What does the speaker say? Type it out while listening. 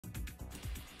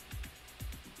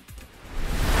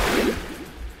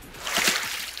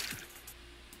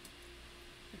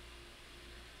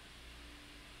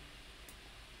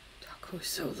Oh,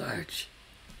 so large.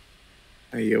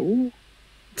 Ayo.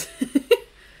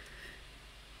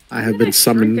 I have Why did been shrink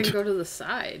summoned. and go to the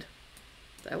side.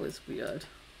 That was weird.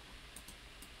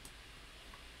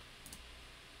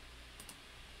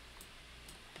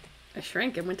 I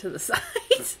shrank and went to the side.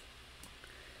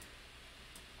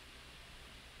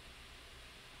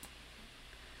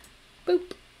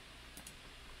 Boop.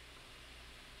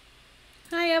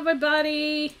 Hi,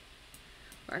 everybody.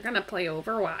 We're gonna play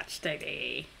Overwatch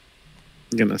today.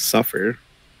 I'm gonna suffer.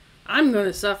 I'm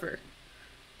gonna suffer.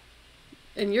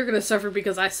 And you're gonna suffer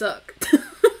because I suck.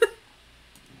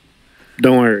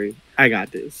 Don't worry, I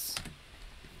got this.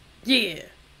 Yeah.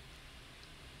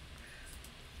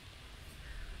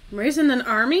 I'm raising an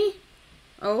army?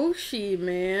 Oh, she,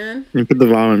 man. You put the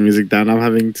volume music down. I'm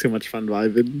having too much fun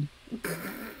vibing.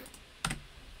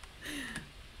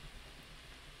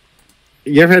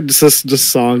 You ever had just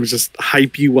songs just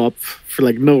hype you up for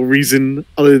like no reason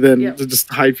other than to just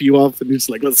hype you up and you're just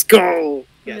like, let's go.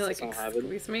 Yes, like,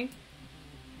 excuse me?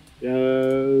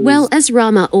 Yes. Well, as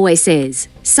Rama always says,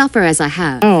 suffer as I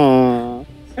have. Aw. I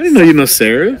didn't know you know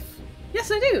Sarah. Yes,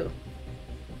 I do.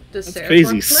 Does That's Sarah crazy.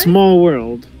 want to play? Small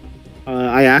world.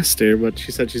 I asked her, but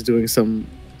she said she's doing some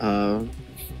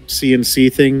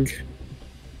CNC thing.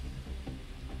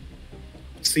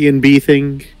 CNB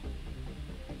thing.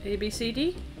 A, B, C,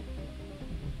 D?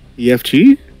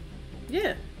 EFG?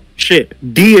 Yeah.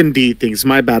 Shit. D&D things.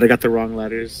 My bad. I got the wrong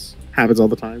letters. Happens all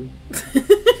the time.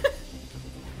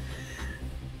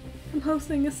 I'm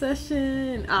hosting a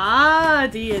session. Ah,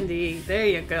 D&D. There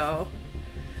you go.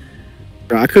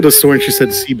 Bro, I could have sworn she said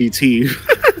CBT.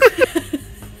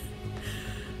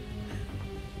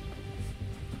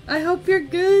 I hope you're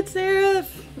good,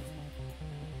 Seraph.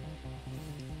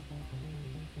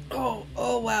 Oh,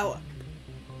 wow.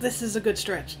 This is a good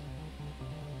stretch.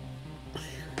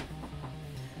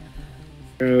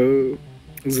 Bro,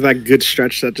 is that good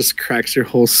stretch that just cracks your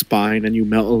whole spine and you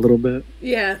melt a little bit?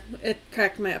 Yeah, it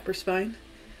cracked my upper spine.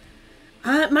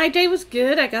 My day was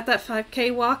good. I got that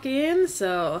 5K walk in,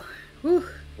 so... Whew.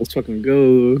 Let's fucking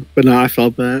go. But no, I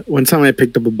felt that. One time I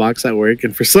picked up a box at work,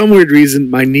 and for some weird reason,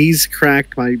 my knees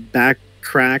cracked, my back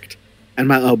cracked, and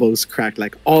my elbows cracked,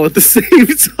 like, all at the same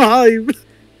time.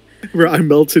 Where I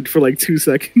melted for like 2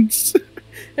 seconds.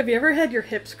 Have you ever had your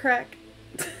hips crack?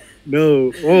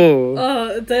 No.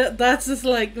 Oh. That's just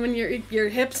like when your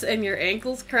hips and your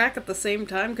ankles crack at the same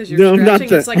time because you're no, scratching. Not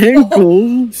the it's like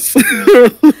ankles.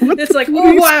 Oh. It's like,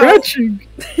 oh wow. Scratching?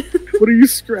 What are you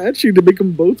scratching to make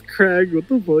them both crack? What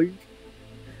the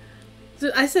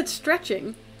fuck? I said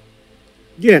stretching.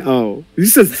 Yeah. Oh, you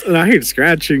said I hate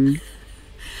scratching.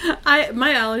 My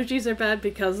allergies are bad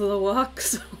because of the walk.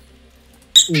 So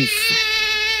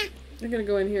I'm gonna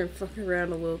go in here and fuck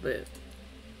around a little bit.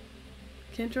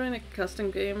 Can't join a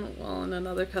custom game while in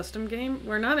another custom game?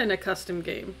 We're not in a custom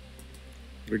game.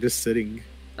 We're just sitting.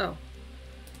 Oh.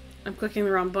 I'm clicking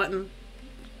the wrong button.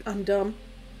 I'm dumb.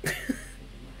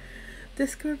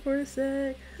 Discord for a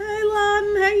sec. Hi,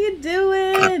 Lon. How you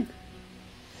doing?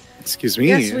 Excuse me.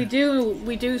 Yes, we do.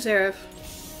 We do, Seraph.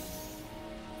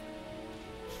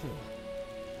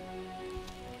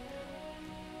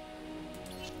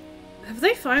 Have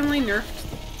they finally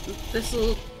nerfed this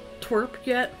little twerp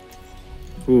yet?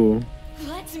 Ooh.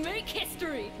 Let's make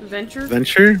history. Venture?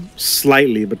 Venture?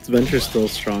 Slightly, but Venture's still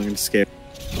strong and scary.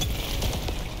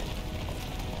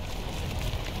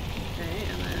 Okay,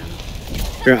 and then...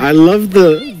 Yeah, I love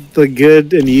the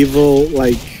good and evil,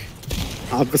 like,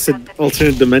 opposite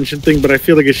alternate dimension thing, but I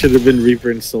feel like it should have been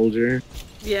Reaper and Soldier.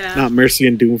 Yeah. Not Mercy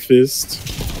and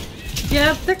Doomfist.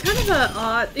 Yeah, they're kind of a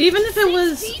odd... Even if it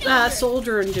was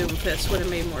Soldier and Doomfist would have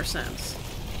made more sense.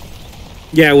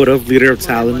 Yeah, I would have. Leader of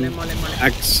Talon. Money.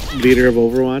 Ex-leader of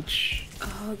Overwatch.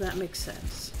 Oh, that makes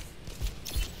sense.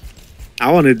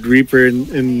 I wanted Reaper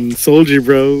and Soldier,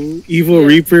 bro. Evil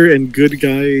Reaper and good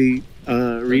guy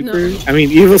Reaper. No. I mean,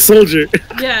 evil Soldier.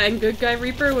 Yeah, and good guy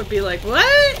Reaper would be like,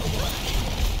 what?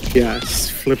 Yeah,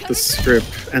 flip the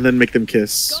script and then make them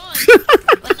kiss.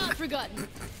 But not forgotten.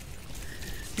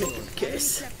 Make them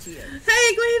kiss.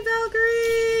 Hey, Queen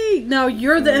Valkyrie! No,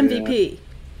 you're the MVP.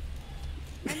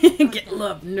 Get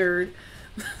love, nerd.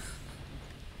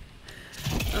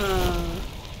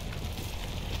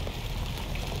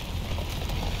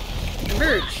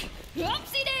 Emerge.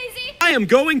 Oopsie daisy. I am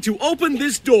going to open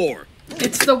this door.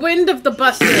 It's the wind of the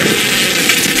busted.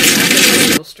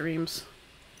 Streams.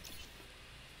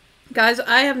 Guys,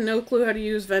 I have no clue how to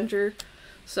use Venture,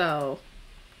 so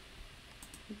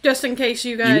just in case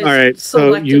you guys All right,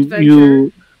 so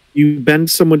you bend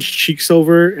someone's cheeks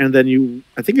over, and then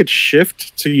I think it's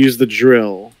shift to use the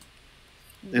drill.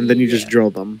 and then you just Yeah.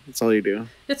 drill them. That's all you do.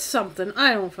 It's something.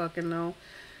 I don't fucking know.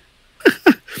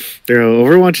 Bro,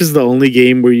 Overwatch is the only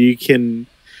game where you can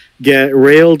get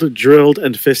railed, drilled,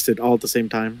 and fisted all at the same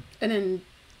time. And then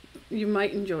you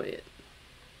might enjoy it.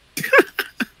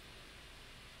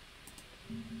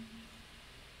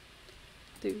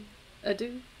 Yeah,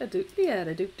 do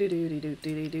do do do do do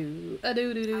do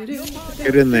do do do.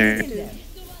 Get in there.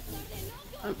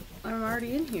 I'm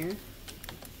already in here.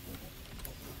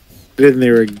 Get in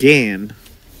there again.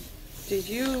 Did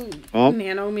you Oh.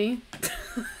 nano me?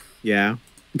 Yeah.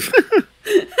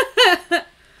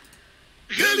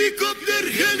 Helicopter,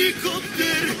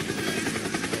 helicopter.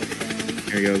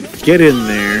 There you go. Get in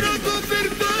there.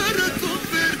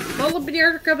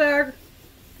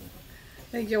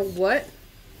 Hey, yo, what?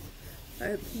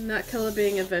 I'm not Killa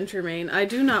being adventure main. I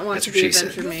do not want That's to what be she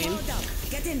adventure main.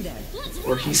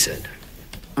 Or he said.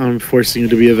 I'm forcing you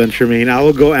to be a venture main. I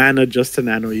will go Anna just to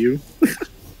nano you.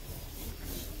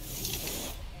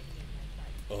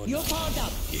 You're powered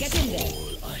up. Get in there.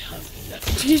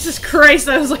 Jesus Christ,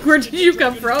 I was like, where did you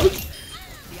come from? The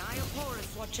Eye of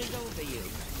Horus watches over you.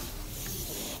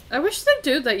 I wish the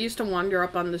dude that used to wander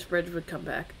up on this bridge would come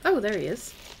back. Oh, there he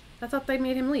is. I thought they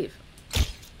made him leave.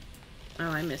 Oh,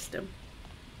 I missed him.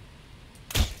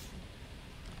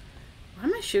 Why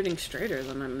am I shooting straighter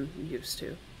than I'm used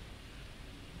to?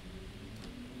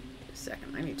 A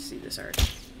second, I need to see this arch.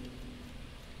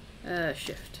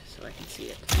 Shift, so I can see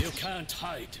it. You can't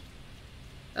hide.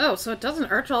 Oh, so it doesn't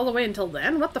arch all the way until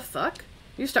then? What the fuck?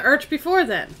 It used to arch before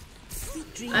then.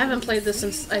 I haven't played this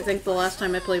since, I think, the last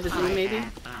time I played with you, maybe.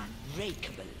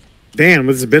 Unbreakable. Damn,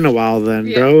 it's been a while then,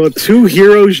 Yeah. bro. 2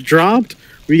 heroes dropped.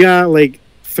 We got like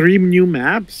 3 new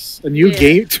maps, a new Yeah.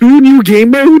 game, 2 new game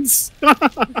modes.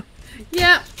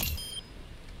 Yep.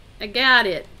 I got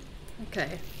it.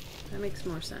 Okay. That makes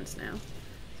more sense now.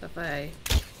 So if I...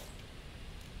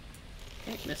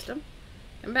 Okay, missed him.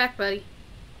 Come back, buddy.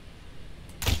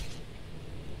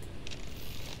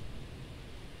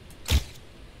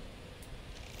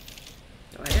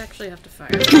 Do I actually have to fire?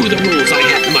 Do the rules I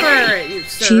have Fire at you,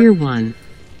 sir. Cheer 1.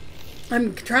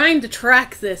 I'm trying to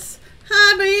track this.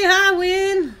 I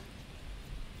win.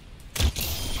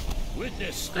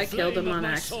 Witness the I killed flame him of on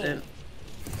my soul. accident.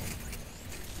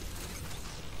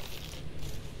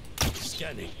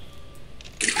 Scanning.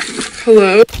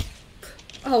 Hello.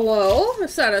 Hello?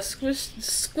 Is that a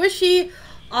squishy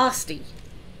Osty?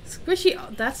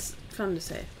 Squishy... That's fun to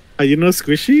say. You know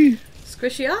Squishy?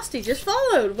 Squishy Osty just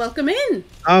followed. Welcome in.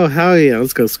 Oh, hell yeah.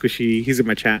 Let's go, Squishy. He's in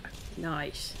my chat.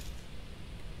 Nice.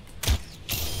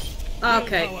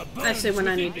 Okay. I see when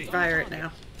I need to fire it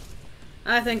now.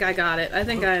 I think I got it. I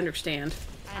think I understand.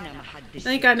 I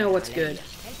think I know what's good.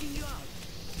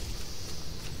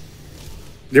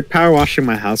 They're power washing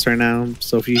my house right now,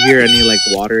 so if you hear any like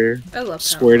water I love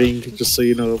squirting, power. just so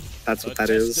you know, that's what A that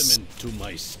is. testament to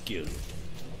my skill.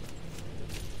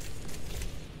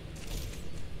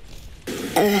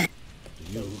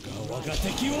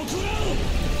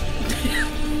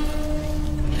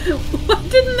 Why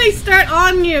didn't they start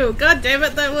on you? God damn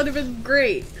it, that would have been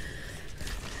great.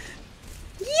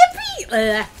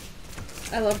 Yippee!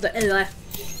 I love the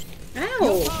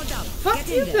Ow! Fuck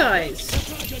you guys!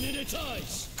 Dragon in its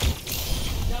eyes.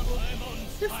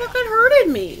 It fucking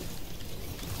hurted me!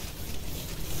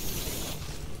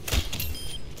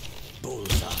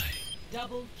 Bullseye.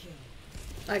 Double kill.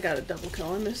 I got a double kill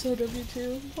on this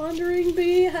OW2. Wandering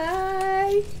Bee,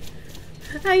 hi!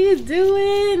 How you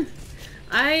doing?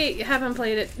 I haven't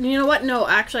played it. You know what? No,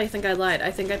 actually, I think I lied.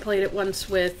 I think I played it once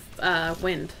with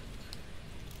Wind.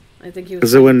 I think he was.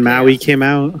 Is it when Maui came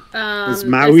out? Is I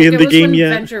Maui think in it the was game when yet?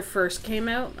 Venture first came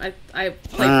out. I played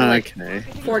for like Okay.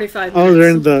 45 Oh, minutes.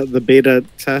 they're in the beta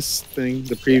test thing,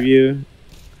 the preview.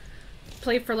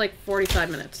 Played for like 45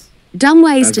 minutes. Dumb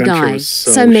ways to Adventure die. was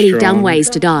so So many dumb strong. ways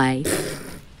to die.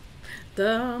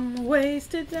 Dumb ways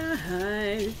to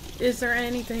die. Is there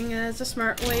anything as a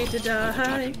smart way to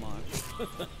die?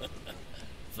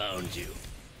 Found you.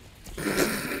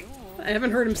 I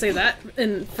haven't heard him say that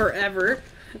in forever.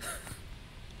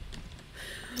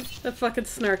 That fucking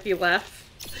snarky laugh.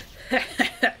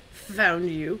 Found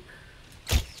you.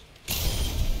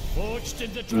 Forged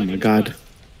in the Oh my dragon's god. wrath.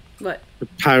 What?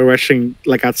 Power rushing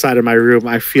like outside of my room.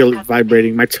 I feel it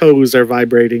vibrating. My toes are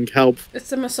vibrating. Help.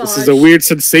 It's a massage. This is a weird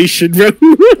sensation, bro.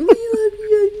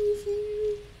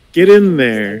 Get in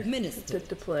there. Minister. Good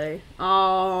to play.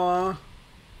 Aww.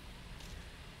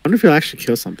 I wonder if he'll actually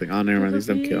kill something. Oh, never mind. These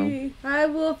don't kill. Wolfie. Hi,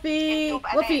 Wolfie.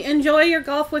 Wolfie, enjoy your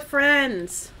golf with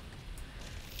friends.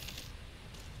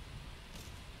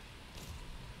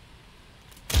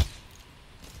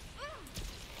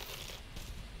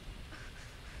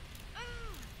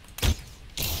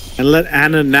 And let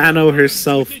Anna nano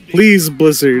herself. Please,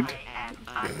 Blizzard.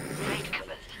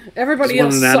 Everybody Just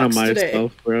else wanna nano sucks today.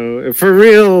 myself, bro. For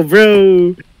real,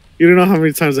 bro. You don't know how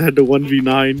many times I had to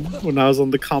 1v9 when I was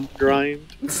on the comp grind.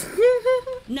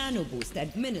 Nano boost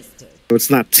administered.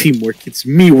 It's not teamwork, it's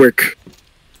me work.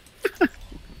 I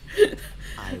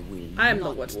will I'm the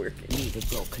not one working. leave a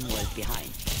broken world behind.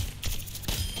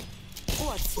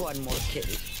 What's one more kill?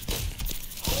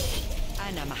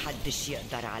 أنا ما حدش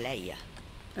يقدر عليا.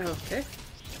 Okay.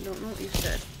 I don't know what you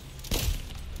said.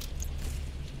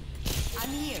 I'm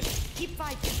here. Keep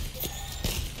fighting.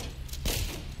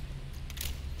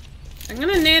 I'm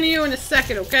gonna nano you in a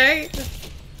second, okay?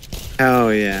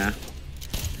 Hell yeah.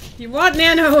 You want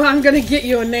nano, I'm gonna get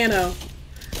you a nano.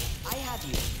 I have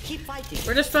you. Keep fighting.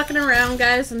 We're just fucking around,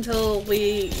 guys, until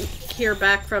we hear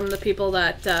back from the people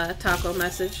that Taco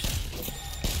messaged.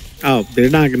 Oh, they're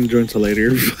not gonna join till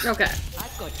later. Okay.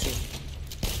 I've got you.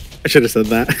 I should have said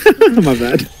that. My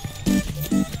bad.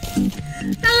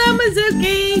 Hello,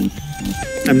 Mizuki!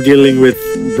 I'm dealing with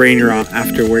brain rot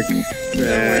after work.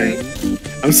 worry.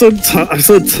 I'm so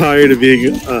tired of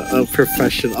being a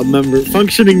professional,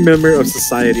 functioning member of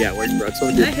society at work, bro. I just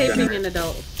want to be I a hate being degenerate. an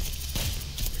adult.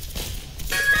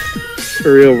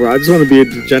 For real, bro. I just want to be a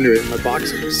degenerate in my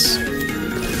boxers.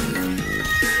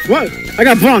 What? I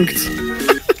got bonked.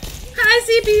 Hi,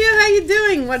 CPU, how you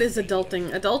doing? What is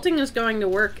adulting? Adulting is going to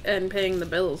work and paying the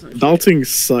bills and shit. Adulting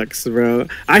sucks, bro.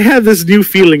 I have this new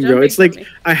feeling, bro. Jumping It's like for me.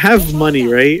 I have money,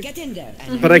 right? Get in there.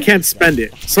 And But I can't spend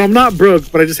it. So I'm not broke,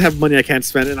 but I just have money I can't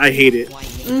spend, and I hate it.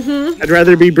 Mm-hmm. I'd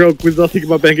rather be broke with nothing in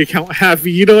my bank account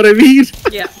happy, you know what I mean?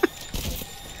 Yeah.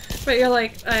 But you're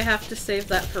like, I have to save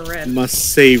that for rent.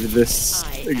 Must save this.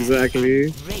 I am Exactly.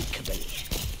 unbreakable.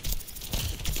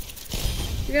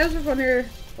 You guys ever wonder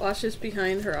washes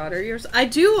behind her otter ears? I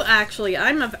do, actually.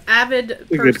 I'm an avid A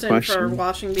good person for question.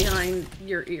 washing behind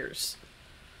your ears.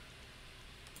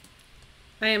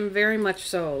 I am very much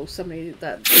so somebody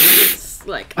that is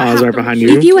like... I was have right to behind make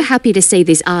you. If you were happy to see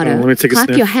this let Ardo, me take a clap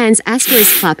sniff. your hands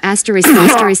asterisk clap asterisk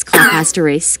asterisk clap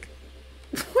asterisk.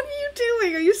 What are you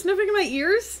doing? Are you sniffing my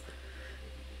ears?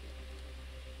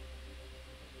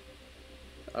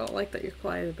 I don't like that you're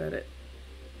quiet about it.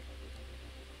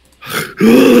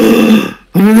 I'm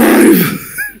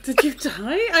alive! Did you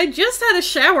die? I just had a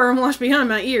shower and washed behind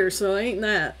my ears, so it ain't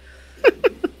that.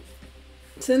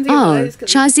 Cynthia Oh, dies 'cause-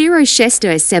 Chazero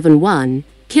Shester 71.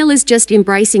 Killa's just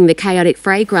embracing the chaotic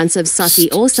fragrance of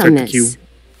sussy awesomeness.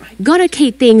 Gotta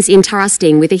keep things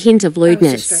interesting with a hint of I was just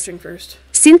lewdness. stretching first.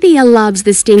 Cynthia loves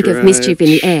the stink of mischief in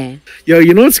the Stretch. air. Yo,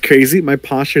 you know what's crazy? My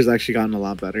posture's actually gotten a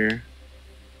lot better.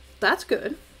 That's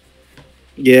good.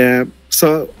 Yeah,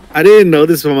 so I didn't know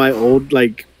this, but my old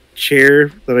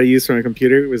chair that I used for my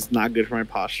computer was not good for my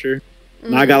posture.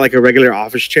 Now I got like a regular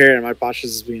office chair, and my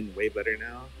posture's is being way better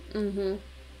now. Mm-hmm.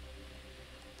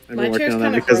 I've My been chair's working on kind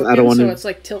that of because broken, I don't want so to. it's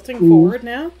like tilting forward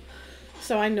now.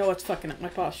 So I know it's fucking up my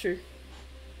posture.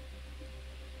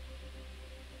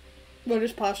 What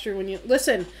is posture when you...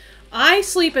 Listen, I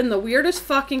sleep in the weirdest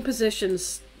fucking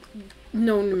positions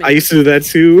known to me. I used to do that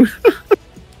too.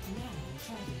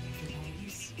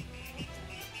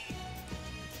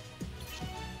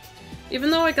 Even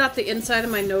though I got the inside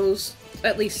of my nose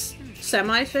at least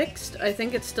semi-fixed, I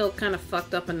think it's still kind of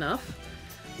fucked up enough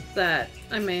that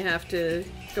I may have to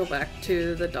go back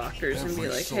to the doctors and be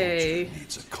like, hey,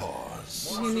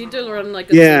 you need to run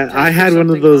like a Yeah, sleep I test or had one of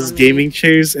something those on me." gaming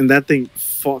chairs, and that thing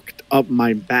fucked up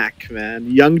my back, man.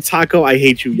 Young Taco, I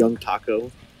hate you, Young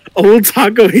Taco. Old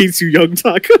Taco hates you, Young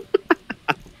Taco.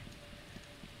 I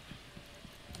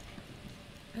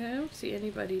don't see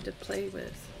anybody to play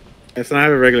with. Yes, and I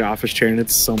have a regular office chair, and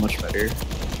it's so much better.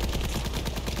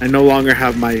 I no longer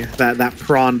have my that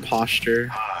prawn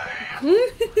posture.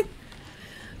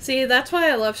 See, that's why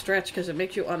I love stretch, because it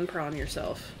makes you unprawn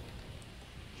yourself.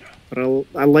 But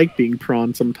I like being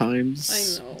prawn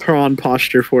sometimes. I know. Prawn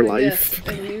posture for life.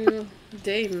 Yes, a new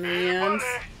day, man.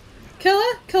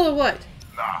 Killa? Killa what?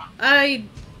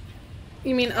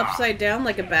 You mean upside down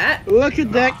like a bat? Look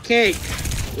at that cake.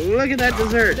 Look at that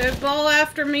dessert. There's ball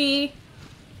after me.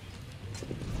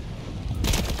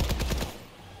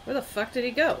 Where the fuck did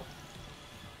he go?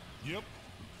 Yep.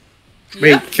 Wait,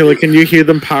 Yep. Killa, can you hear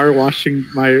them power washing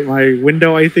my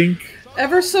window, I think?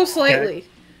 Ever so slightly.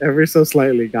 Ever so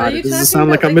slightly, Are got you it. Does it talking sound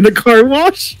like about, I'm like- in a car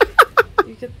wash?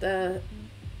 You get the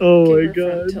Oh my gamer front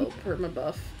god. tilt perma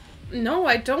buff. No,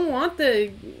 I don't want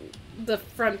the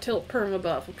front tilt perma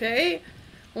buff, okay?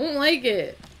 I don't like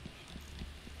it.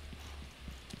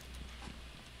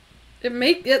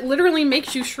 It literally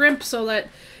makes you shrimp so that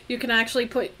you can actually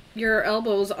put your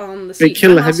elbows on the seat. Wait,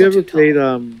 Killa, I'm have you also ever too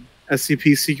tall. played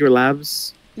SCP Secret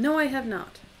Labs? No, I have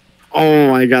not. Oh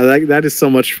my god, that is so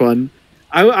much fun.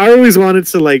 I always wanted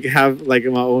to like have like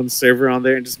my own server on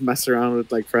there and just mess around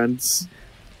with like friends.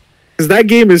 Because that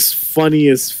game is funny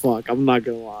as fuck. I'm not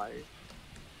gonna lie.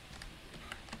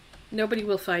 Nobody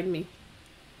will find me.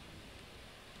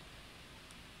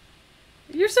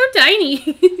 You're so tiny.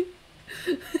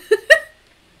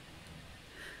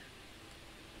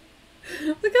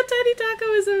 Look how tiny Taco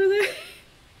is over there.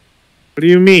 What do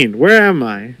you mean? Where am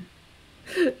I?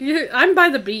 I'm by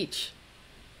the beach.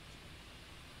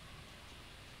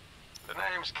 The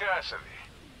name's Cassidy.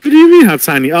 What do you mean how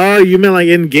tiny? Oh, you meant like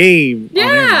in game. Yeah.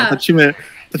 Oh, I thought you meant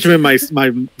my my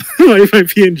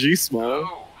PNG small.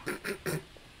 Oh,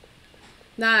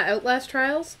 Nah, Outlast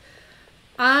Trials.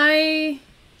 I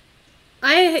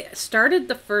started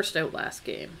the first Outlast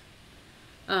game.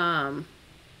 I'll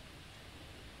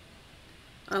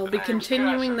be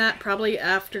continuing that probably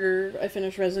after I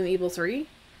finish Resident Evil 3.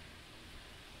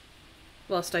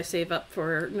 Whilst I save up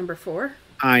for number 4.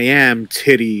 I am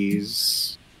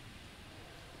titties.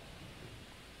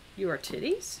 You are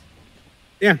titties?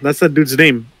 Yeah, that's that dude's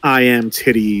name. I am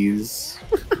titties.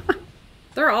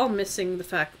 They're all missing the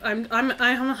fact I'm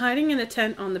hiding in a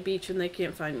tent on the beach and they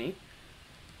can't find me.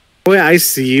 Oh yeah, I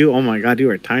see you. Oh my god, you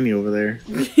are tiny over there.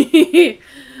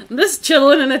 I'm just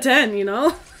chilling in a tent, you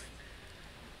know?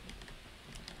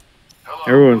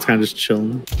 Everyone's kind of just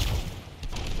chilling.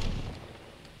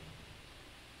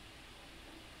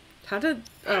 How did...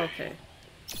 Oh, okay.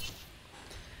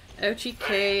 Ouchie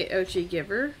K, Ouchie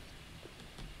Giver.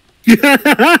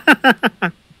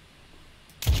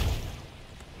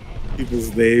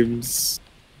 People's names.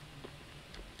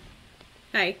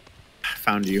 Hi.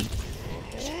 Found you.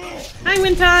 Hi,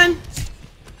 Winton!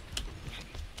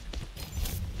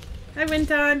 Hi,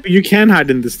 Winton! You can hide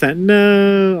in this tent.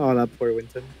 No. Oh, that poor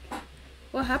Winton.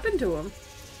 What happened to him?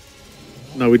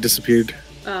 No, we disappeared.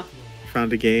 Oh.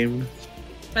 Found a game.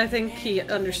 I think he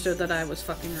understood that I was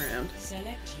fucking around.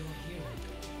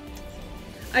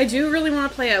 I do really want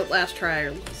to play Outlast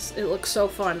Trials. It looks so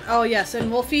fun. Oh yes,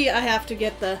 and Wolfie, I have to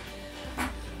get the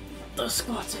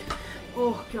squats in.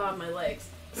 Oh god, my legs.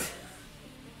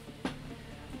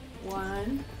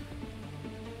 1,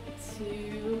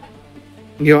 2.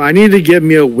 Yo, I need to get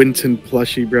me a Winton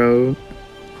plushie, bro.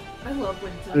 I love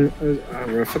Winton.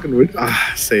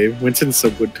 Save. Winton's so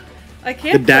good. I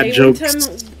can't The dad play jokes.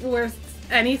 Winton worth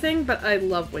anything, but I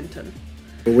love Winton.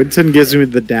 Winton gives me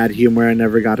the dad humor I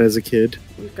never got as a kid.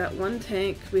 We've got 1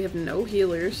 tank. We have no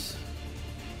healers.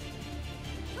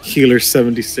 Healer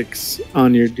 76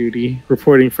 on your duty.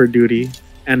 Reporting for duty.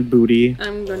 And booty.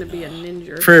 I'm going to be a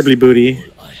ninja. Preferably booty.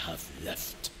 I have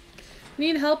left.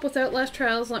 Need help with Outlast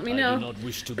Trials? Let me I do know. not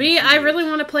wish to B, be I feared, really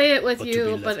want to play it with but to you,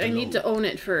 be but left I need to alone. own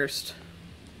it first.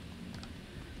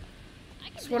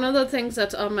 It's one of the things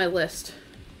that's on my list.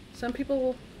 Some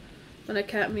people, when a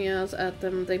cat meows at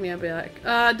them, they may be like,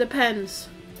 depends.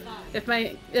 If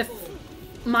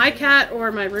my cat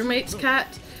or my roommate's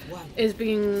cat is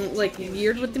being like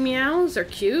weird with the meows or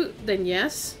cute, then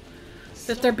yes.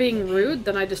 If they're being rude,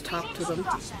 then I just talk to them.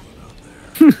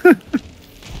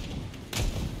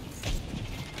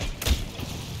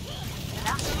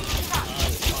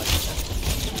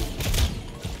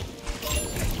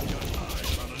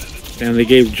 And they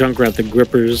gave Junkrat the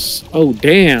grippers. Oh,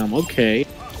 damn. Okay.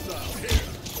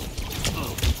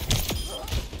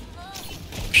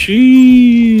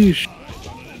 Sheesh.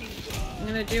 I'm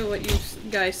gonna do what you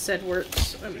guys said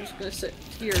works. I'm just gonna sit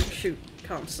here and shoot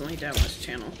constantly down this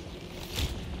channel.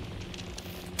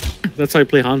 That's how I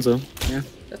play Hanzo. Yeah.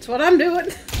 That's what I'm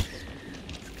doing.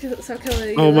 So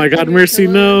Killa, Oh my god, Mercy,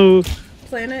 no.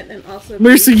 Planet and also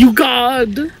Mercy, you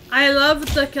god. I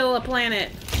love the Killa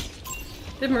planet.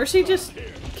 Did Mercy just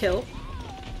kill?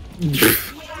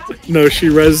 No, she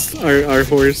rezzed our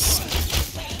horse.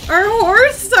 Our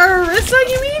horse? Our Arissa,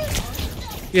 you mean?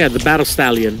 Yeah, the battle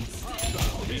stallion.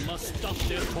 We must stop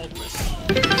their progress.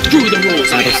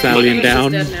 Battle stallion He's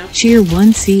down. dead now. Cheer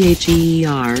 1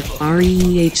 CHEER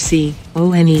REEHC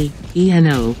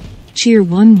ONEENO. Cheer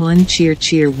 1 1 cheer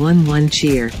cheer 1 1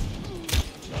 cheer.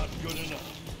 Not good enough.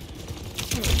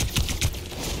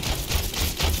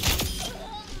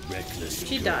 Reckless.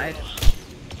 She died.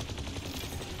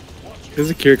 There's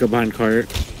a Kirika behind cart.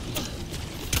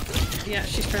 Yeah,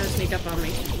 she's trying to sneak up on me.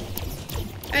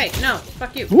 Hey, no,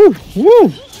 fuck you. Woo!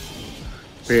 Woo!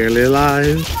 Barely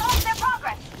alive.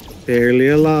 Barely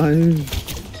alive.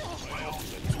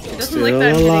 She doesn't Still like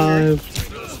that I'm hitting her. alive.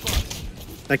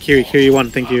 That Kiri won,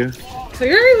 thank you.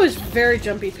 Cleary was very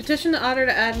jumpy. Petition the Otter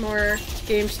to add more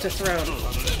games to Throne.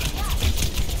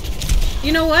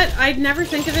 You know what? I'd never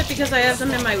think of it because I have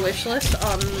them in my wish list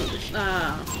on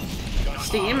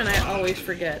Steam, and I always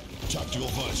forget. Tactical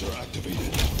visor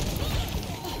activated.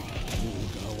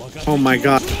 Oh my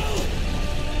god.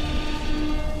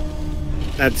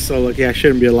 That's so lucky. I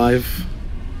shouldn't be alive.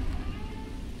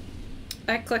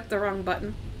 I clicked the wrong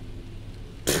button.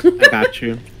 I got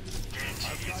you.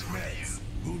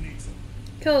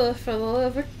 Killa, for the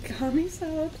love of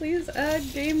Kawauso, please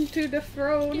add game to the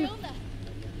throne.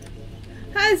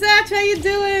 Hi Zach, how you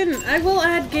doing? I will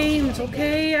add games,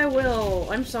 okay? I will.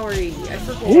 I'm sorry. I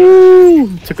forgot.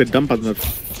 Ooh, took a dump on the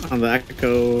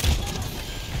echo.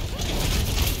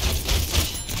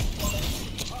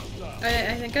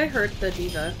 I think I hurt the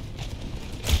diva.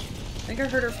 I think I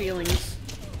hurt her feelings.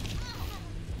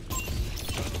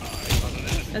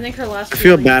 I think her last. I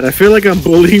feel bad. I feel like I'm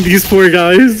bullying these poor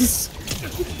guys.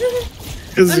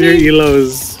 Because your elo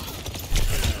is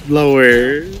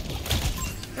lower.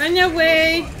 Run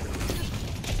away!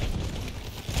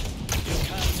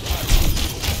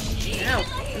 Ow!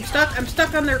 I'm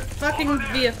stuck on their fucking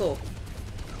vehicle.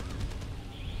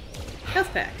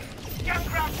 Health pack.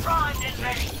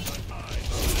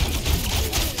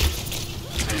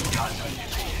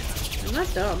 I'm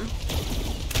not dumb.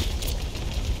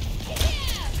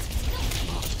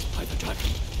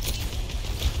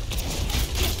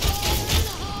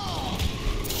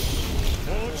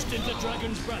 Forged into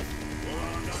dragon's breath.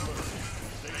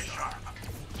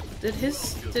 Did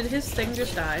his thing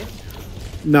just die?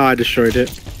 No, I destroyed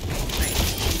it.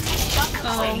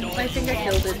 Oh, I think I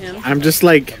killed him. I'm just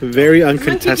like very on,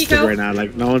 uncontested Kikiko. right now.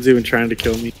 Like no one's even trying to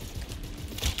kill me.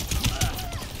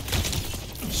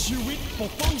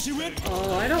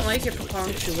 Oh, I don't like your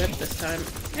Papong Shuip this time.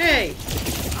 Hey!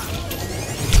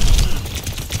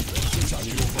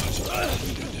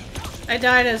 I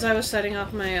died as I was setting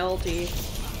off my ulti.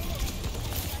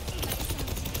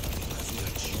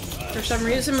 For some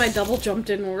reason, my double jump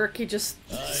didn't work. He just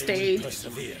stayed.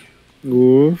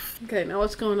 Oof. Okay, now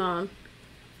what's going on?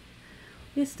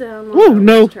 He's down. Oh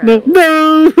no, no,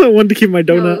 no! I wanted to keep my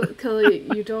donut. No, Kelly,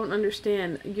 you don't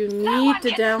understand. You need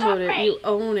to download it. You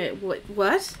own it.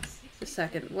 What? A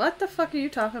second. What the fuck are you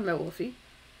talking about, Wolfie?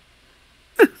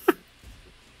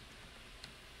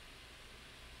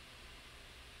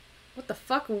 What the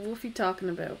fuck was Wolfie talking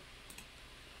about?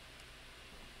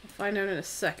 I'll find out in a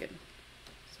second.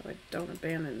 So I don't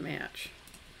abandon the match.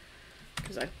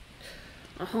 Because a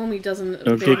homie doesn't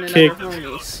abandon other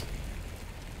homies.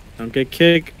 Don't get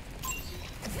kicked.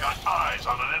 Got eyes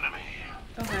on an enemy.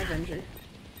 Oh, hi, Benji.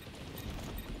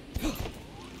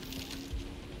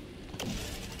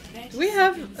 Do we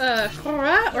have a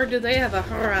hurrah, or do they have a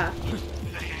hurrah?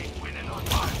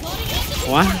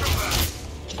 What?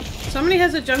 Somebody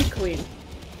has a junk queen.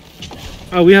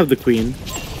 Oh, we have the queen.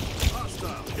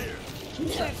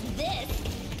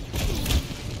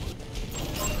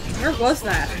 Where was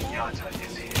that?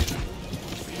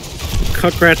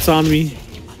 Cuck rats on me.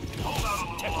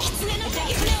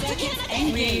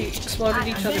 We exploded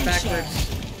each other backwards.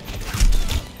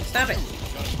 Stop it.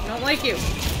 I don't like you.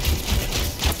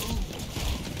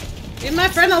 Leave my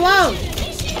friend alone!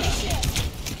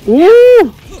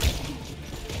 Woo!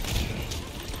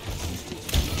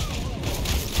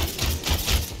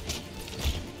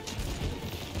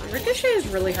 Ricochet is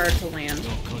really hard to land.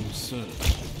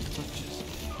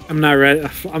 I'm not ready.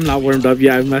 I'm not warmed up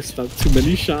yet. I messed up too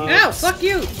many shots. Ow! Fuck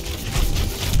you!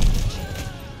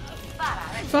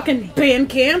 Fucking band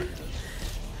camp!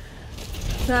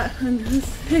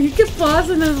 You get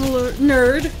pausing as a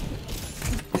nerd.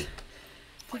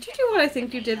 Did you do what I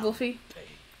think you did, Wolfie?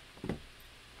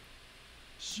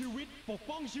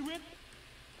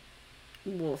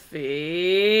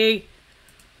 Wolfie!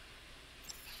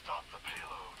 Stop the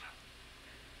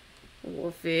payload.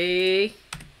 Wolfie!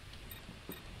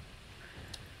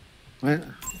 What?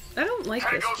 I don't like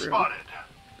this Tango room. spotted.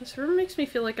 This room makes me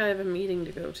feel like I have a meeting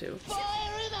to go to.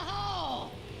 Fire in the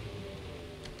hole!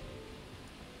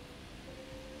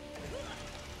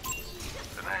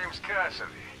 The name's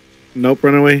Cassidy. Nope,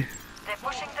 run away. They're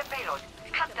pushing the payload.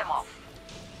 Cut them off.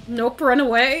 Nope, run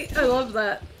away. I love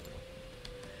that.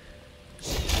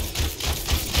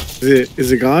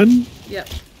 Is it gone? Yep.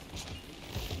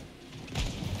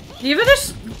 Diva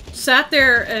just sat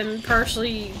there and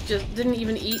partially just didn't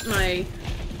even eat my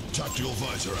Tactical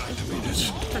visor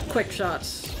activated. quick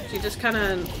shots. She just kind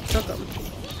of took them.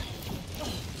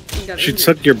 Should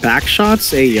suck your back shots,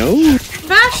 hey yo.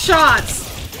 Fast shots!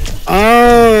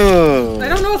 Oh. I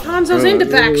don't know if Hanzo's into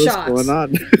back what's shots. What's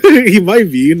going on? He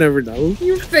might be. You never know.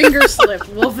 You finger slip,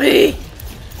 Wolfie.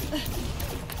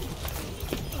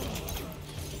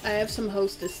 I have some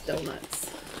Hostess donuts.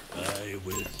 I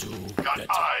will do Got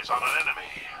better. eyes on an enemy.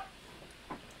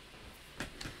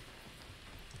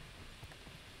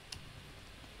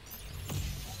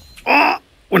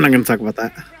 We're not gonna talk about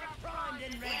that.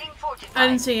 Healing fortified. I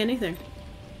didn't see anything.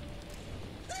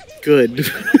 Good.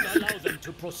 Cannot allow them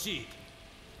to proceed.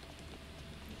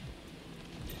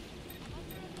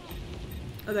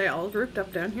 Are they all grouped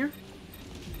up down here?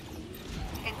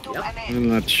 Into Yep. an end. I'm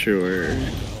not sure.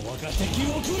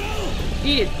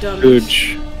 Eat it, dummies.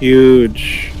 Huge,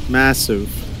 huge, massive,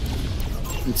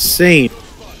 insane.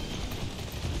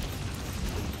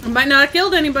 I might not have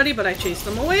killed anybody, but I chased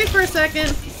them away for a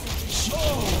second.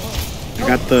 I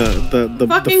got the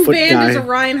Fucking foot band is a guy.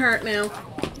 Reinhardt now.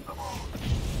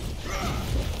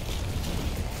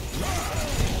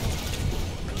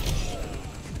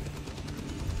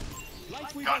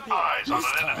 Got eyes on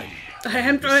an enemy. I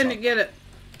am trying to get it.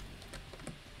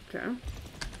 Okay.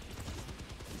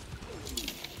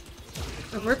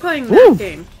 If we're playing that Woo!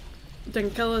 game,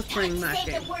 then Killa's playing that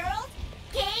game. World,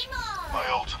 game on! My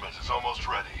ultimate is almost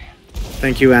ready.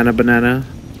 Thank you, Anna Banana.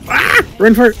 Ah!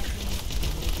 Run for it.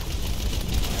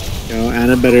 Yo,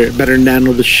 Anna better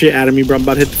nano the shit out of me, bro. I'm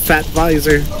about to hit the fat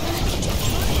visor.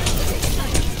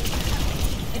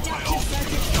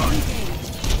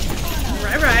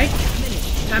 Right.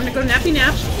 Time to go nappy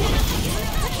nap.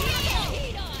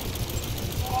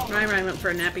 Right, went for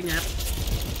a nappy nap.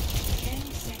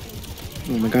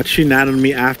 Oh my god, she nanoed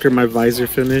me after my visor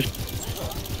finished.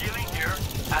 Healing here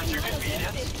at your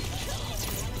convenience.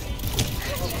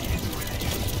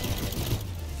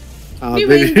 Oh, We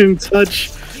they win. didn't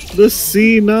touch the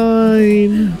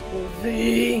C9.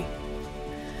 Wolfie.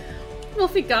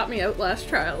 Wolfie got me out last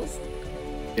trials.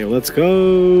 Yeah, let's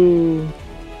go.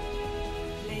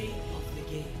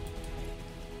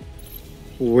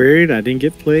 Weird, I didn't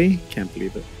get play. Can't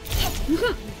believe it.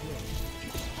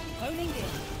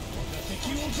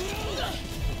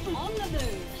 On the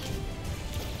move!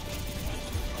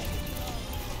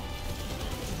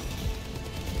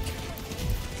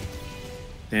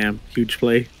 Damn, huge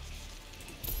play.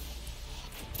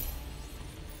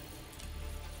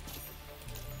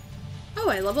 Oh,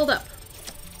 I leveled up.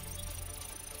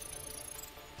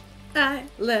 I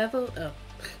leveled up.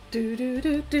 Do do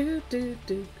do do do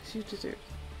do do do do.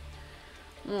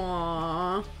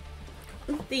 Aww.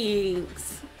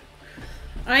 Thanks.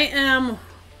 I am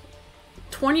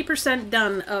 20%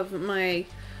 done of my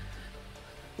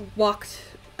walk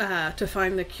to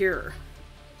find the cure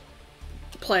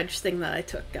pledge thing that I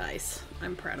took, guys.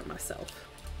 I'm proud of myself.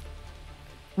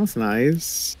 That's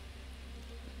nice.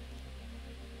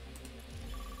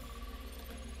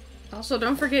 Also,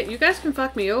 don't forget, you guys can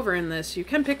fuck me over in this. You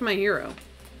can pick my hero.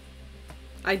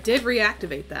 I did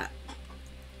reactivate that.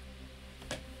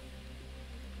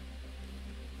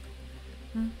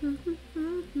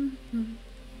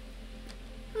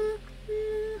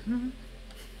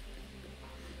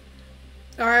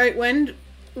 Alright,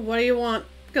 what do you want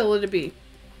Killa to be?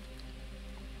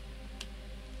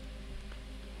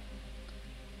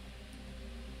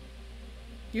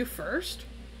 You first?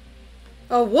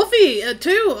 Oh, Wolfie,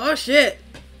 too! Oh, shit.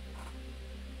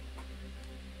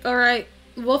 Alright,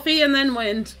 Wolfie and then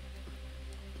Wind.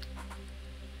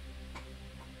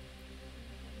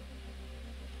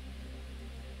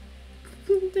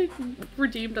 They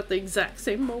redeemed at the exact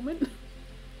same moment.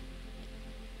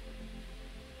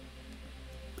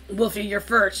 Wolfie, you're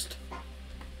first.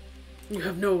 You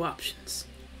have no options.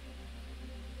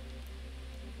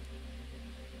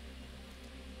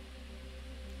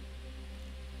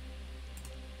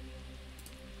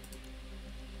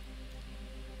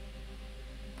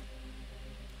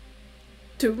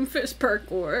 Doomfist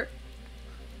parkour.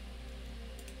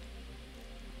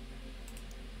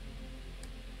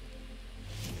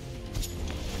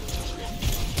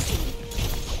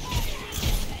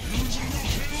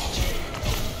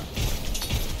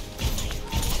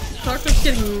 Chocolate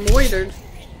getting moitered.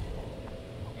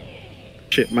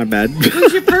 Shit, my bad.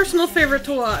 Who's your personal favorite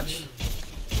to watch?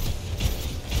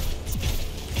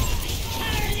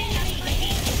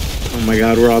 Oh my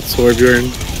god, we're out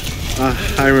Torbjorn.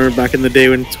 I remember back in the day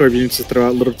when Torbjorn used to throw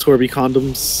out little Torby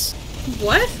condoms.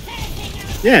 What?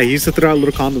 Yeah, he used to throw out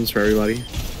little condoms for everybody.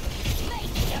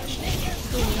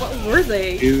 What were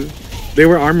they? They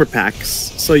were armor packs.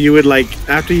 So you would like,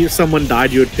 after someone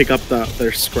died, you would pick up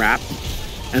their scrap.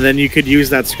 And then you could use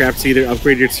that scrap to either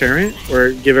upgrade your turret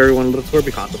or give everyone a little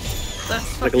Torby condom.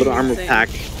 That's Like a little armor insane. pack.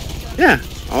 Yeah.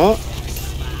 Oh.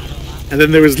 And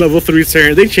then there was level 3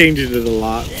 turret. They changed it a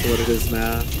lot to what it is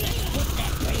now.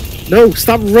 No,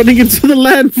 stop running into the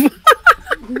land.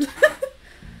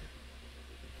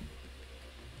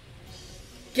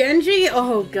 Genji?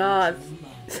 Oh god.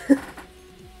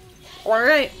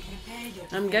 Alright.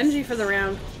 I'm Genji for the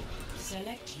round.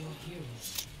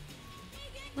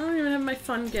 I don't even have my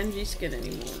fun Genji skin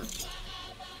anymore.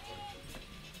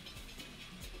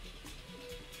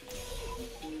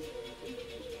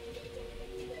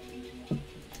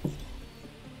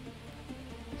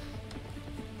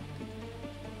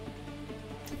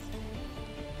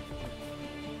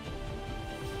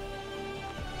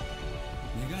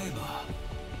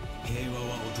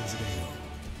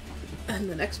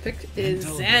 next pick is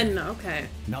Zen. Okay.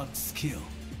 Not skill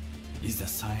is the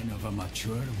sign of a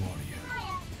mature warrior.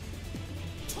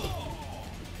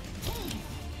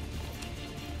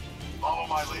 Follow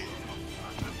my lead.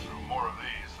 I've been through more of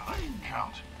these than I can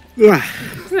count.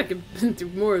 I can do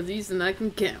more of these than I can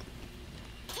count.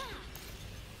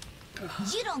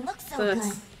 You don't look so That's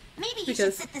good. Maybe you should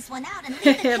because- sit this one out and leave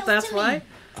the kills That's to why?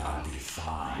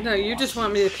 me. No, you just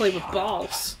want me to play with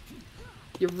balls.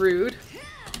 You're rude.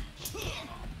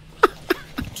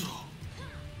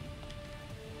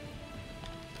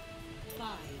 5,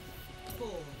 4,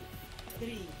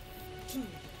 3, 2,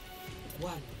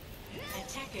 1.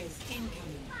 Attackers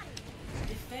incoming.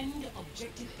 Defend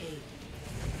objective A.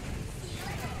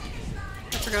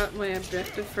 I forgot my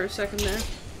objective for a second there.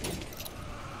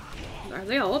 Are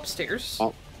they all upstairs?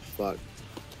 Oh, fuck.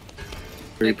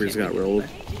 Reapers got rolled.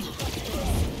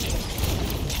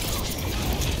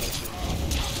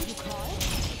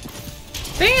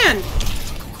 Banned!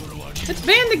 It's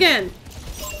banned again!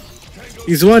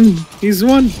 He's one. He's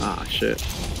one. Ah, shit.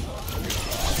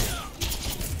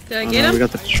 Did I Oh, get no, him? we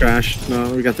got the trash.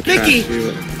 No, we got the Vicky! trash.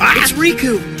 Too. It's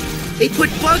Riku! They put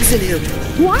bugs in him!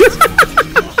 What?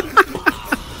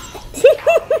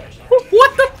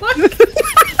 What the fuck?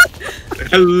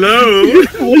 Hello.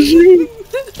 Haju.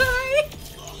 Hi.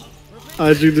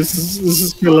 Haju, this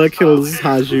is Killa. Killa, this is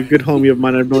Haju. Good homie of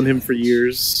mine. I've known him for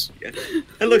years.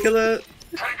 Hello, Killa.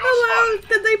 Hello.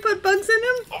 Did they put bugs in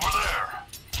him? Over there.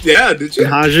 Yeah, did you?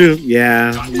 And Haju,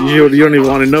 yeah. You don't even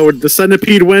want to know where the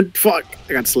centipede went. Fuck.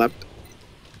 I got slept.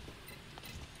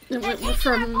 It went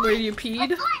from where you peed?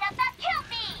 Line up that kill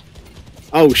feed.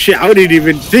 Oh shit! I didn't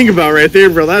even think about right there,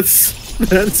 bro. That's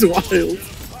wild.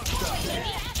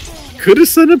 Could a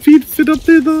centipede fit up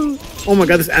there though? Oh my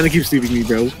god, this Anna keeps leaving me,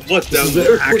 bro. What This is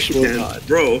the actual god,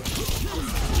 bro?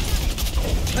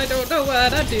 I don't know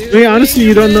what I do. Hey, honestly,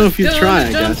 you don't know if you Gonna try,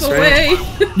 I jump guess, right? away.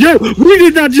 Yo, we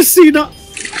did not just see no. I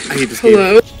hate this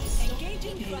game.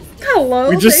 Hello.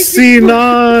 We just thank see you for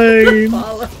nine.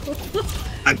 follow.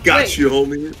 I got Wait. you,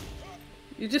 homie.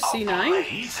 You just see 9? As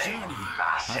its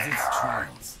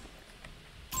trials.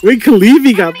 Wait,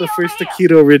 Kalivi got the first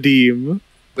Akito redeem.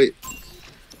 Wait,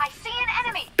 I see an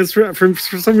enemy. Because for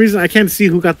some reason I can't see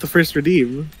who got the first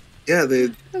redeem. yeah, they.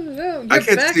 Hello. I You're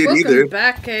can't back. see it Welcome either.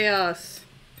 back, Chaos.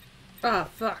 Ah,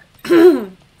 fuck.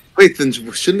 Wait, then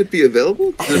shouldn't it be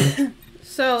available?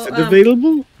 So, Is it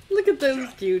available? look at those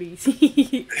cuties.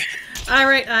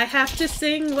 Alright, I have to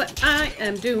sing what I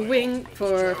am doing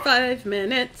for 5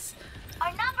 minutes.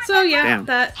 So yeah, Damn.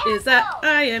 that is that.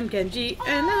 I am Genji,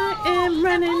 and I am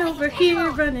running over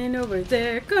here, running over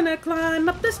there, gonna climb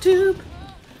up this tube.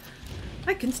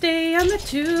 I can stay on the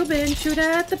tube and shoot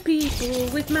at the people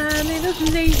with my little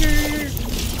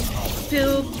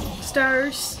laser-filled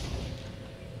stars.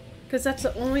 Because that's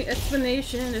the only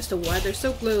explanation as to why they're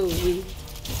so glowy.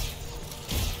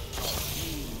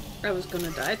 I was gonna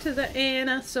die to the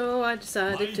Anna, so I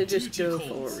decided to just go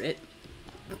for it.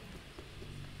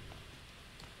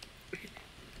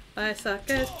 I suck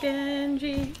as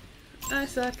Genji. I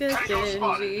suck as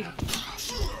Genji.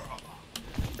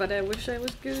 But I wish I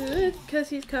was good, cause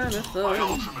he's kinda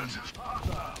fun.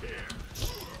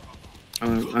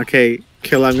 Okay,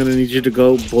 Kill, I'm gonna need you to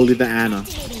go bully the Anna.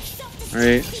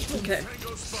 Alright? Okay.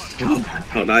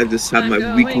 Oh, I just have I'm my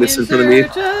going weakness in front of me.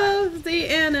 search of the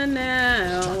Anna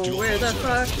now. Where the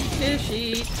fuck is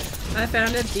she? I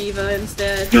found a diva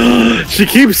instead. She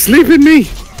keeps sleeping me!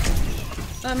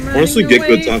 I'm running Honestly, get good,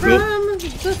 away Taco. from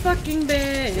the fucking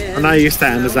band. I'm not used to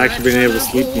Anna's Now actually being able to I'm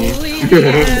sleep me. gonna bully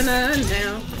Anna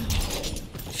now.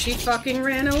 She fucking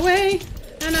ran away,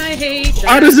 and I hate that.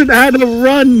 How does an Anna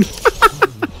run?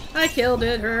 I killed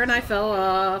her and I fell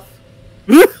off.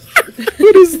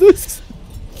 What is this?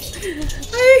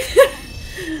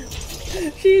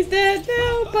 She's dead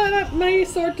now, but my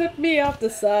sword took me off the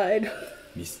side.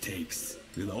 Mistakes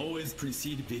will always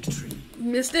precede victory.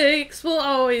 Mistakes will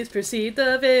always precede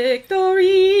the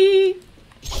victory.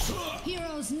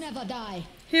 Heroes never die.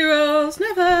 Heroes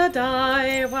never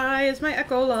die. Why is my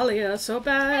echolalia so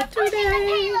bad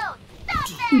today?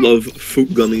 Love fruit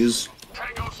gummies.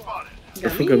 Tango spotted. The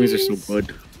fruit gummies are so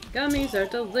good. Gummies are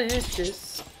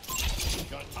delicious.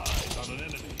 Got eyes on an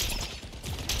enemy.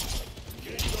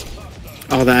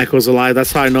 Oh, the Echo's alive.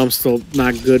 That's how I know I'm still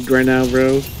not good right now,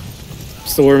 bro.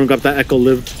 Still warming up that Echo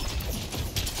lived.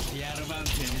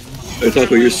 I talk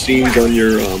about your scenes on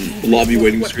your lobby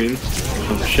waiting screen.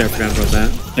 Oh shit, I forgot about that.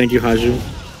 Thank you, Haju.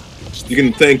 You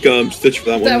can thank Stitch for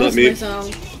that one, That not was me. my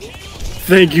song.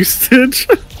 Thank you, Stitch.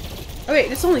 Oh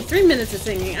wait, it's only 3 minutes of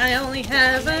singing. I only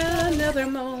have another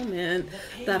moment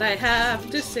that I have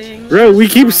to sing. Bro, we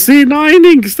keep the song.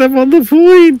 C9ing. Step on the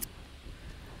point.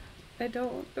 I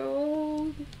don't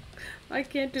know. I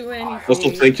can't do anything. Also,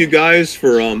 thank you guys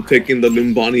for taking the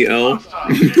Numbani L.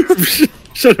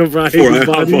 Shut up, Ryan. Before I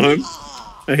hop on.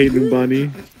 I hate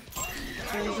Numbani.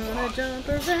 I'm gonna jump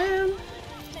around.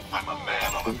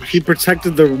 He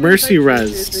protected the Mercy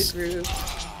res.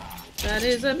 That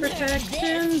is a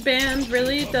protection. Band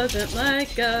really doesn't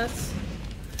like us.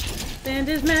 Band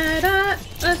is mad at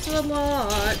us a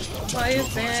lot. Why is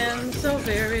Band so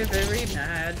very, very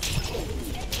mad?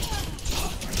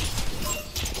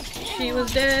 She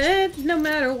was dead no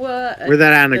matter what. Where'd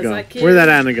that Anna go? Where'd that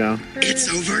Anna go? It's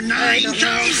over I don't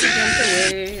know, she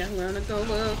jumped away. I'm gonna go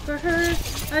look for her.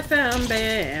 I found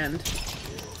Band.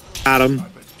 Got him.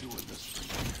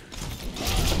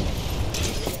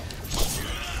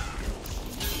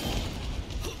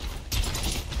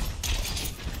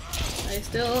 I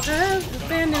still have the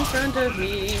Band in front of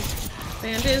me.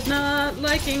 Band is not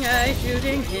liking I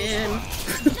shooting him.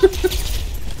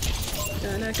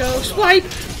 Gonna go swipe,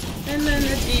 and then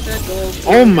the diva goes.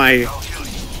 Oh my!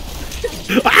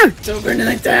 It's over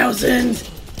 9,000.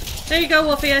 There you go,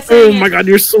 Wolfie. I say. Oh my god,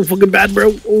 you're so fucking bad, bro.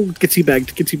 Oh, get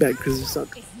teabagged, because you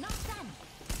suck.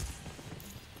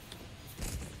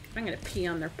 I'm gonna pee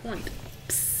on their point.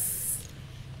 Psst.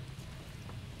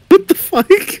 What the fuck?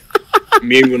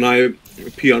 Me when I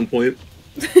pee on point.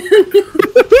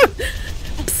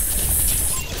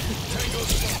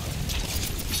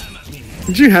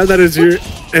 Did you have that as your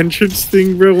entrance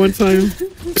thing, bro, one time?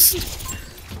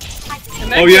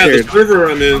 Oh yeah, the server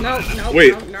I'm in. No,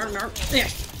 Wait. no. Yeah.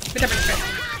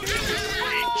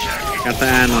 Got the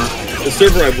Anna. The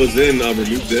server I was in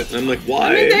removed it, and I'm like,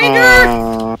 why? I'm in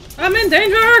danger! I'm in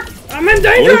danger! I'm in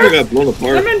I wonder danger! if I got blown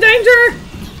apart. I'm in danger!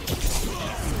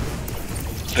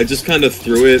 I just kind of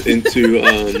threw it into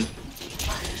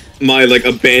my like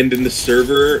abandoned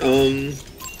server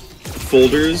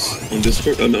folders on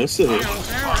Discord. Oh no, still here.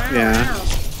 Yeah.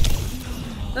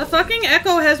 The fucking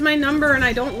Echo has my number and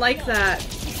I don't like that.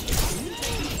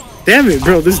 Damn it,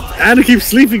 bro. This Anna keeps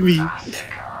sleeping me.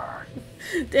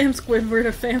 Damn, Squidward,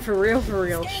 a fan for real, for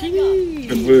real. Jeez.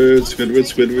 Squidward.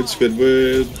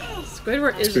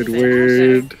 Squidward is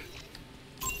Squidward. a fan.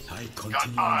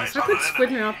 How could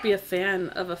Squidward not be a fan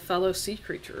of a fellow sea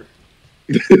creature?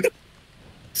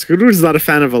 Squidward's not a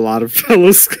fan of a lot of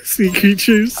fellow sea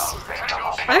creatures.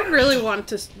 I really want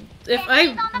to. If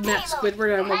I met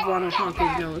Squidward, I would want to honk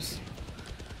his nose.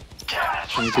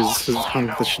 Honk the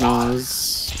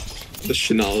schnoz. The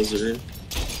schnauzer.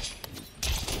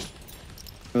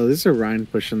 Oh, this is Ryan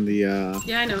pushing the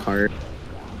Yeah, I know. cart.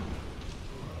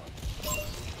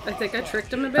 I think I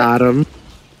tricked him a bit. Got him.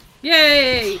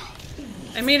 Yay!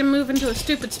 I made him move into a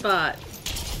stupid spot.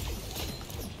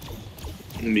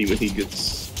 Me when he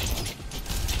gets.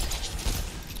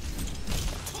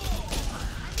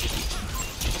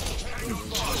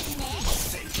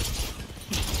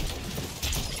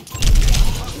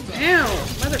 Ow!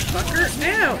 Motherfucker!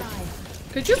 Ow!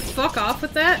 Could you fuck off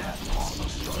with that?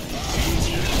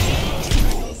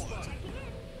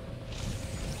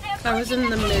 I was in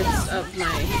the midst of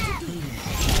my...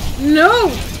 No!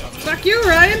 Fuck you,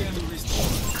 Ryan!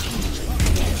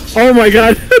 Oh my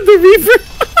god, the Reaper!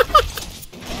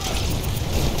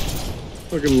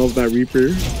 Fucking love that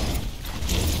Reaper.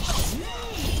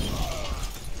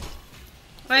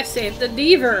 I saved the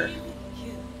Deaver!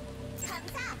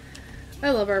 I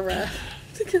love our wrath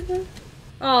together.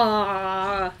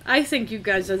 Aww, I think you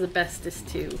guys are the bestest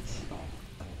too.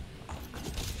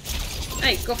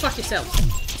 Hey, go fuck yourself.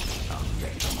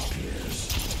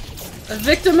 A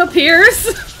victim appears?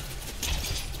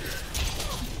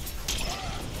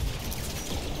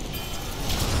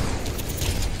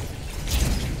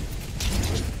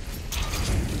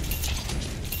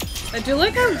 I do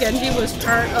like how Genji was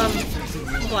part of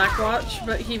Blackwatch,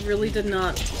 but he really did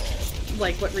not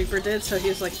like what Reaper did, so he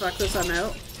was like, fuck this, I'm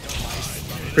out.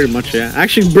 Pretty much, yeah.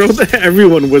 Actually, bro,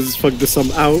 everyone was fuck this,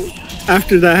 I'm out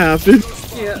after that happened.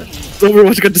 Yeah.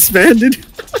 Overwatch got disbanded.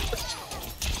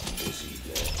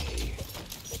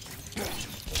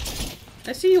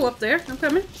 I see you up there. I'm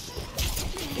coming.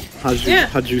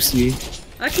 How'd you see?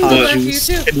 I can go after you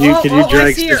too. Can you I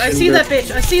drag see her. I see that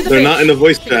bitch. I see the bitch. They're not in the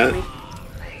voice chat.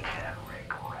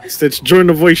 Stitch, join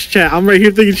the voice chat. I'm right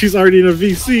here thinking she's already in a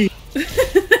VC.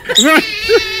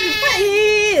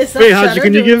 Wait,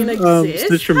 can you give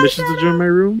Stitch permission to join my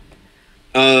room?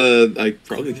 I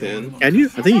probably can. Can you?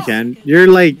 I think you can. You're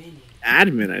like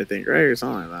admin, I think, right? Or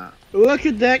something like that. Look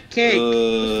at that cake.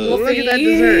 Look at that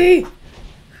dessert.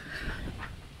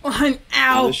 I'm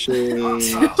out.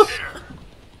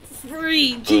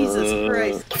 Free. Jesus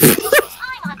Christ.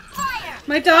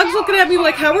 My dog's looking at me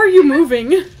like, how are you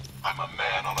moving? I'm a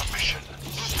man on a mission.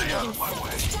 Stay out of my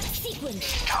way.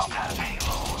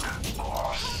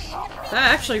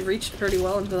 That actually reached pretty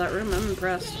well into that room. I'm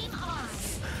impressed.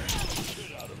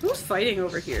 Who's fighting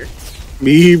over here?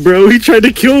 Me, bro. He tried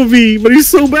to kill me, but he's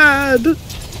so bad.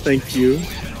 Thank you.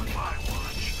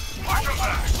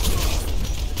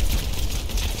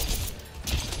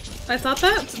 I thought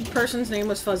that person's name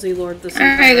was Fuzzy Lord.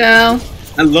 There you go.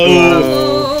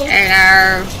 Hello.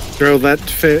 Hello. Bro, that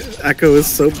echo is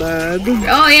so bad.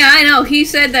 Oh yeah, I know. He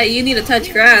said that you need to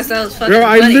touch grass. That was fucking Bro,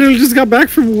 I funny. literally just got back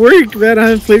from work, man. I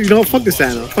haven't played. You know what? Fuck this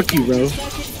Anna. Fuck you, bro.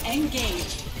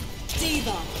 Engage.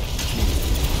 Diva.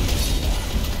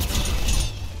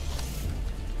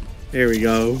 There we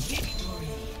go.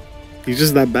 He's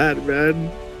just that bad, man.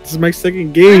 This is my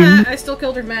second game. I still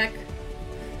killed her Mac.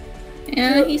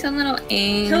 Yeah, he's a little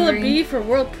angry. Killa B for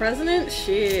world president?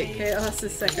 Shit, Chaos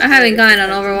is second. I haven't gotten on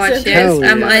Overwatch yet. Hell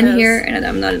I'm yeah. in here and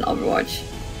I'm not in Overwatch.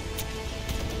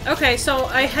 Okay, so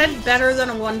I had better than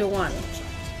a 1-to-1.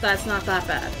 That's not that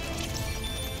bad.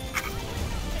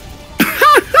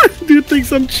 Dude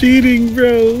thinks I'm cheating,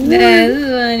 bro. That's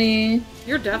funny.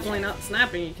 You're definitely not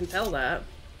snapping, you can tell that.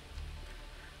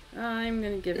 I'm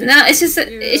gonna give it No, it's just that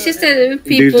Dude's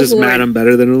people just who mad are, I'm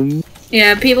better than him.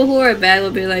 yeah, people who are bad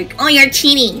will be like, oh, you're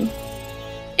cheating.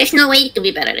 There's no way you can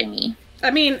be better than me.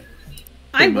 I mean,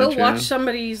 I will much, watch yeah.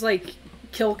 somebody's, like,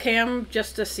 kill cam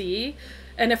just to see,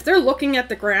 and if they're looking at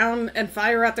the ground and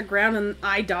fire at the ground and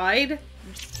I died,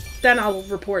 then I'll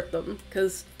report them,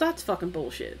 because that's fucking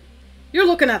bullshit. You're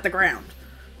looking at the ground.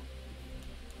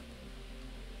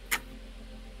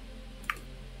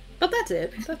 But that's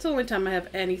it. That's the only time I have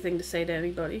anything to say to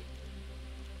anybody.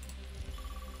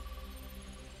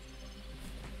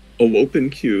 Oh, open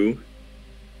queue.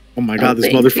 Oh my god, this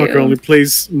thank motherfucker you. only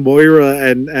plays Moira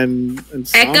and Echo,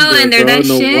 Sombra, and they're bro. that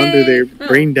No shit. wonder they're Oh,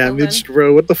 brain well damaged, then.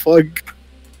 bro. What the fuck?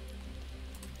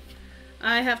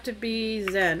 I have to be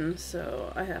Zen,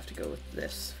 so I have to go with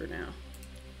this for now.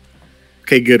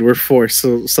 Okay, good. We're 4,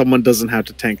 so someone doesn't have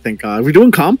to tank. Thank God. Are we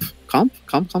doing comp? Comp?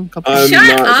 I'm Shut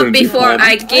not up gonna do before comp.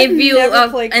 I give you never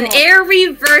played an comp. air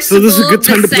reversible So this is a good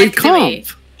time to play vasectomy.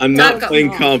 comp. I'm not Taco.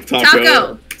 playing comp, Taco.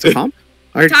 Taco, So comp?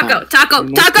 I heard taco, comp. taco, I'm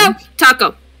not taco, comp.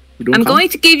 taco. We doing I'm comp? going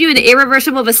to give you an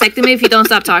irreversible vasectomy if you don't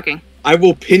stop talking. I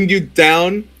will pin you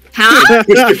down. Huh?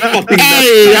 Push your fucking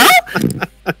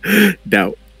nuts Hey,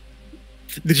 Doubt.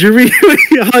 Did you read?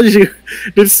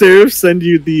 Did Sarah send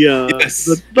you the? Yes.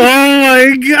 Oh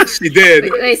my god! She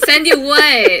did. wait, send you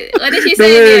what? What did she Don't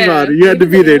send worry you? about it. You had to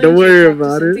be there. Don't worry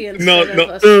about it. No.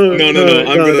 No, I'm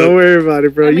gonna- Don't worry about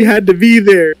it, bro. I mean- you had to be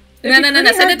there. No, no, no,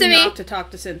 no, send it to me. Not to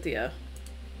talk to Cynthia.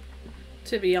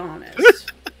 To be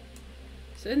honest,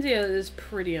 Cynthia is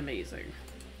pretty amazing.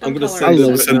 I'm gonna Don't call I her send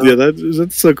love this amazing. Cynthia.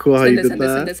 That's so cool how Send you it, did send it,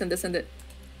 that. send it, send it, send it.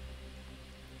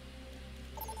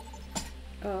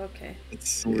 Oh, okay.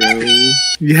 Bro,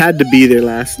 you had to be there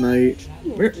last night.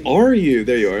 Where are you?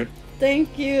 There you are.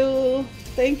 Thank you.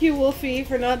 Thank you, Wolfie,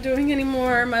 for not doing any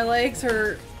more. My legs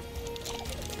hurt.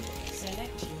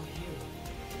 Select your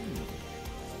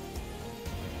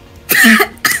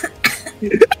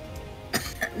hero.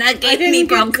 That gave didn't me get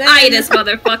bronchitis, Zen.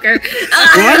 motherfucker.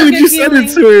 Why would you send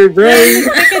it to her, bro?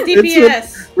 Pick a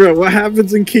DPS. Bro, what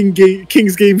happens in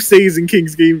King's game stays in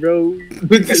King's game, bro.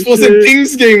 But this wasn't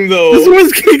King's game though. This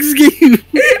was King's game.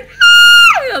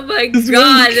 Oh my This was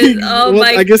god. King- Oh well,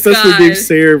 my god. I guess that's what gave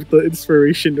Sarah the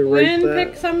inspiration to write Win, that.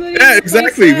 pick somebody. Yeah, to play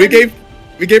exactly. Zen.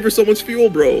 We gave her so much fuel,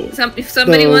 bro. If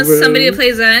somebody No, wants bro. somebody to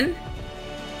play Zen,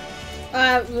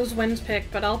 It was Wynn's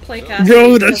pick, but I'll play Cassie.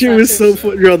 Bro, that because shit that's was so his-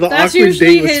 funny. Bro, the That's awkward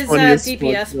usually date was his funny as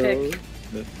DPS fuck, bro.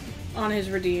 pick on his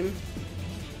redeem.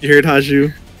 You heard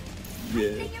Haju? Yeah.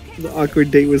 The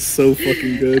awkward date was so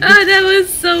fucking good. oh, that was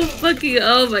so fucking.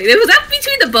 Oh my. Was that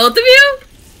between the both of you?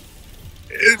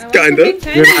 Kinda.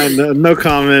 You're not- no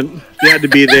comment. You had to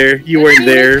be there. You weren't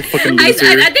there. Fucking I loser.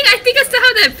 think I still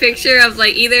have that picture of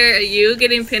like either you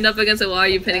getting pinned up against the wall or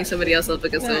you pinning somebody else up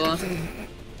against the wall.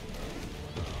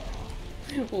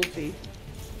 Wolfie.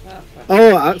 fuck.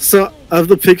 Oh, so of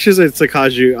the pictures, it's like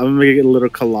Haju. I'm gonna get a little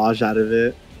collage out of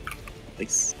it.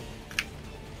 Nice.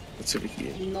 What's over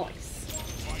here? Nice.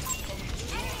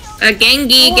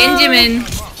 Gengi, Genjimin.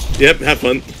 Yep, have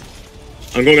fun.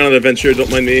 I'm going on an adventure, don't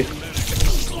mind me.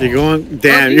 You're going.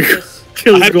 Damn, Oh, you're Jesus.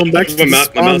 Killa's going back to the my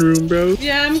spawn mouse. room, bro.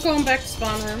 Yeah, I'm going back to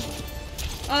spawn room.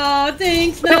 Oh,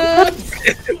 thanks, Nubs.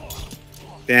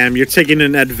 Damn, you're taking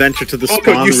an adventure to the Oh,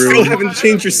 spawn you still room. haven't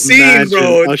changed your scene, Imagine.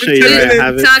 bro. I'll It's show you been right. 10 I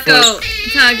have it. Taco, Fuck.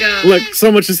 Taco. Look,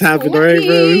 so much has happened, alright,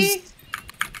 bros?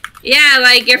 Yeah,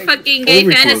 like your fucking gay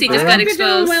Overkill, fantasy just bro. got I hope you're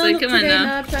doing exposed. well Like, come on today, now.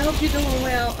 Nubs. I hope you're doing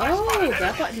well. Oh,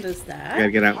 that button does that. We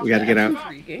gotta get out. We gotta get out.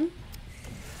 Intriguing.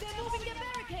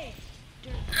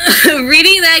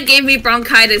 Reading that gave me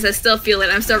bronchitis. I still feel it.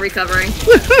 I'm still recovering.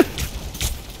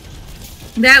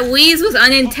 That wheeze was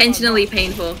unintentionally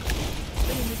painful.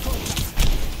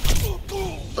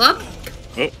 Up?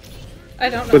 Oh. I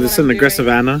don't know. But it's an aggressive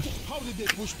Anna.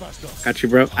 Got you,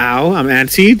 bro. Ow, I'm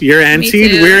antied. You're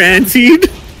antied. We're antied.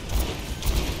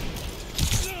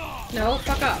 No,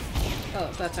 fuck off. Oh,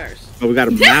 that's ours. Oh, we got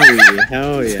a Maui.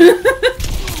 Hell yeah.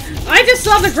 I just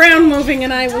saw the ground moving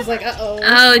and I was like, uh-oh.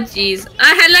 Oh, jeez.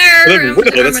 Hello!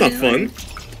 Widow, that's not fun.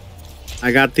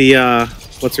 I got the,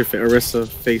 what's her face? Orisa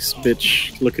face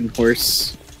bitch looking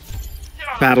horse.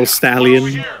 Battle stallion.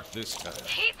 Keeping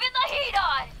the heat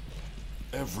on.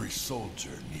 Every soldier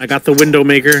needs I got the window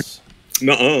maker.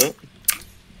 Nuh-uh.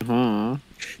 Huh.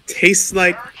 Tastes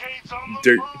like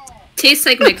dirt. Tastes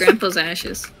like my grandpa's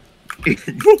ashes.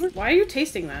 Why are you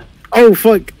tasting that? Oh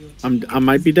fuck! I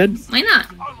might be dead. Why not?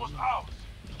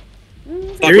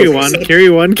 Carry one. Carry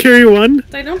one. Carry one.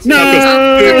 They don't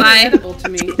No. edible to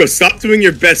me. Bro, stop doing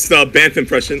your best Banff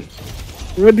impression.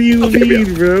 What do you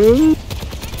mean, bro?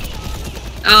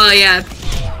 Oh yeah,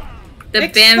 the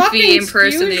It's Banffy fucking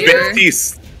impersonator.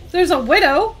 Peace. There's a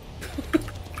widow.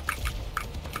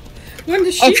 When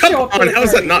does she Oh, come show up? on. How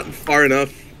is that not far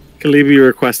enough? Kalibi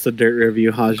request a dirt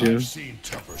review, Haju.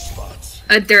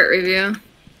 A dirt review.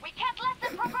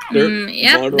 Dirt?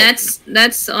 Yep, Model. that's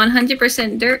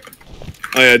 100% dirt.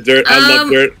 Oh yeah, dirt. I love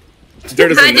dirt.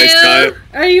 Dirt is a nice guy.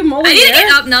 Are you Moliere? I need to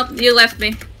get up. Nope, you left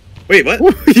me. Wait, what?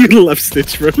 You left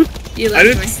Stitch, bro. You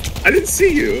left me. I didn't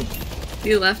see you.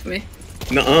 You left me.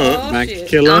 Nuh-uh. Oh, Mac shit.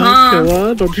 Killa,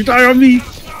 Killa, don't you die on me.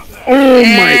 Oh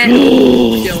Eh. my.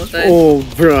 You almost died. Oh,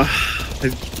 bruh.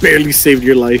 I barely saved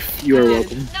your life. You are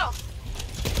welcome.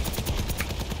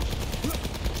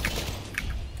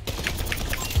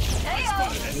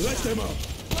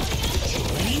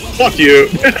 Fuck you.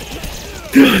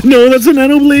 No, that's a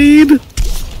nano blade.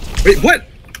 Wait, what?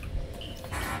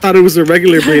 Thought it was a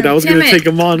regular blade. I was Damn gonna it. take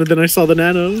him on, and then I saw the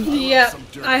nano. Yeah,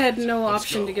 I had no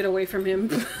option to get away from him.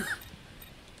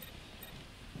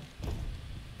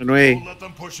 Anyway, Don't let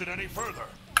them push it any further.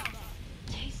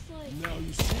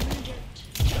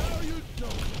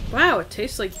 Wow, it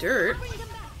tastes like dirt.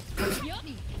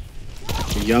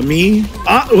 yummy.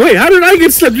 Ah, wait, how did I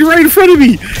get slept? You're right in front of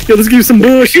me. Yo, let's give you some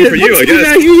bullshit. For you, I Let's do guess.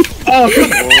 that, you. Oh,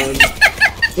 come on.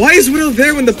 Why is Widow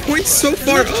there when the point's so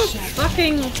far up?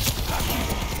 Fucking.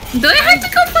 Do I have to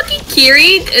go fucking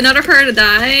Kiri in order for her to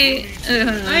die?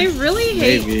 I really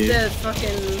hate Maybe. the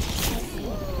fucking.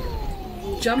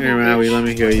 Jumping. Here, Maui, let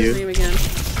me heal What's his you. name again?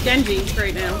 Genji,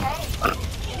 right now.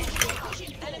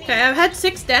 Okay, I've had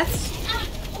 6 deaths,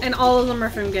 and all of them are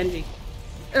from Genji.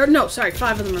 Or no, sorry,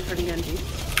 5 of them are from Genji.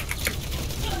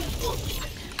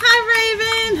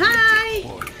 Hi, Raven. Hi.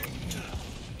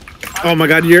 Oh my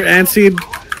god, you're antsy.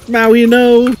 Maui,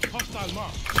 no.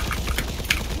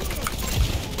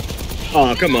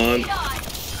 Oh, come on.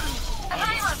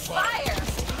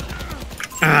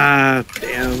 Ah,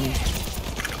 damn.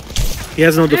 He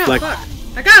has no Ow, deflect. fuck.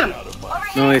 I got him.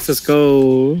 Nice, let's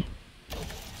go.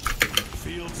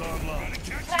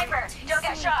 Sniper, don't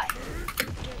get shot.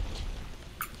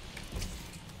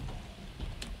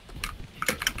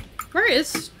 Where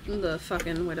is the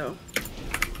fucking widow?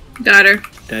 Got her.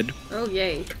 Dead. Oh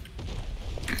yay!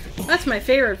 That's my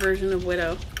favorite version of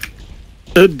widow.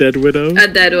 A dead widow. A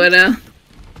dead widow.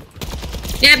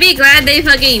 Yeah, be glad they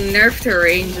fucking nerfed her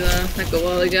range though, like a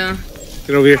while ago.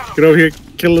 Get over here. Get over here.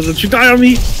 Killa, don't you die on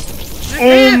me. Oh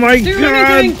can't my do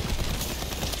god. anything.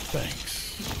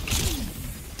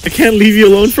 I can't leave you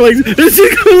alone for like.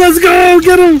 Let's go.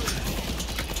 Get him.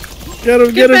 Get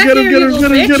him. Get him. back Get him. here, Get you him. little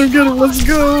Get him. Get bitch. him. Get him. Let's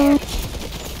go.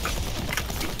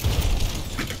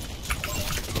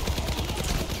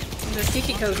 There's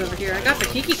Kikiko's over here. I got the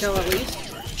Kikiko at least.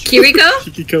 Kiriko?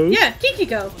 Kikiko. Yeah,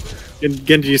 Kikiko.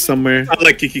 Genji somewhere. I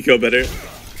like Kikiko better.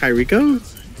 Kairiko?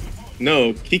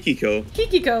 No, Kikiko.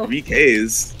 Kikiko.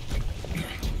 VKs.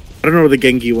 I don't know where the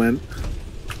Genji went.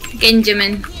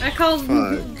 Genjamin. I call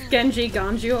Fuck. Genji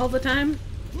Ganju all the time.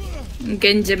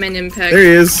 Genjamin Impact. There he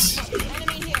is.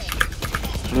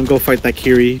 I'm gonna go fight that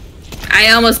Kiri. I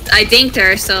dinked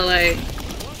her, so like.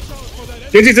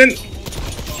 Genji's in.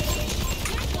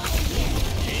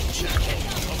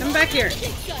 Come back here.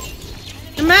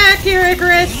 Come back here,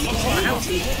 Icarus.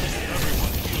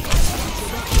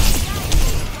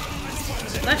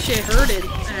 That shit hurted.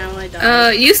 Ow, I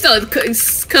died. You still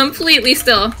completely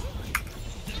still.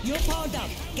 You're powered up.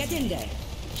 Get in there.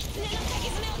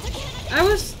 I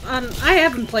was on. I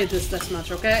haven't played this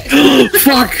much, okay?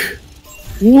 Fuck!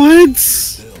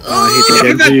 What? Oh, I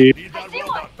hate the Genji.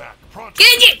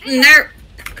 Genji!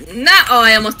 No! No! Oh,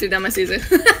 I almost threw down my Caesar.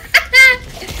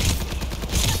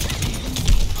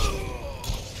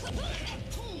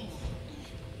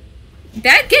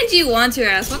 That Genji wants your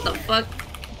ass. What the fuck?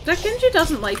 That Genji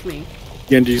doesn't like me.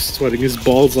 Genji's sweating his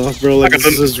balls off, bro. Like this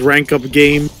is his rank up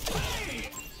game.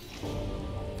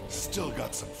 Still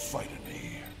got some fight in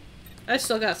me. I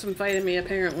still got some fight in me,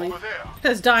 apparently.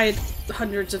 Has died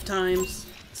hundreds of times.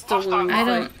 Still willing to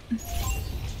fight.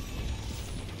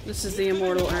 This is the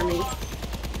immortal army.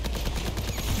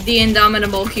 The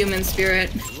indomitable human spirit.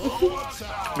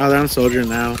 Oh, they're on soldier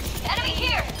now. Enemy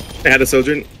here. I had a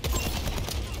soldier.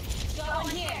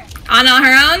 Ana on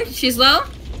her own? She's low?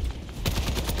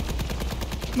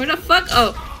 Where the fuck?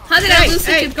 Oh. How did I lose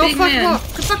such a go big fuck man? off!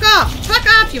 Fuck off! Fuck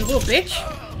off, you little bitch!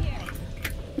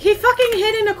 He fucking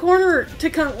hid in a corner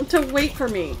to wait for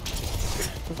me.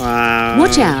 Wow.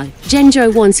 Watch out,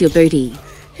 Genjo wants your booty.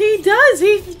 He does.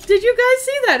 Did you guys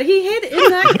see that? He hid in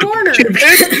that corner.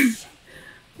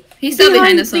 He's still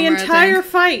behind us somewhere, the entire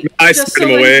fight. I just scared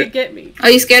so him he away. could get me. Oh,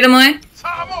 you scared him away?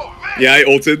 Yeah, I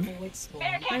ulted.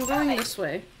 I'm going this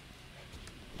way.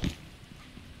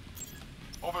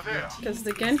 Over there. Because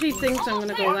the Genji thinks I'm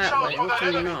gonna go that way, which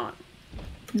I'm not.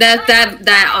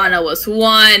 That Ana was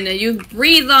one. You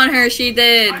breathed on her, she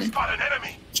did.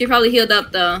 She probably healed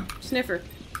up though. Sniffer.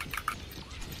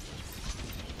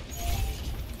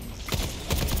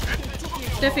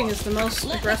 Sniffing is the most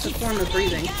aggressive form of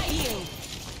breathing.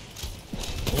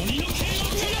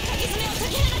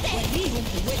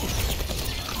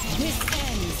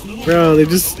 Bro, they're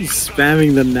just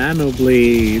spamming the nano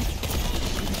blade.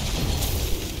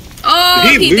 Oh,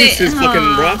 Did he lose did. his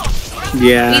fucking rock?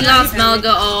 Yeah. We lost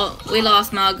Malga ult. We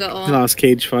lost Malga ult. Lost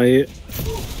cage fight.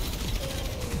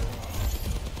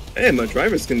 Hey, my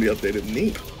driver's gonna be updated.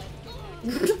 Neat.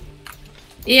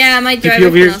 Yeah, my TP driver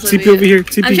over here. can also TP be over here.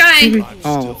 TP. I'm trying. TP.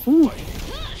 Oh. Ooh.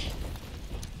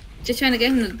 Just trying to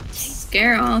get him to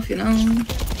scare off, you know.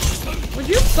 Would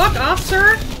you fuck off,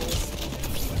 sir?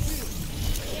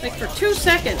 Like for 2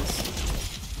 seconds.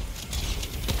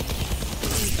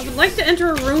 I would like to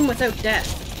enter a room without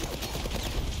death.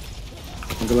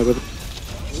 Good luck with it.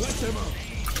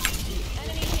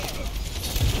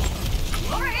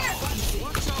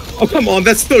 Oh, come on.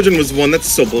 That Stojan was one. That's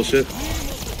so bullshit.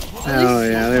 Oh,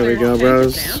 yeah. There we go,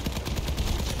 bros.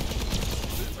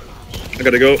 I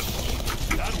gotta go.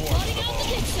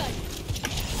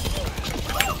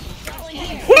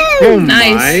 Oh,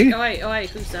 Nice. my. Oh wait,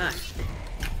 who's that?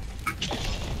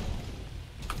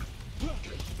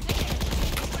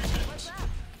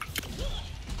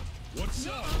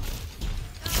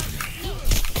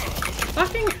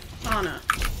 Fucking Ana.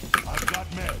 I've got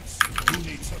meds. Who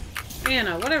needs them?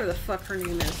 Anna, whatever the fuck her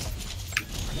name is.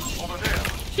 Over there.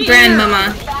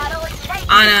 Grandmama.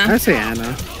 Ana. I say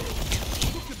Anna.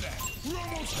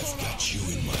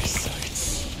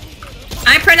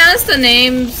 I pronounce the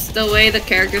names the way the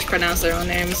characters pronounce their own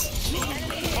names.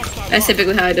 That's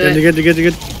typically how I do it. You're good, you're good,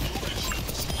 you're good.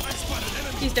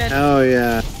 He's dead. Oh,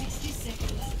 yeah.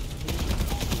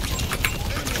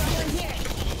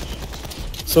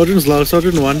 Soldier's low,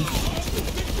 Soldier 1.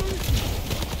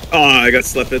 Oh, I got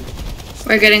slept it.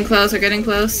 We're getting close, we're getting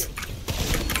close.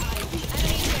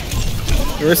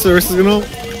 Arista's gonna ult.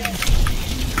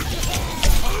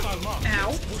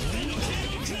 Ow.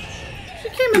 She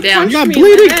came and Damn. punched Got me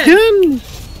bleed in the head. again!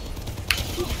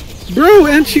 Bro,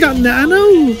 and she got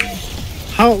nano!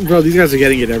 How, bro, these guys are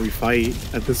getting it every fight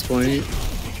at this point.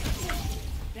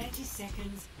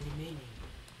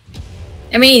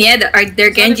 I mean, yeah, their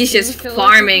Genji's just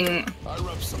farming.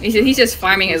 He's just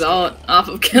farming his ult off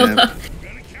of Killa.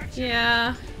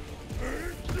 Yeah.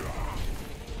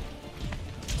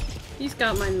 He's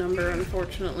got my number,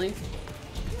 unfortunately.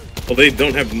 Well, they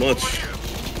don't have much.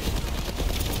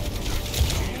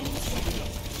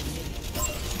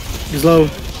 He's low.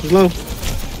 He's low.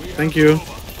 Thank you.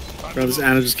 Bro, this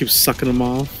Anna just keeps sucking them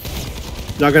off.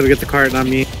 Y'all gotta get the cart, not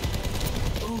me.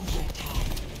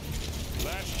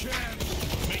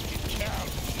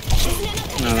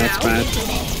 No, that's bad.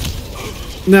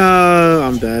 No,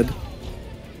 I'm dead.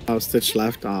 Oh, Stitch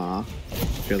left. Aw. I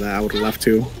feel that. I would've left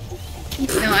too.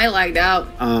 No, I lagged out.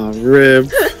 Oh, rib.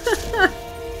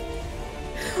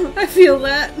 I feel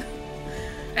that.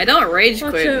 I don't rage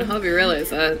Watch quit. I out. hope you realize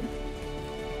that.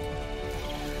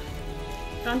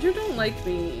 Andrew don't like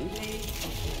me.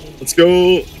 Let's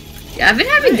go. Yeah, I've been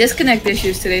having disconnect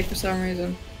issues today for some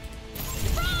reason.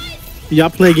 Y'all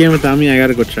play a game without me? I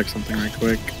gotta go check something right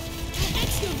quick.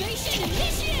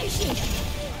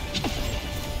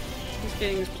 He's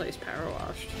getting his place power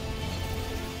washed.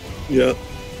 Yeah.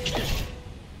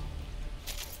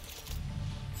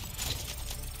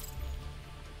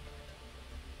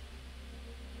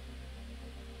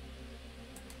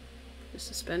 You're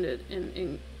suspended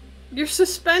in You're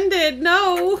suspended!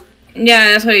 No!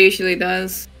 Yeah, that's what it usually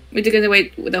does. We're gonna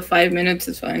wait with the 5 minutes.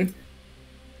 It's fine.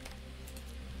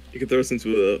 You can throw us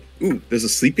into a... Ooh, there's a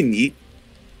sleep and eat.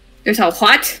 There's a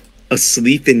what? A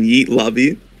sleep and eat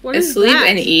lobby. What is sleep that?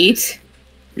 and eat.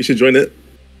 You should join it.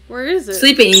 Where is it?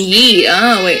 Sleep and eat.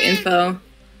 Oh wait, info.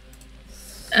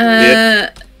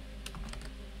 Yeah.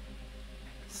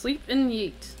 Sleep and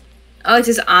yeet. Oh, it's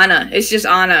just Anna. It's just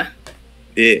Anna.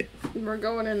 Yeah. We're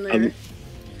going in there.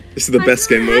 This is the best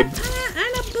game mode.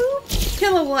 Anna boop.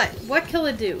 Killa what? What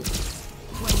Killa do?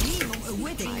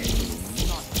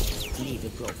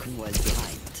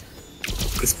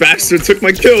 This bastard took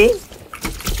my kill.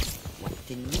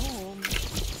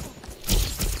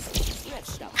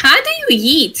 How do you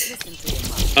eat?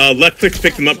 Left click to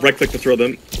pick them up, right click to throw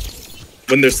them.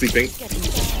 When they're sleeping.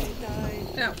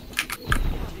 No.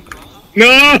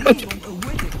 No!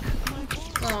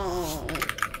 Oh.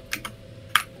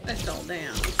 I fell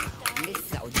down.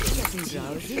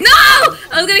 No!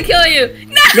 I was gonna kill you.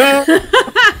 No!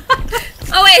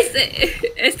 Oh wait,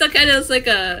 it still kind of like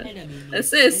a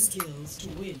assist.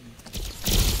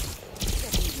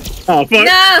 Oh fuck!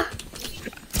 No!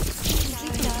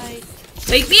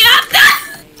 Wake me up! No!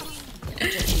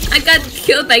 I got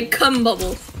killed by cum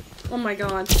bubble. Oh my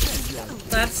god.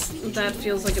 That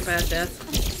feels like a bad death.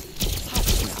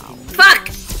 Fuck!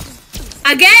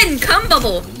 Again, cum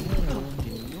bubble.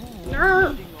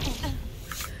 No.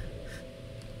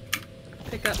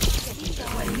 Pick up.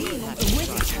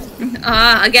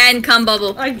 Again, cum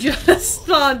bubble. I just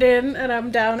spawned in and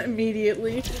I'm down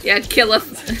immediately. Yeah, Killa.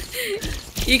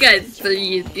 You got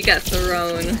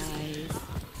thrown.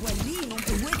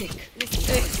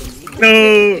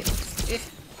 No!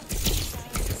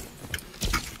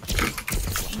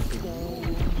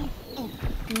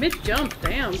 Mid jump,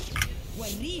 damn. No!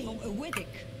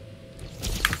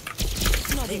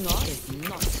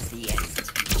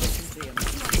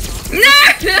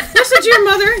 Listen to your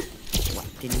mother.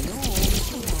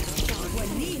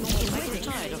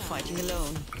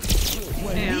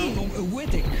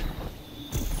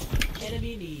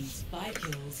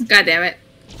 God damn it.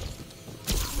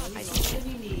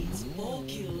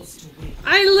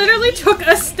 I literally took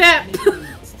a step.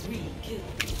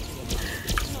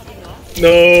 No!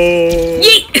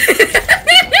 Yeet!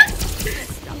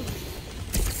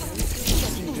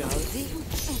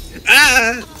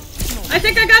 Ah! I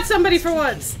think I got somebody for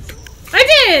once. I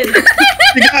did!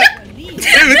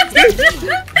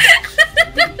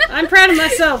 I'm proud of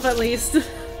myself, at least.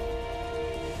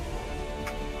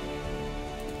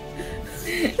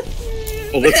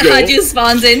 Oh, let's go. Haju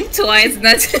spawns in twice and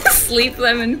that's just sleep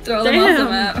them and throw them off the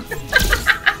map.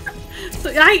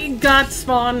 I got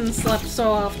spawned and slept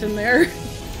so often there.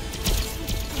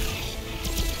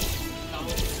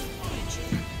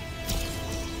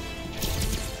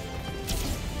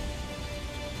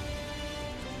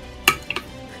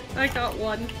 I got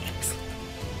one.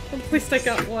 At least I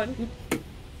got one.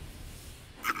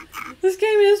 This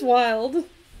game is wild.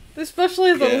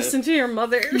 Especially the listen to your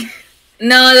mother.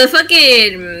 No, the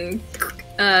fucking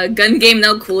gun game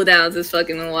no cooldowns is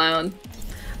fucking wild.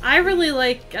 I really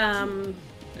like,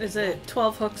 is it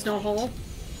 12 hooks, no hole?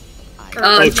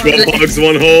 Oh, 12 hogs,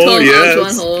 1 hole, 12 yes.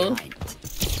 hogs, 1 hole.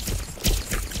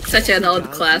 Such an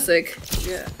old classic.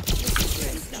 Yeah.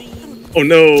 Oh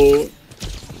no.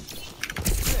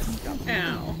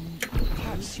 Ow.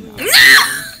 No!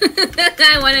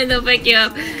 I wanted to pick you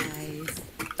up.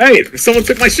 Hey, someone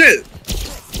took my shit.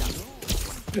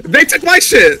 They took my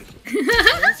shit.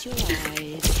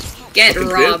 Get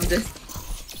robbed.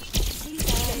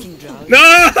 No!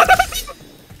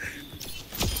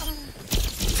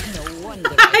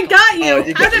 I got you! Oh,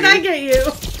 you How got did me. I get you?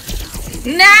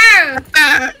 No!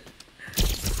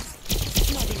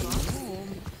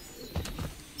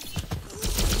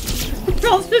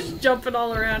 Girls just jumping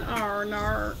all around. Oh,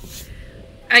 no.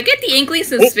 I get the inkling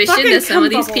suspicion fucking that some of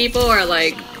these cum people are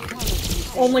like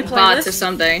Only play bots or this?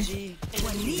 something.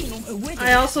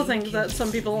 I also think that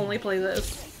some people only play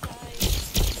this.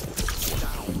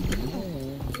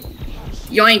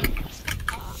 Yoink.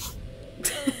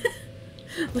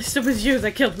 At least it was you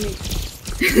that killed me.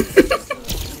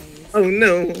 Oh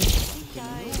no.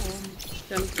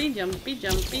 Jumpy, jumpy,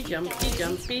 jumpy, jumpy,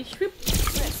 jumpy, swoop.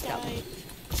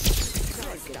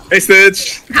 Hey,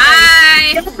 Stitch.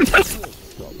 Hi!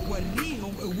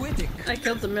 I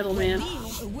killed the middleman.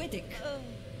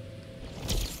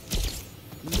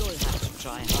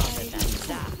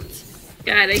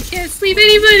 God, I can't sleep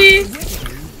anybody!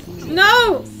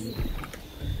 No!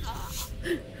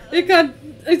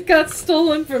 It got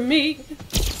stolen from me.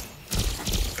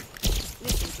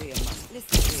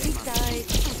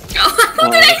 How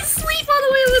did I sleep all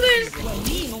the way over there?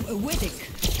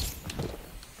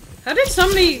 How did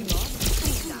somebody...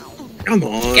 Come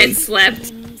on. Get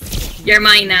slapped. You're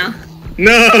mine now.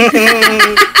 No!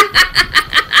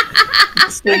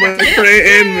 Stole my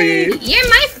prey and me. You're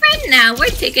my friend now. We're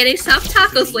taking soft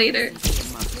tacos later.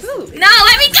 Ooh. No,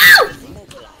 let me go!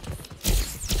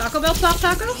 Taco Bell soft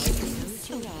tacos?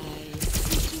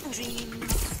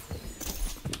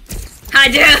 I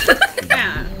do.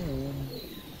 Yeah.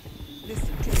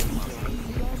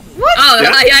 What? Oh,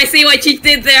 Yeah. I see what you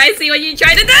did there. I see what you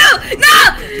tried to do.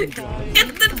 No! Get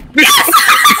the... Yes!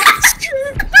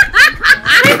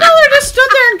 I thought just stood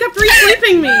there and kept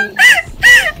re-sleeping me.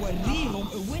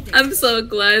 I'm so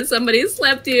glad somebody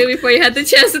slapped you before you had the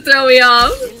chance to throw me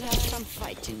off.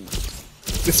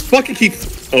 This fucking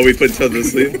keeps. Oh, we put each other to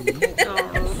sleep.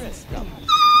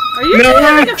 Are you No.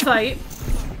 having a fight?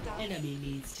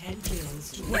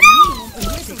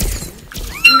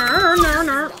 No, no,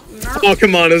 no, no. Oh,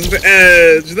 come on, it's the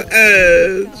edge. The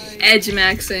edge. Edge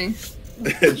maxing.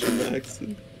 Edge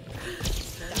maxing.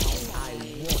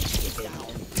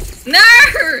 No!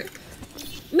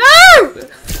 No!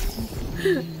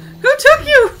 Who took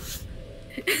you?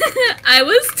 I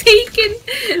was taken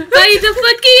by the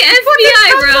fucking FBI,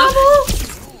 bro.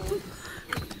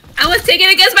 I was taken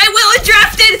against my will and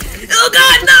drafted. Oh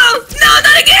god, no! No,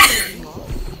 not again!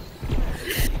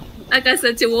 I got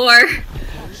sent to war.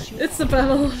 It's the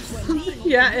battle.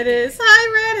 Yeah, it is. Hi,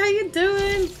 Red. How you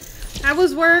doing? How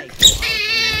was work?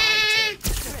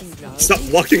 Stop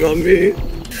walking on me.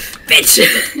 Bitch!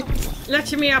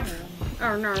 Let me up.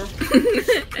 Oh no.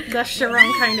 That's the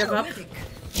wrong kind of up.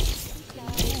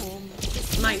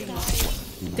 Mine.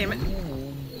 Damn it.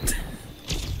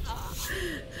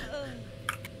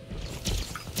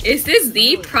 Is this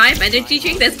the Prime Energy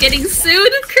drink that's getting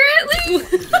sued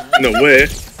currently? No way.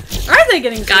 Are they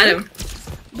getting Got sued? him.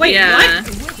 Wait, Yeah.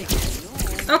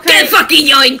 what? Okay. Get fucking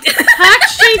yoinked! Hack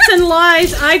cheats and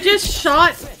lies. I just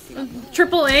shot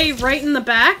AAA right in the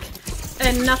back,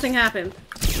 and nothing happened.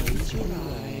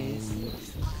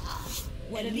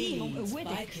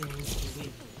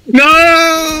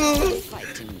 No!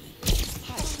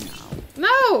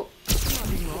 No!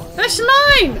 That's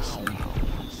mine!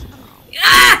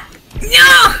 Ah!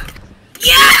 No!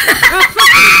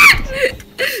 Yeah!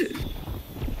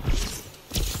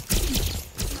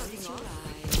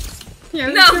 Yeah,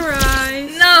 No! your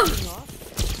eyes. No!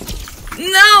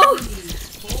 No!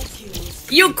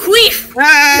 You queef!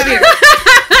 Ah!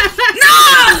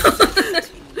 No!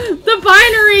 The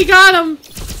binary got him!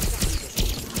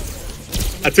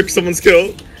 I took someone's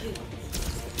kill.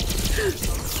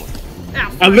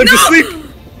 Ow. I lived to sleep.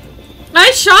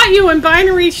 I shot you and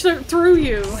binary through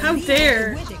you. How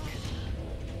dare.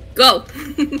 Go.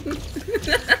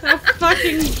 How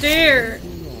fucking dare.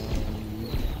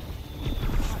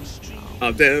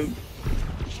 Oh, damn.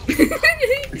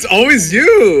 It's always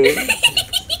you.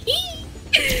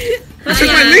 I took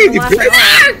my lead, you bitch.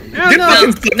 Get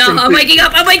fucking stuck No, from I'm me. waking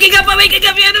up. I'm waking up. I'm waking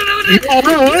up. Yeah, no.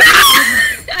 Oh,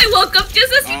 I woke up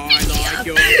just as you picked me up.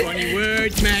 Your funny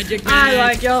words, Magic Man. I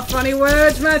like your funny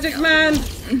words, Magic Man.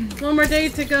 One more day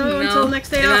to go until next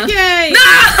day off. No. Yay! No!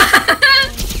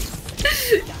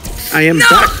 I am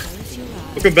back.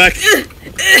 welcome back.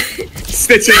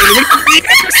 Stitching.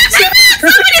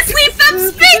 Somebody sleep that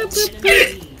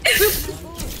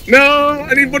bitch! No,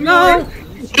 I need one more.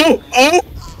 Oh,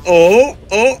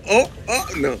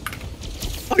 no.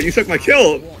 Oh, you took my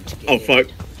kill. Oh, fuck.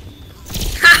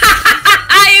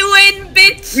 I win,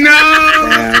 bitch!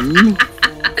 No!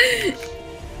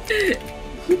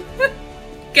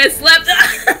 Get slapped.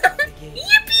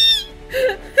 Yippee!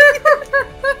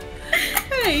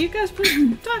 Hey, you guys put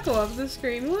taco off the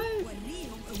screen. What?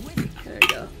 There we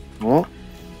go. Oh,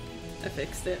 I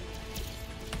fixed it.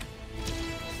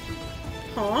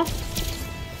 Huh?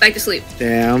 Back to sleep.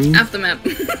 damn. Off the map.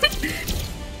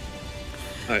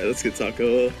 Alright, let's get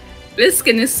taco. This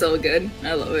skin is so good.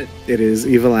 I love it. It is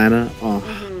Evil Anna. Oh,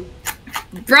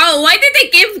 Bro, why did they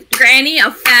give Granny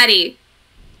a fatty?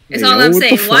 That's all Yo, I'm what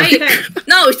the saying. fuck? Why?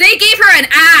 No, they gave her an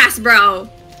ass, bro.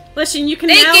 Listen, you can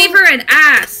They now, gave her an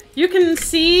ass. You can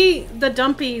see the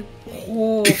dumpy.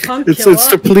 Oh, punk it's Killa.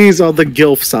 to please all the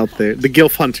gilfs out there, the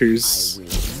gilf hunters.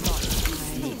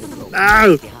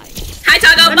 Ow! Hi,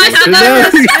 Taco. Bye, Taco. No,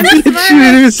 she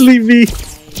didn't sleep me.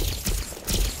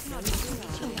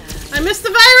 I missed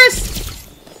the virus.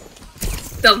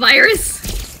 The virus?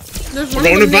 There's one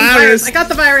of them named Coronavirus. I got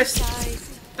the virus.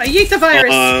 I yeet the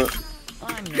virus.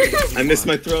 I missed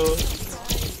my throw.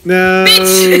 No.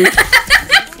 Bitch!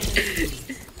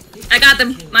 I got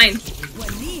them. Mine.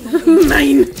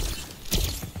 Mine.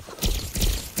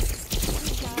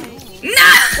 No!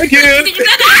 Thank you.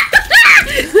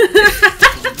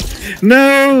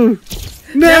 No.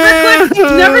 No!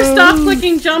 Never stop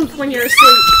clicking jump when you're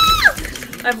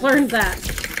asleep. I've learned that.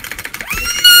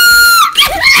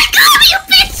 You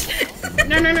bitch!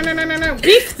 No.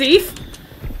 Beef thief!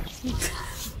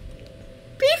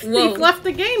 Beef thief left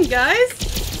the game, guys!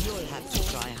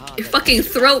 You fucking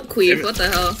throat queef, what the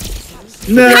hell?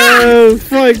 No!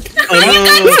 Fuck! Oh no!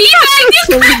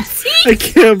 I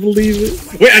can't believe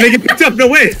it. Wait, I didn't get picked up, no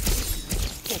way!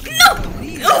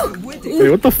 No!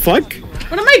 Wait, what the fuck?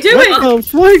 What am I doing? What the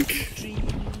fuck?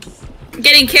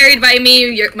 Getting carried by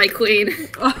me, you're my queen.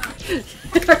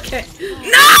 Okay.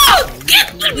 No!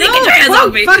 Get your hands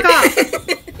off me! Fuck off!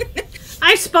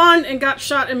 I spawned and got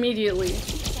shot immediately.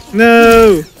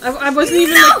 No! I wasn't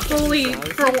even like fully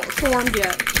formed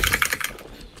yet.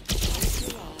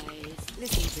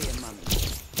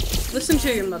 Listen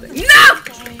to your mother. No!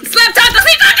 Slap Taco,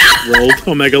 sleep Taco! Rolled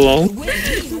Omega lol.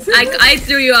 I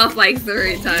threw you off like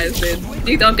 3 times, dude.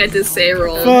 You don't get to say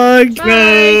roll. Fuck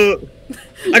no!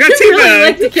 I got you really teabagged!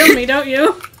 like to kill me, don't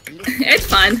you? It's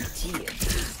fun.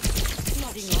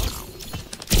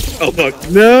 Oh fuck.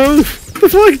 No! The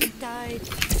fuck?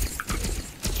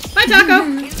 Bye, Taco!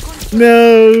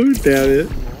 No! Damn it.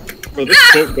 Bro,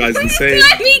 this quote guy's insane.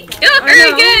 Let me kill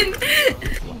her again! No,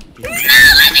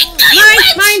 let me kill you!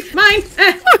 Mine!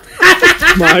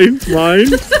 Mine? Mine?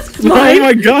 Oh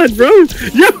my god, bro! Yo,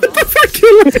 what the fuck?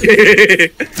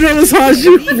 That was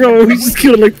Haji, bro. We just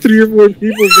killed like 3 or 4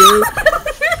 people, bro.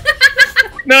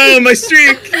 No, my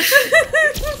streak!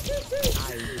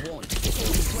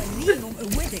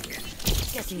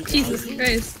 Jesus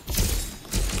Christ.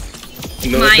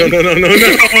 No.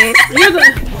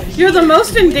 You're the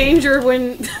most in danger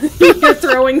when you're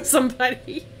throwing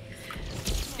somebody.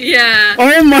 Yeah.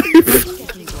 Oh my. No!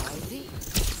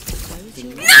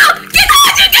 Get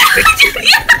out!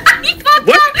 He fucked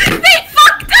up! They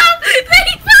fucked up! They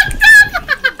fucked up!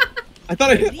 I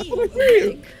thought I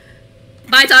hit.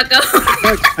 Bye, Taco.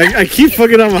 I keep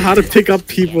fucking up on how to pick up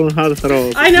people and how to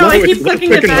throw. I know, I keep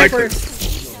clicking it backwards.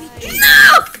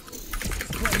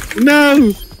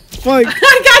 No! Fuck.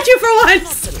 I got you for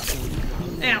once!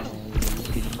 Ow.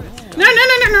 No.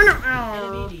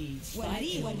 Ow.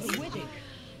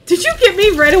 Did you get me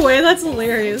right away? That's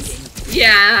hilarious.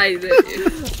 Yeah, I did.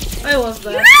 I love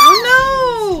that. No! Oh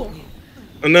no!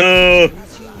 Oh no!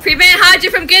 Prevent Haji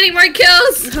from getting more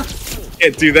kills!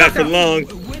 Can't do that for long.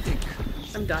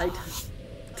 I'm died.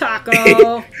 Taco!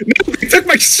 No, they took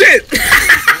my shit!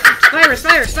 Virus!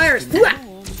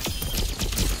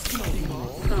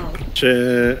 Oh.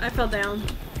 Shit. I fell down.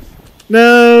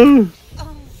 No!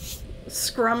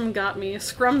 Scrum got me. A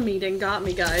scrum meeting got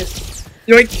me, guys.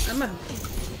 Yoink!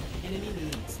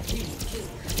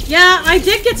 Yeah, I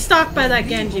did get stalked by that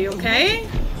Genji, okay?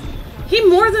 He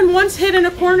more than once hid in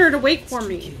a corner to wait for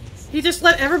me. He just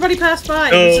let everybody pass by.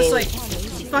 No. He's just like,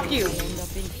 fuck you.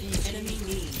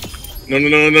 No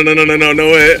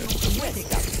way.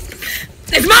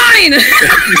 It's mine!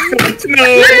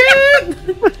 No!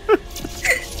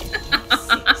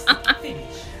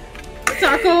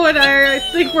 Taco and I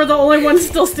think we're the only ones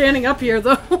still standing up here,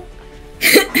 though.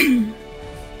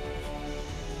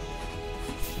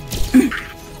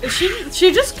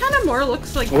 She just kind of more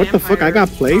looks like What the fuck? I got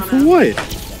played for what?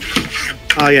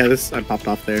 Oh yeah, I popped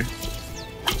off there.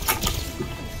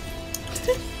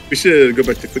 We should go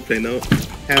back to quick play now.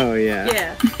 Hell yeah.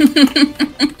 Yeah.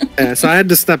 Yeah, so I had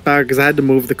to step out because I had to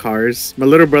move the cars. My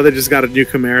little brother just got a new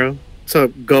Camaro, so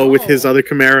go with his other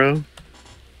Camaro.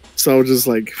 So just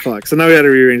like fuck. So now we had to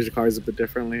rearrange the cars a bit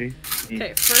differently.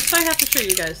 Okay, first I have to show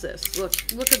you guys this. Look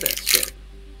at this shit.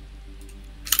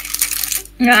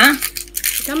 Yeah.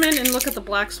 Come in and look at the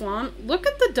Black Swan. Look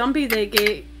at the dumpy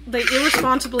they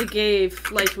irresponsibly gave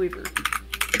Lightweaver.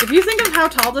 If you think of how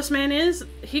tall this man is,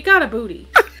 he got a booty.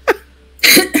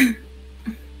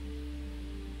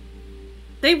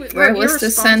 They were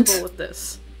irresponsible with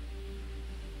this.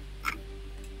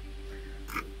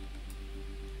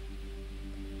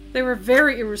 They were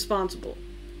very irresponsible.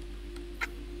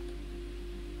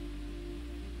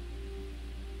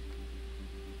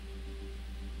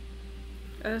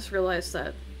 I just realized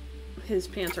that his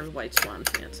pants are White Swan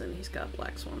pants and he's got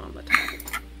Black Swan on the top.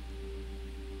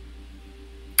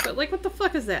 But like, what the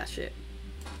fuck is that shit?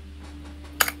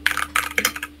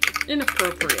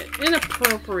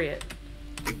 Inappropriate.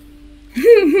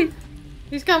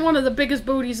 He's got one of the biggest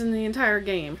booties in the entire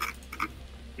game.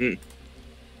 Mm.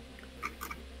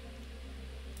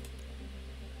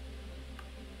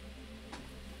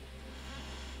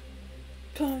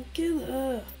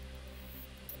 Killa.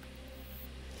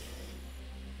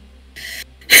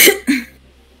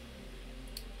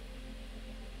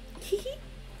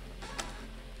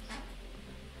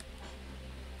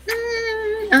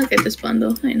 get this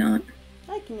bundle. Why not?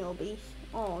 Like Nobi.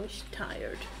 Oh, he's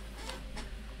tired.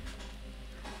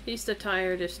 He's the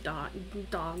tiredest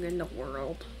dog in the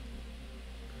world.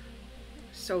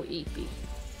 So eepy.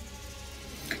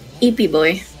 Eepy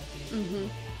boy. Mm-hmm.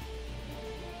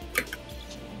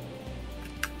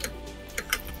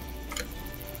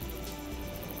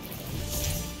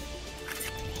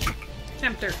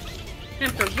 Tempter.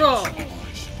 Tempter, roll!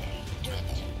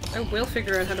 I will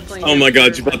figure out how to play. Oh my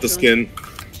god, you bought the skin.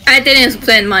 I didn't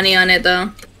spend money on it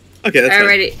though. Okay, that's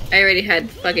I already had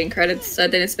fucking credits, so I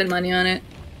didn't spend money on it.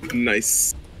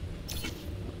 Nice.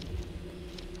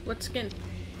 What skin?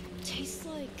 Tastes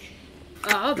like.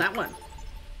 Oh, that one.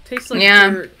 Tastes like Yeah.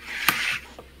 dirt.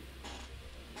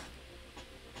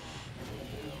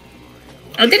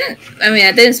 I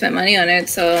didn't spend money on it,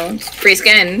 so it's free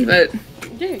skin, but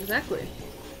Yeah, exactly.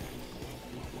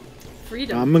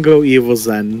 Freedom. I'm gonna go Evil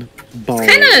Zen. Balls.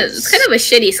 it's kind of a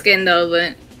shitty skin though,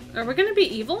 but Are we gonna be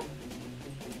evil?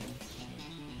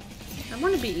 I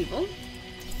wanna be evil.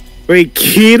 Wait,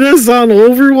 Killa's on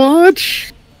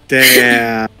Overwatch?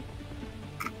 Damn.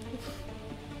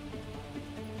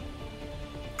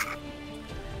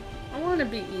 I wanna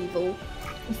be evil.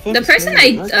 the person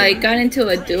I got into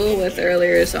a duel with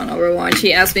earlier is on Overwatch.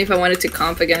 He asked me if I wanted to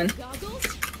comp again.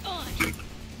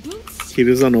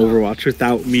 Killa's on Overwatch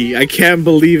without me. I can't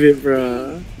believe it,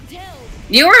 bruh.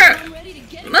 You were,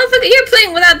 motherfucker, you're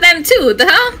playing without them too. What the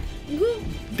hell?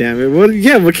 Damn it. Well,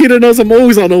 yeah, but Killa knows I'm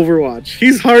always on Overwatch.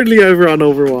 He's hardly ever on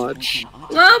Overwatch.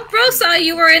 Well, bro saw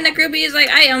you were in the group. He's like,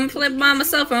 I'm gonna play by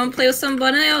myself. I'm gonna play with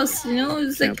somebody else. You know,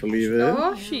 it's Can't like, believe it.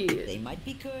 Oh shit. They might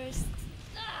be cursed.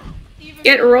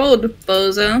 get rolled,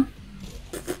 bozo.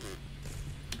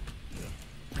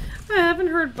 I haven't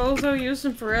heard Bozo used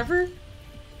in forever.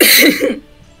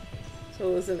 So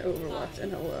it was an Overwatch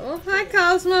and hello. Hi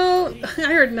Cosmo!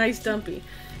 I heard nice dumpy.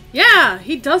 Yeah,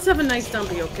 he does have a nice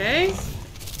dumpy, okay?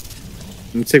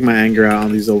 Let me take my anger out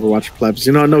on these Overwatch plebs.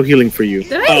 You know, no healing for you.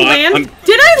 Did I land?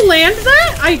 Did I land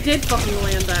that? I did fucking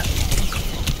land that.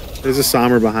 There's a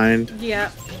Sommer behind.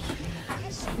 Yeah.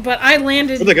 But I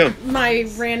landed Where'd they go? my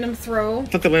random throw I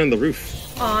thought they landed on the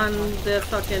roof. on the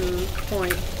fucking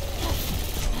point.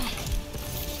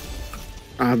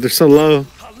 They're so low.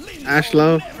 Ash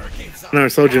low. No,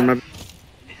 Soldier. My...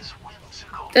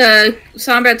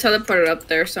 Sombra teleported up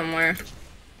there somewhere.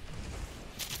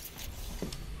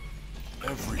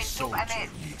 Every soldier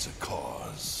needs a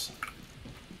cause.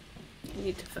 You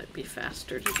need to be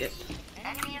faster to get.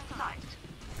 Enemy in sight.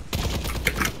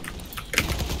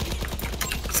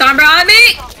 Sombra on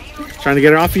me! Trying to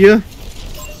get her off of you.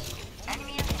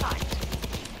 Enemy in sight.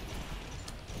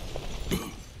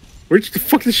 Where the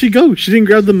fuck did she go? She didn't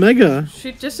grab the Mega.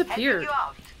 She disappeared.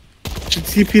 She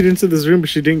TP'd into this room, but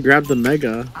she didn't grab the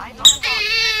Mega.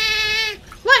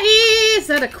 What is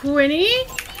that? A Quinny?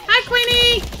 Hi,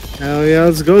 Quinny. Hell yeah,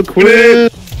 let's go, Quinn.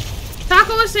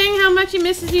 Taco was saying how much he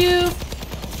misses you.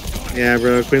 Yeah,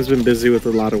 bro. Quinn's been busy with a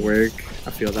lot of work.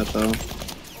 I feel that though.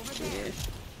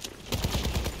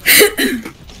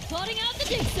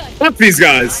 Fuck these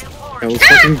guys. Yeah, let's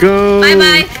fucking go. Bye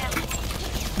bye.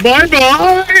 Bye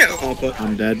bye. Oh, but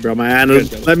I'm dead, bro. My Anna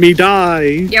let me die.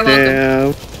 You're welcome.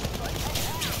 Damn.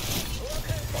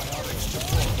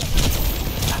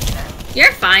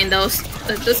 You're fine though.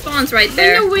 The spawn's right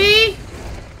there. Run away.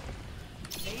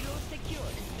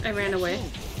 I ran away.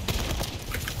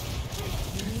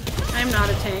 I'm not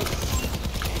a tank.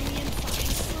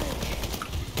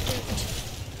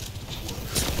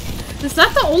 Is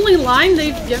that the only line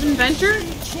they've given Venture?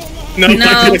 No.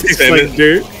 No. It's like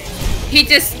dirt.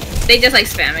 They just like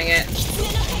spamming it.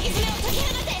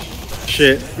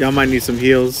 Shit, y'all might need some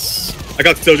heals. I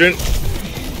got children.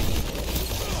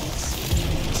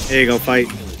 There you go, fight.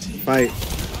 Fight.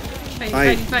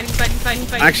 Fighting.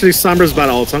 Actually, Sombra's about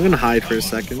to ult, so I'm gonna hide for a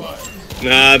second.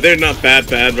 Nah, they're not that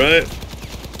bad, right?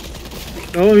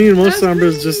 No, I mean, most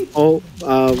Sombras just ult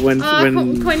when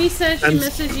Quinny says she and-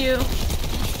 misses you.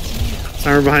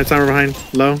 Sombra behind.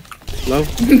 Low.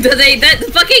 That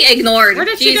fucking ignored. Where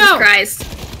did she Jesus go? Christ.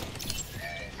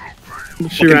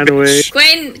 She ran away.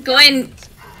 Gwen,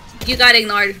 you got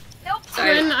ignored.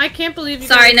 Sorry. Quinn, I can't believe you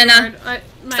Sorry, got Nana. ignored.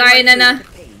 Sorry, Nana.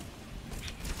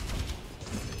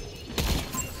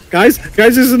 Guys,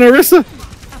 there's an Orisa.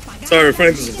 Sorry, we're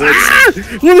fighting some supports. Ah!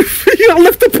 Well, y'all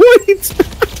left the point.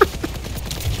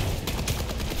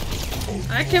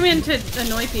 I come in to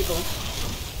annoy people.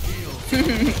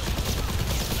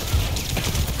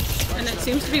 And it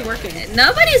seems to be working.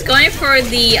 Nobody's going for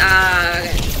the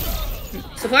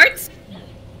supports.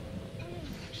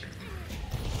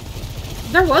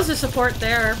 There was a support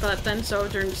there, but then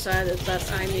Sojourn decided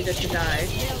that I needed to die.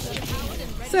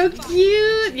 So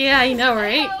cute. Yeah, I know,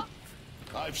 right?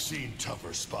 I've seen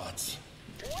tougher spots.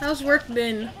 How's work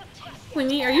been?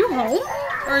 Winnie, are you home?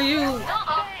 Or are you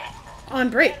on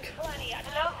break?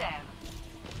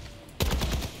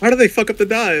 How do they fuck up the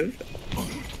dive?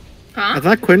 Huh? I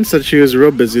thought Quinn said she was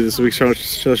real busy this week, so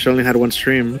she only had one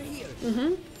stream.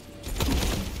 Mm-hmm.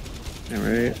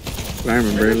 Alright. I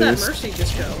remember Where at did that least. Mercy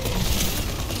just go?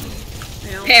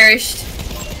 You know? Perished.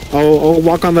 Oh,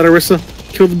 walk on that, Arissa.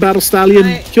 Kill the battle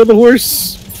stallion. Kill the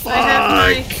horse.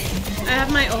 I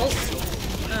have my ult.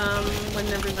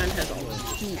 Whenever Zen has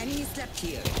ult. Enemy slept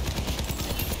here.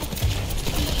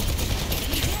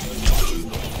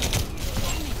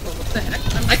 What the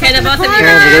heck? Okay, they're both in Oh,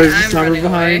 here. but there's I'm someone running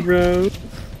behind, away.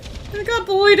 bro. I got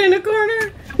bullied in a corner.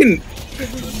 Fucking-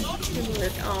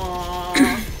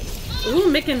 Aww. Ooh,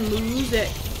 making moves it.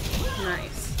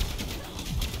 Nice.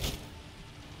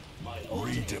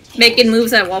 Making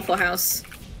moves at Waffle House.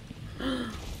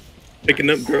 Picking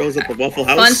up girls at the Waffle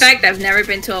House. Fun fact, I've never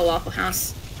been to a Waffle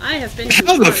House. I have been.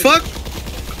 How the fuck?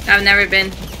 I've never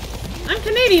been. I'm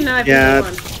Canadian and I've Yeah.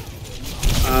 been to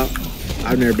one.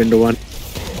 I've never been to one.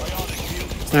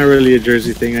 It's not really a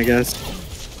Jersey thing, I guess.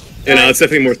 You know, it's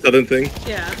definitely a more southern thing.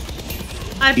 Yeah.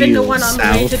 I've been to one on the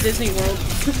way South. to Disney World.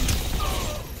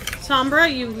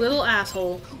 Sombra, you little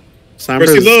asshole.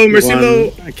 Sambra's Mercy one.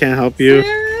 low. I can't help you.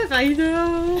 Yes, I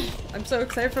know. I'm so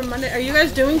excited for Monday. Are you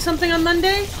guys doing something on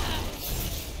Monday?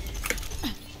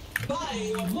 No!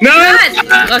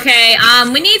 God! Okay,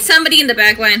 we need somebody in the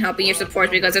back line helping your support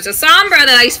because there's a Sombra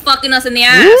that is fucking us in the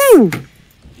ass. Woo!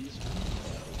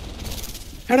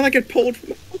 How did I get pulled from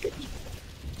the fucking...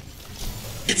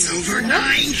 It's over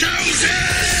 9,000!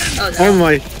 Oh Oh no.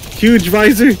 my. Huge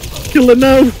visor. Killa,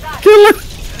 no. Killa.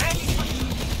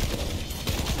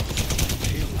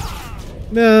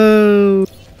 No.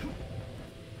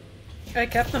 I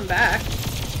kept them back.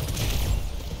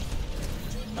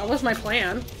 That was my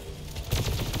plan.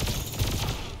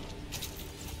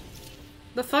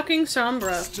 The fucking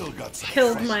Sombra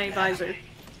killed my visor.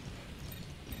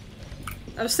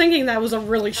 I was thinking that was a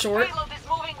really short. Payload is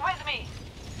moving with me.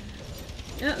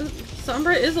 Yeah,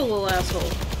 Sombra is a little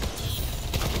asshole.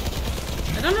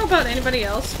 I don't know about anybody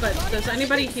else, but does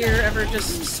anybody here ever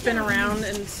just spin around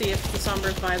and see if the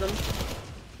Sombra's by them?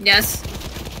 Yes.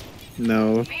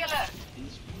 No.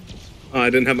 Oh, I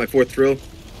didn't have my fourth thrill.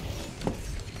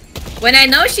 When I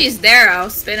know she's there, I'll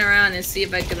spin around and see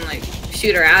if I can, like,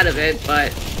 shoot her out of it,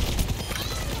 but...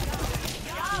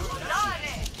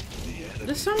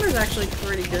 This Sombra's actually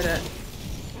pretty good at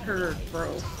her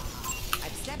throw.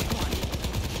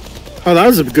 Oh, that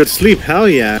was a good sleep. Hell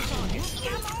yeah.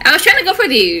 I was trying to go for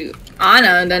the Ana,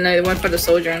 and then I went for the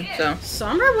Sojourn, so...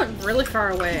 Sombra went really far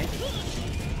away.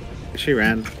 She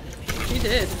ran. She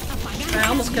did. I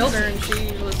almost killed her and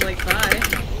she was like, bye.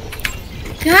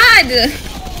 God!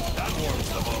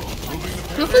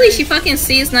 Hopefully she fucking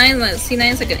sees 9,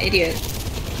 C9's like an idiot.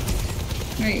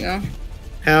 There you go.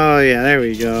 Hell yeah. There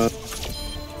we go.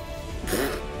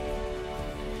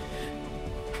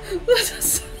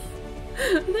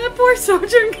 That poor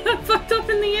Sojourn got fucked up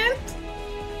in the end.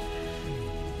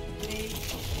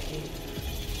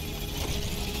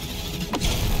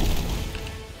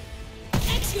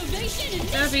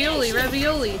 Ravioli,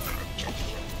 ravioli.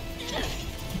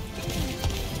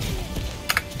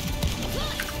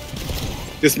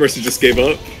 This Mercy just gave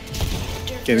up.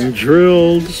 Getting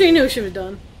drilled. She knew she was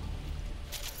done.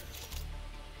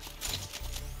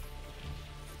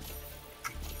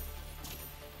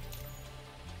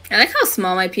 I like how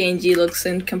small my PNG looks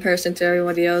in comparison to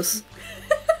everybody else.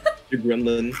 Your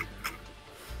gremlin.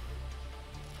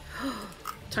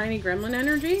 Tiny gremlin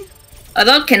energy?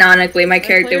 Although canonically, my played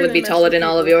character her would to be mess taller with than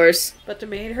all of people. yours. But to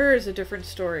main her is a different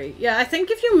story. Yeah, I think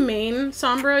if you main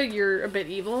Sombra, you're a bit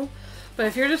evil. But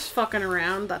if you're just fucking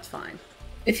around, that's fine.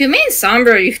 If you main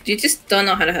Sombra, you just don't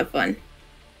know how to have fun.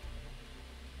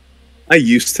 I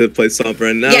used to play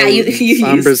Sombra, and now Yeah, you used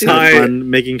Sombra's to. have fun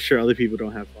making sure other people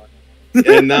don't have fun.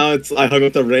 and now it's I hung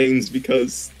up the reins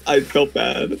because I felt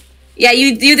bad. Yeah,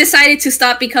 you decided to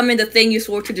stop becoming the thing you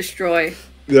swore to destroy.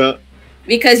 Yeah.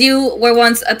 Because you were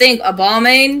once, I think, a ball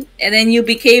main, and then you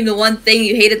became the one thing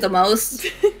you hated the most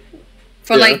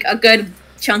for Yeah. like a good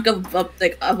chunk of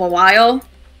a while.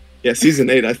 Yeah, season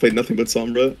 8, I played nothing but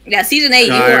Sombra. Yeah, season 8,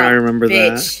 you I were a remember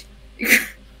bitch.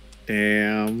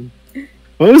 Damn.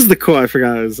 What was the quote? I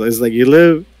forgot. It was like, you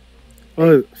live...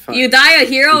 Oh, fuck. You die a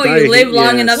hero, or Die you a live he-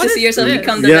 long yes. enough to What see is yourself this?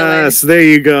 become the villain. Yes, there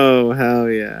you go. Hell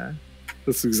yeah.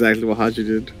 That's exactly what Haji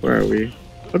did. Where are we?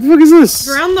 What the fuck is this?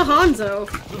 Drown the Hanzo.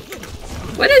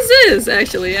 What is this,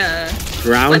 actually? Yeah.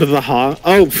 Ground the Han.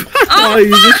 Oh, oh, you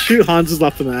just shoot Hanses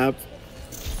off the map.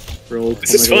 Roll.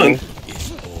 This is fun.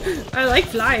 I like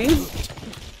flying.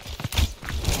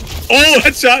 Oh,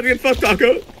 headshot! Get fucked,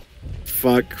 Taco.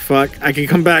 Fuck. I can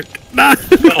come back. Nah.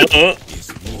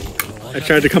 I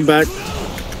tried to come back.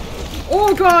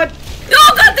 Oh god!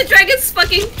 Oh god, the dragons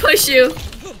fucking push you.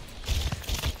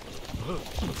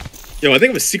 Yo, I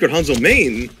think I'm a secret Hanzo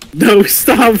main. No,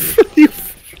 stop.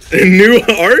 A new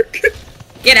arc?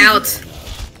 Get out.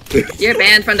 You're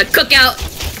banned from the cookout.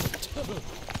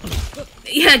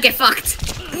 Yeah, get fucked.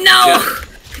 No!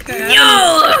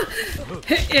 No!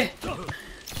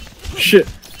 Shit.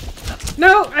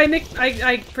 No,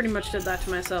 I pretty much did that to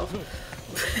myself.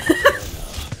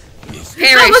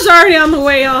 Perish. I was already on the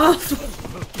way off.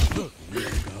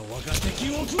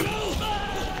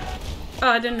 Oh,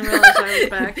 I didn't realize I was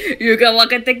back. Yuga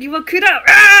wakateki wa kura.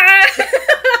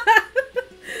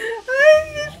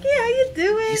 Hi, Ivky, how you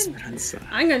doing?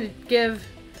 I'm gonna give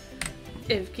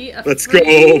Ivky a Let's free,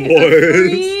 go, boys.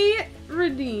 free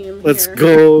redeem. Let's here.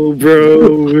 go,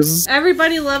 bros.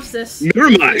 Everybody loves this.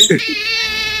 Never mind.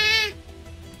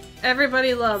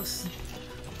 Everybody loves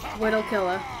Widow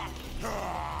Killa.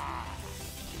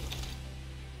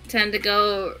 Time to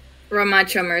go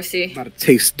Ramacho Mercy. About to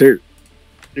taste dirt.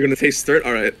 You're gonna taste dirt?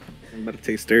 Alright. I'm about to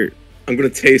taste dirt. I'm gonna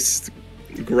taste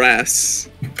grass.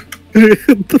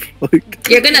 What the fuck?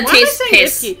 You're gonna Why taste am I saying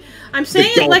piss. Ivky? I'm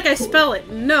saying it like I spell it.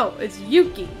 No, it's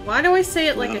Yuki. Why do I say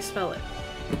it like I spell it?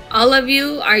 All of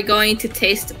you are going to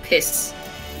taste piss.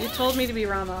 You told me to be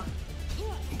Rama.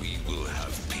 We will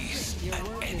have peace at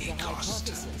any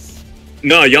cost.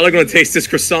 No, y'all are gonna taste this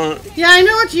croissant. Yeah, I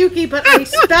know it's Yuki, but I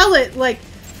spell it like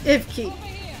Ivky.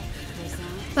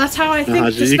 That's how I think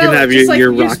to you spell can have it. Just like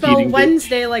your you rock spell eating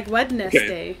Wednesday like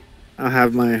Wednesday. I'll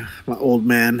have my old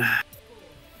man.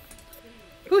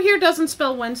 Who here doesn't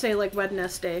spell Wednesday like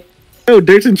Wednesday? Oh,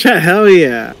 Dirt's in chat. Hell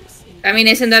yeah. I mean,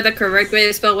 isn't that the correct way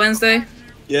to spell Wednesday?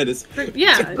 Yeah, it is.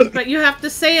 Yeah, but you have to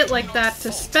say it like that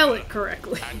to spell it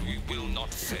correctly.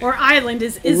 Or island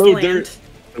is Hello, Island. Dirt.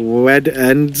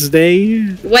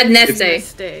 Wednesday?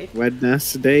 Wednesday.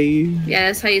 Wednesday? Yeah,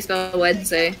 that's how you spell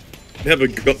Wednesday. They have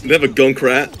a gunk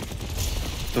rat.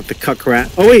 Not the cuck rat.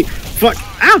 Oh wait, fuck!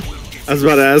 Ow! I was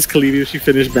about to ask Khalidi if she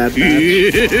finished Bad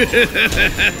Batch.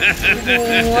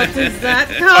 What is that?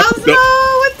 Cosmo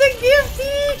with the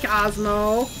gifty!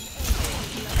 Cosmo.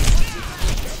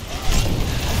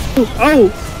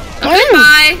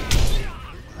 Goodbye!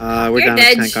 We're You're down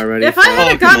dead. to tank already. If I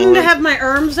had Oh, gotten come to on. have my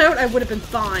arms out, I would have been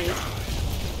fine.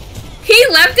 He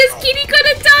left his kitty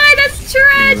gonna die! That's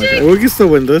tragic! We can still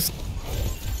win this.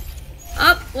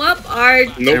 Our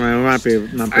Nope. Damn, we might be able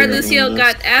to Lucio win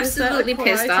got this. absolutely Is that a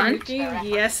pissed on. Tanuki?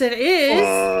 Yes, it is.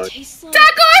 Taco,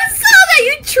 I saw that!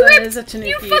 You That is a tripped! Tanuki,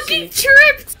 You you fucking see.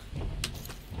 tripped!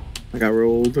 I got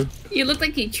rolled. You looked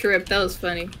like you tripped. That was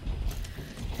funny.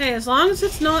 Hey, as long as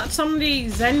it's not somebody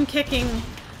zen kicking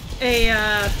a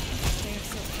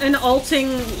an alting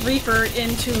Reaper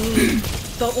into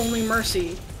the only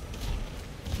mercy.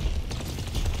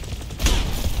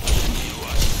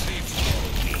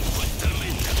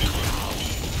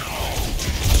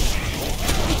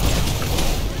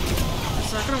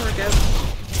 It's not gonna work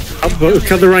out.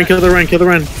 Kill the run, kill the run, kill the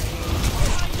run.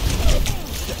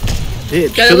 Yeah,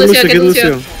 Kill the Lucio, kill the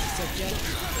Lucio.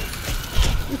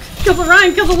 Kill the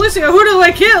Ryan, kill the Lucio, who do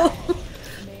I kill?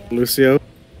 Lucio.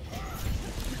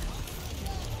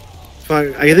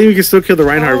 Fuck, I think we can still kill the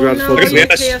Reinhardt Oh without no, focusing. yeah,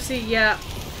 KFC, yeah.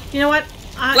 You know what?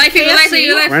 Life you, life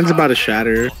you, life. Ryan's about to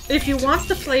shatter. If you want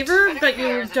the flavor, but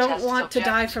you don't want to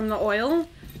die from the oil,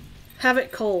 have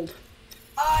it cold.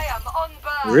 I am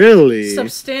unburned. Really?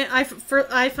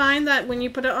 I find that when you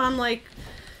put it on like,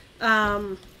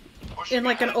 in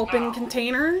like an open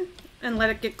container and let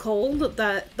it get cold,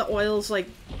 that the oils like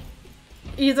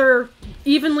either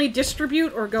evenly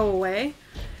distribute or go away.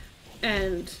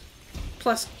 And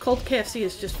plus, cold KFC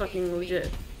is just fucking legit.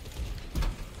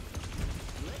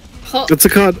 What's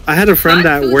it called? I had a friend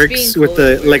that works with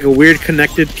like a weird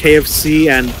connected KFC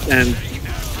and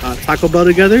Taco Bell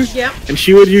together. Yep. And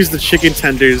she would use the chicken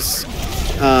tenders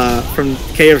from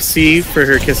KFC for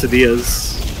her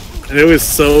quesadillas. And it was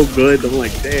so good. I'm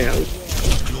like, damn.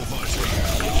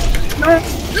 No!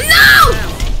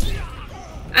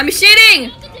 I'm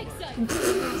shitting!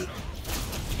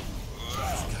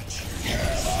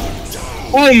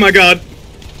 Oh my god!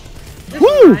 This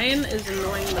Woo! Ryan is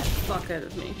annoying the fuck out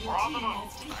of me.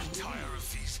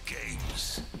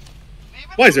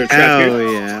 Why is there a trap Hell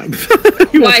here? yeah.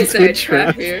 Why is there a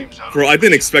trap here? Bro, I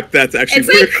didn't expect that to actually It's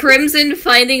work. like Crimson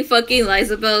finding fucking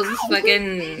Lysabel's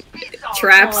fucking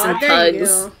traps and there you pugs.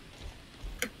 go.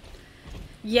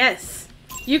 Yes.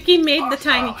 Yuki made the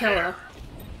tiny killer.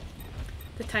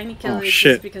 The tiny killer is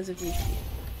shit. just because of Yuki.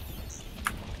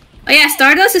 Oh yeah,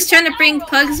 Stardust is trying to bring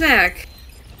pugs back.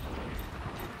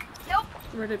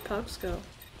 Where did pugs go?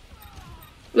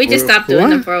 We just stopped doing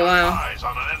them for a while. Eyes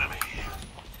on an enemy.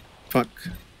 Fuck.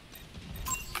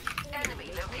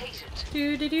 Enemy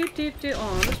located. Do.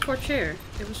 Oh, this poor chair.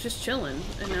 It was just chilling,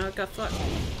 and now it got fucked.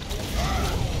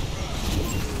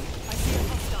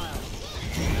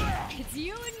 It's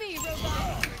you and me,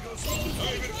 robot.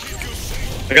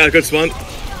 I got a good spawn.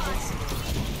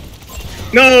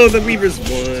 No, the Weavers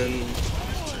won.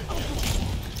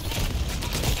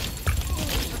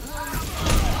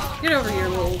 Get over here,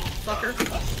 little fucker.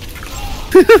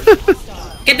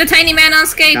 Get the tiny man on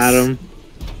skates. Got him.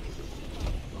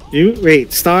 You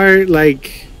wait, Star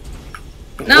like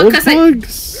No, old cause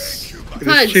Pugs?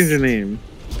 Pugs. Change your name.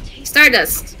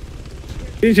 Stardust.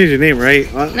 You didn't change your name,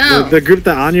 right? No. The group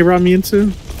that Anya brought me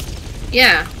into?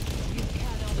 Yeah.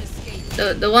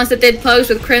 The ones that did pugs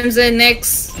with Crimson,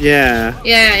 Nyx. Yeah.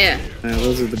 Yeah.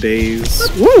 Those are the days.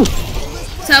 Woo!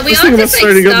 So we Let's all think about just like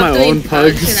starting up stopped my doing own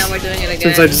pugs, pugs. and now we're doing it again.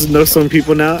 Since I just know some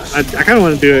people now. I kind of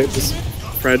want to do it. Just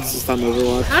Fred's just on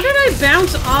Overwatch. How did I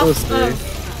bounce off Mostly. of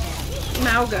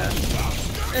Mauga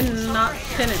and not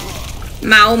pin him?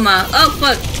 Mauma. Oh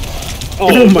fuck.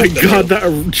 Oh my god, that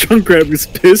Junkrat was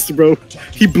pissed, bro.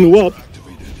 He blew up.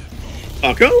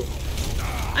 Paco?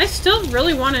 I still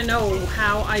really want to know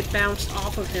how I bounced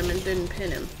off of him and didn't pin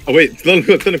him. Oh wait, let him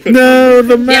cook. No,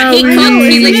 the Maui. Yeah,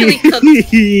 he cooked.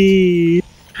 He literally cooked.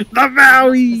 The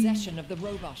Maui. Possession of the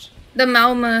robot. The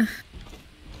Mauma.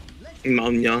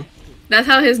 Manya. That's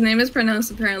how his name is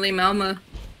pronounced apparently. Mauma.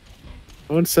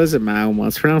 No one says it Maui.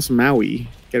 It's pronounced Maui.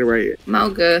 Get it right.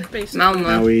 Mauga. Basically. Mauma.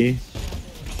 Maui.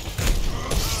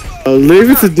 Leave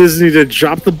it to Disney to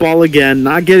drop the ball again,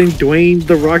 not getting Dwayne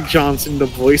 "The Rock" Johnson to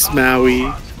voice Maui.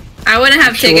 I wouldn't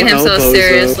have taken him so elbows,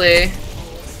 seriously.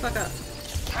 Fuck up.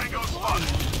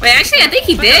 Wait, actually, I think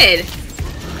he did.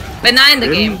 But not in the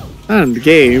game. Not in the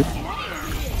game.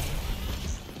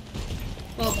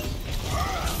 Well,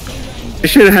 I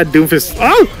should have had Doomfist.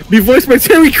 Oh! Be voiced by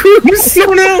Terry Crews!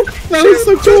 Oh no! That was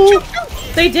so cool!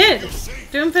 they did.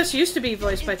 Doomfist used to be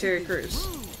voiced by Terry Crews.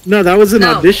 No, that was an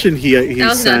No. audition he That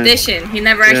was sent. an audition. He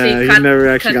never actually Yeah, he cut, never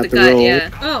actually cut got the the gut, role. yeah.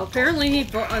 Oh, apparently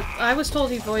I was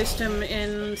told he voiced him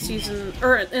in season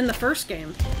or in the first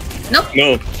game. Nope.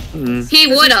 No, He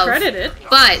would have. Credited.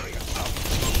 But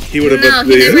he would have. no,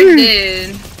 he never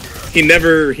did.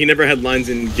 He never had lines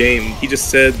in game. He just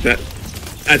said that.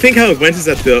 I think how it went is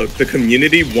that the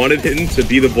community wanted him to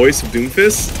be the voice of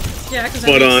Doomfist, Yeah, because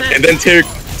but and then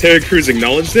Terry Crews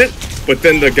acknowledged it. But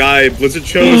then the guy Blizzard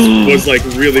chose was like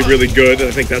really good, and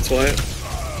I think that's why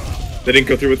they didn't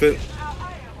go through with it.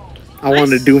 I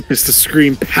wanted Doomfist to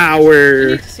scream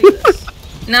power.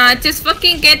 Nah, just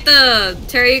fucking get the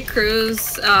Terry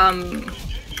Crews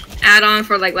add-on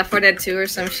for like Left 4 Dead 2 or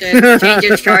some shit. Change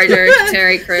your charger to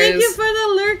Terry Crews. Thank you for the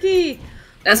lurky.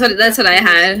 That's what I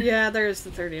had. Yeah, there's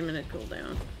the 30-minute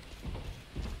cooldown.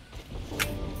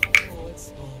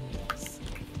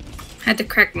 Had to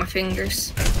crack my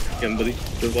fingers. Yeah, buddy,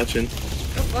 just watching.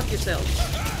 Go fuck yourself.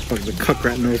 Fuck, the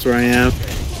cuckrat knows where I am.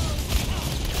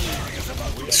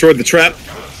 Destroyed the trap.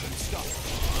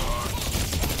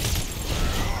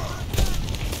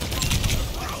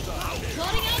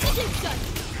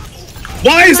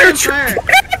 Why is there a trap?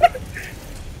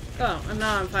 Oh, I'm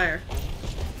not on fire.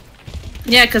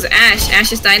 Yeah, because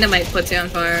Ash's dynamite puts you on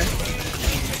fire.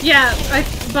 Yeah,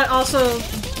 but also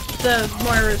the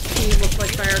Moira's key looked like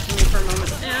fire to me for a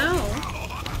moment.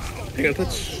 Ow. Hang on,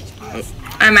 touch. Oh.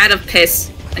 I'm out of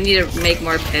piss. I need to make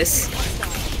more piss.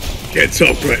 Can't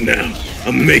talk right now.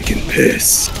 I'm making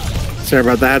piss. Sorry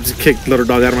about that. I had to kick Little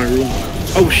Dog out of my room.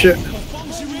 Oh shit.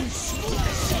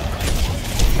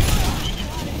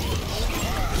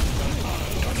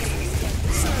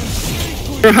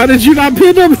 How did you not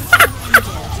pin him?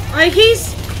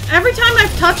 He's every time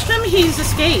I've touched him, he's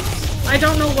escaped. I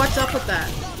don't know what's up with that.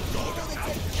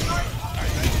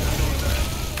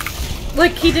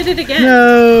 Like he did it again.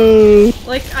 No.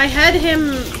 Like I had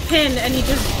him pinned and he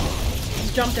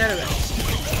just jumped out of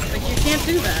it. Like you can't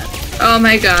do that. Oh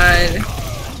my god.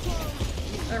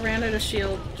 I ran out of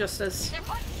shield just as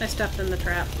I stepped in the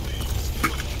trap.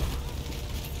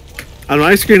 On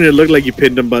my screen, it looked like you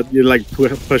pinned him, but you like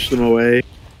pushed him away.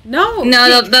 No.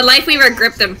 No, the Life Weaver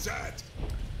gripped him.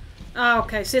 Oh,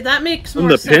 okay. See, that makes more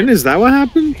From the sense. pin? Is that what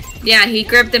happened? Yeah, he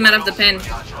gripped him out of the pin.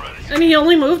 And he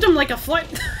only moved him like a foot.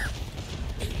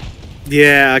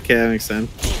 Yeah, okay, that makes sense.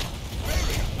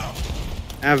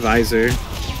 I have visor.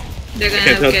 They're gonna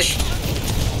Can't have touch.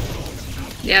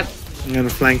 good. Yep. I'm gonna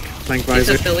flank He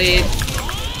visor. took the lead.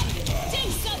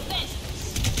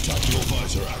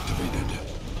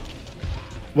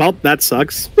 Well, that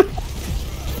sucks.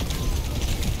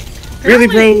 Really,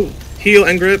 bro? Heal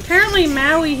and grip? Apparently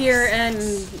Maui here and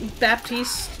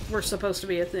Baptiste were supposed to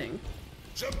be a thing.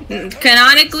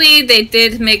 Canonically, they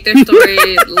did make their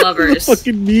story lovers.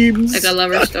 Fucking memes. Like a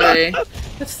lover story.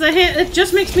 It's the it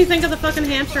just makes me think of the fucking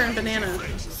hamster and banana.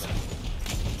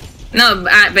 No,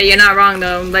 but you're not wrong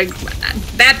though. Like,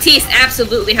 Baptiste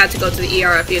absolutely had to go to the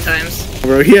ER a few times.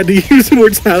 Bro, he had to use the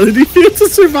mortality field to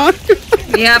survive.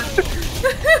 Yep.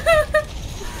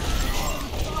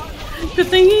 Good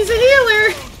thing he's a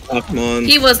healer. Oh, come on.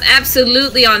 He was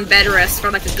absolutely on bed rest for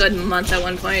like a good month at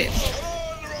one point.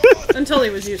 Until he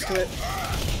was used to it.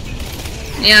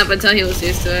 Yeah, but until he was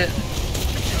used to it.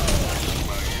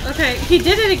 Okay, he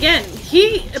did it again.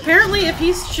 He, apparently, if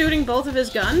he's shooting both of his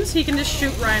guns, he can just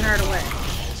shoot Reinhardt away.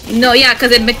 No, yeah,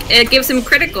 because it gives him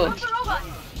critical.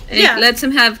 Yeah. It lets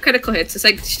him have critical hits. It's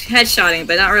like headshotting,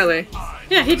 but not really.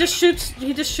 Yeah, he just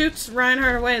shoots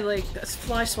Reinhardt away like a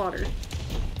fly swatter.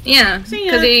 Yeah,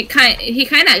 because he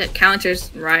kind of counters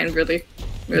Ryan really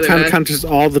Kind of well. counters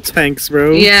all the tanks,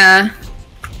 bro. Yeah.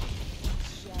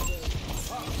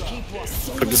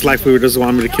 But this life food doesn't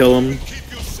want me to kill him.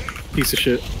 Piece of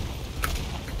shit.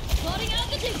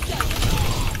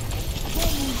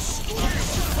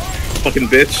 Fucking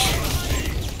bitch.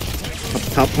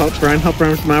 Help Brian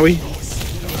with Maui.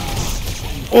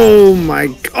 Oh my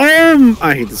god.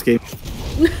 I hate this game.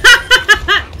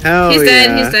 Hell He's yeah.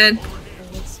 dead, he's dead.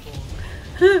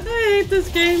 I hate this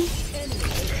game.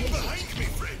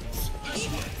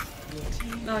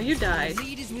 Oh, you died.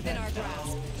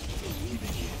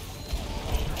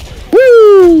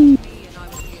 Woo!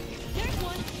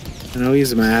 I know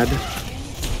he's mad.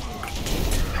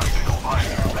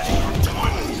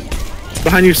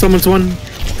 Behind you, someone's one.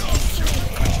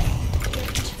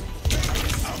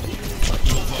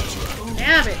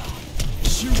 Damn it.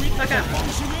 Fuck up.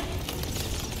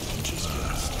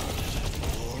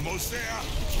 Almost there.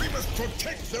 We must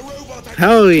protect the robot.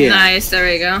 Hell yeah. Nice, there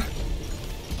we go.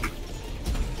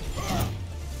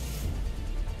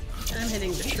 I'm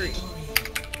hitting the tree.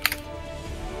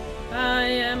 I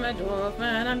am a dwarf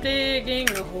man, I'm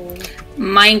digging a hole.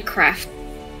 Minecraft.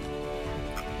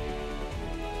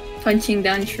 Punching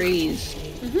down trees.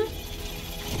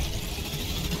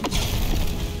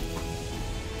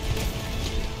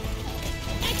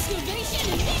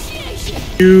 Excavation initiation.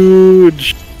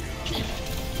 Huge.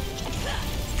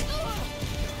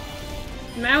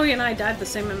 Maui and I died the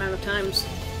same amount of times.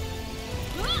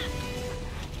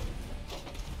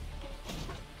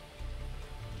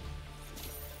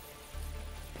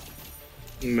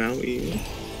 Maui.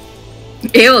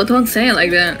 Ew, don't say it like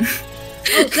that.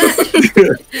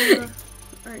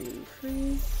 Are you free? Let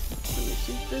me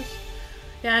see this.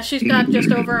 Yeah, she's got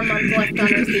just over a month left on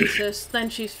her thesis.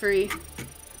 Then she's free.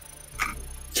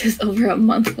 Just over a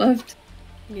month left.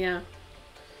 Yeah.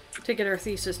 To get her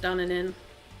thesis done and in.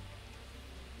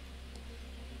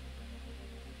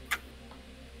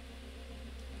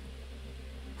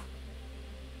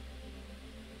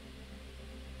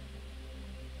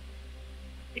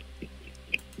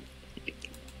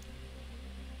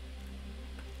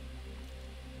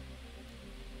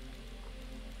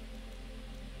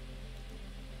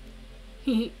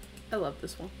 I love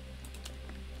this one.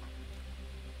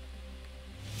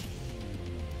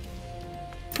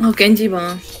 Oh, Genji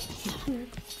Ball.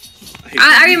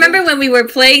 I remember when we were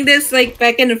playing this, like,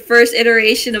 back in the first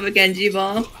iteration of a Genji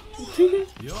Ball.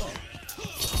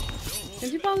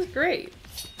 Genji Ball is great.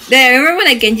 Yeah, I remember when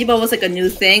a Genji Ball was, like, a new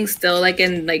thing, still, like,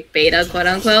 in, like, beta,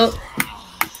 quote-unquote.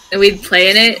 And we'd play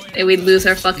in it, and we'd lose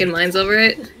our fucking minds over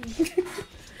it.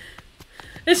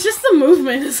 It's just the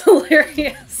movement is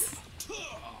hilarious.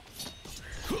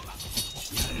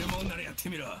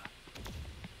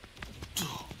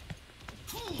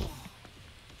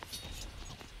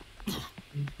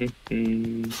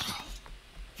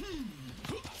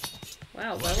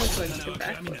 Wow, that looks like a good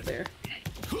backflip there.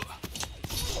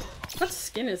 What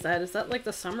skin is that? Is that like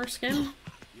the summer skin?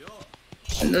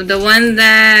 The one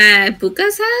that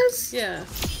Bukas has? Yeah.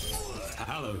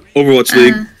 Overwatch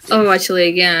League. Overwatch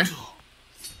League, yeah.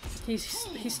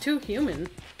 He's too human.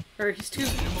 Or he's too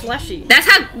fleshy.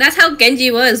 That's how Genji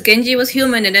was. Genji was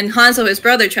human, and then Hanzo, his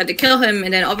brother, tried to kill him,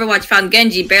 and then Overwatch found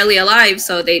Genji barely alive,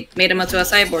 so they made him into a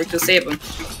cyborg to save him.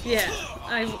 Yeah,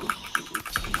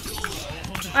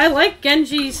 I like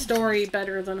Genji's story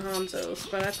better than Hanzo's,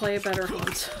 but I play a better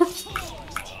Hanzo.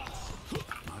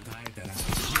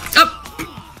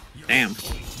 Oh! Damn.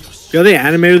 Yo, they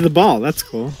animated the ball. That's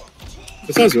cool.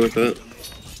 It sounds like that.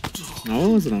 No,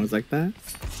 it wasn't always like that.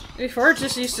 Before it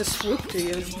just used to swoop to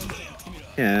you.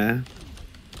 Yeah.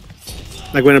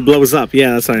 Like when it blows up.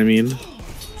 Yeah, that's what I mean.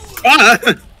 Ah!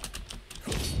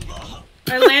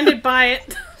 I landed by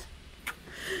it.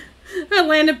 I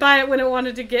landed by it when it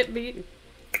wanted to get me.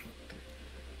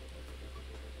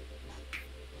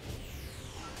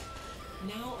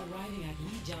 Now arriving at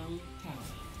Lijiang Tower.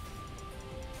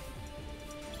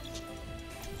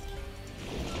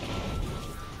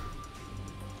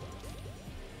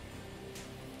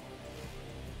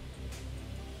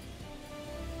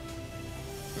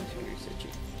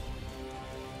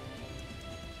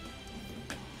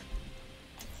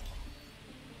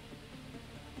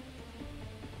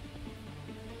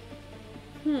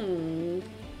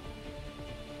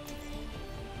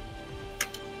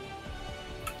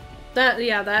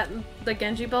 The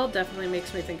Genji ball definitely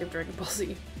makes me think of Dragon Ball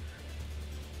Z.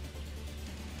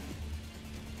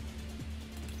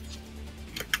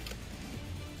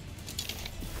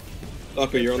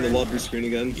 Aqua, you're on the lobby screen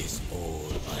again.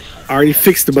 I already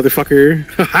fixed the motherfucker.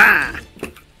 Haha!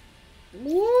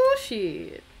 Woo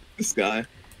shit. This guy.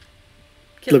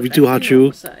 Love you too,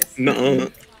 Hachu. Nuh-uh.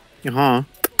 Uh-huh.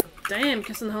 Damn,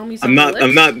 kissing the homies I'm on the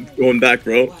not lips. going back,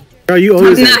 bro. Bro, you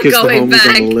always I'm have not kissed the going homies on the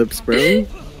back. lips, bro.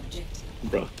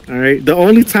 Bro. Alright, the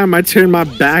only time I turn my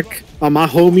back on my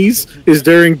homies is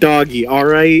during doggy,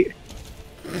 alright?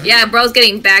 Yeah, bro's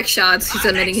getting back shots. He's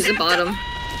admitting he's a bottom.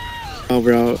 Oh,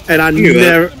 bro. And I You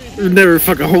knew never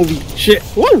fucking homie shit.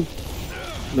 Whoa!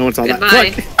 No one saw Goodbye.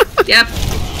 that. Fuck. Yep.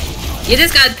 You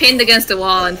just got pinned against the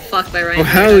wall and fucked by Ryan. Oh,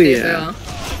 hell yeah.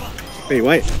 Wait,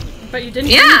 what? But you didn't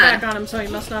Yeah. piggyback on him, so he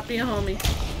must not be a homie.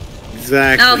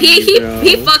 Exactly. No,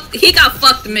 bro. he got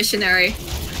fucked, missionary.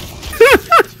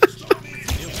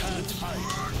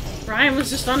 Ryan was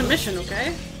just on a mission,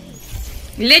 okay?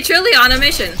 Literally on a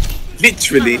mission.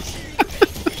 Literally. Oh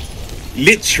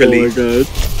Literally. my god.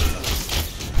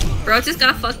 Bro just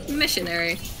got fucked,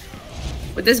 missionary.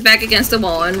 With his back against the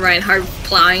wall and Reinhardt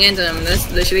plowing into him.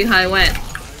 That's literally how it went.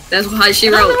 That's how she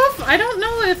wrote. I don't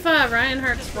know if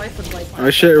Reinhardt's wife would like that. Oh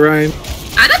shit, Ryan.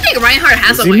 I don't think Reinhardt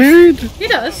has Is a he wife. married? He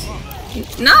does.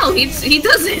 No, he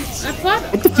doesn't. I thought.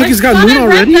 What the fuck, he's got I moon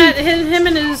read already? that him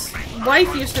and his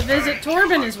wife used to visit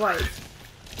Torben, his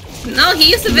wife. No, he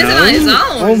used to visit No? on his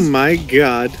own. Oh my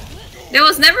god. There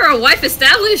was never a wife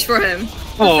established for him.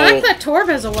 The Oh. fact that Torb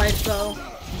has a wife, though.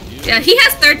 Yeah, he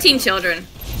has 13 children.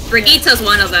 Brigitta's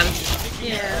one of them.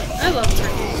 Yeah, I love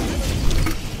Brigitte.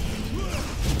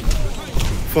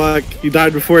 Fuck, you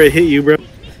died before it hit you, bro.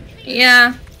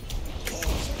 Yeah.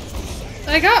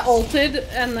 I got ulted,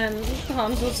 and then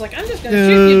Hans was like, I'm just gonna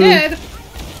shoot you dead.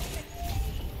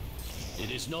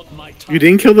 You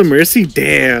didn't kill the Mercy?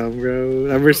 Damn, bro.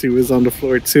 That Mercy was on the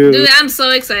floor, too. Dude, I'm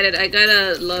so excited. I got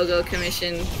a logo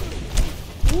commission.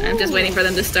 I'm just waiting for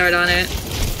them to start on it.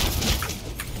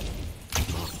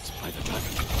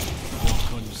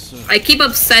 I keep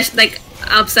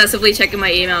obsessively checking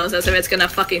my emails as if it's gonna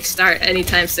fucking start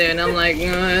anytime soon. I'm like,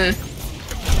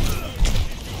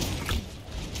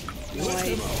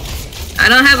 I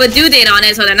don't have a due date on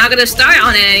it, so they're not gonna start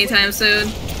on it anytime soon.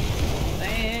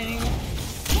 Dang.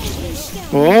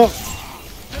 Oh.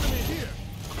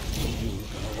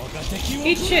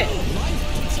 Eat shit.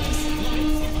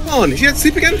 Come on, is he at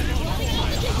sleep again?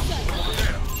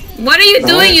 What are you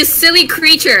doing, you silly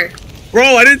creature? Bro,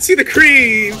 I didn't see the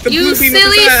cream. The You blue beam with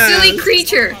the fast. silly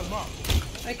creature.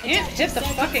 I can't hit the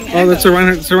fucking Oh, that's a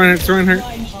Reinhardt, it's a Reinhardt, it's a Reinhardt.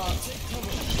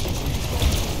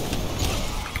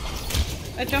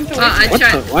 I jumped away Well, from I it. What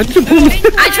tried. the? Why'd you pull me?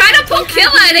 I tried to pull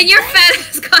Killa and then your fat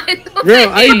ass got in the Bro,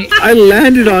 way. I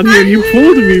landed on you and you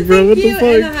pulled me, bro. What the You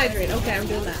and a fuck? hydrate. Okay, I'm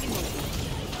doing that.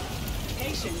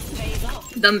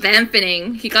 The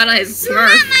vampening. He got on his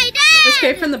smurf.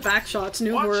 Escape from the back shots,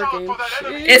 new horror game.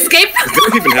 Escape from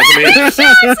Don't even have me.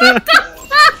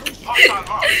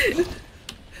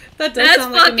 That does That's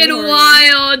sound like a new fucking horror game.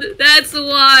 wild. That's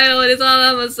wild. Is all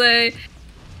I'm gonna say.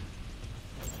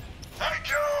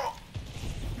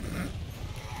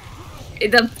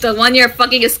 The one you're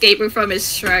fucking escaping from is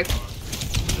Shrek.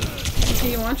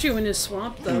 He wants you in his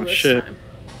swamp though. Oh, this shit. time.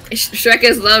 Shrek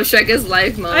is love. Shrek is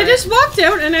life mode. I just walked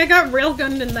out and I got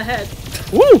railgunned in the head.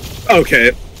 Woo!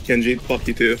 Okay, Kenji, fuck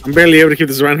you too. I'm barely able to keep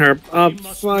this Reinhardt up.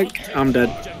 Fuck. I'm dead.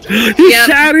 He Yep.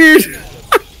 shattered!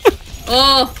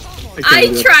 Oh, can't I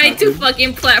believe tried that to happened.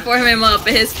 fucking platform him up,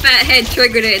 but his fat head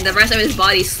triggered it, and the rest of his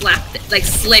body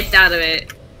slipped out of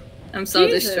it. I'm so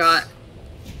Jesus. distraught.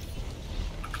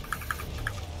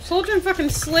 Soldier fucking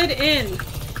slid in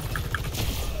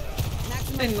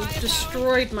and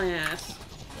destroyed my ass.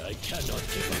 I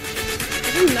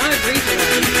do not agree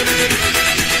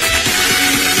to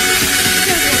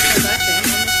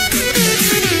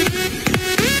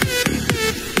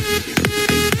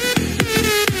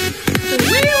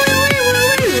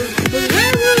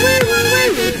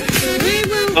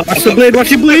Watch the blade, watch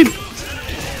the blade!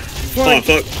 Oh,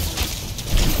 fuck.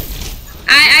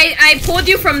 I pulled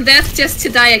you from death just to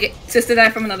die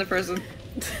from another person.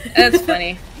 That's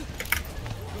funny.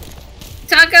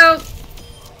 Taco,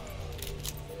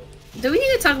 do we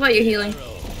need to talk about your healing?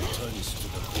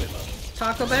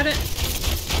 Talk about it?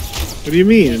 What do you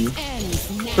mean?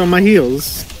 It's on my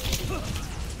heels.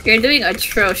 You're doing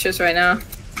atrocious right now.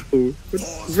 Ooh,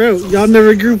 bro, y'all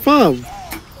never group up.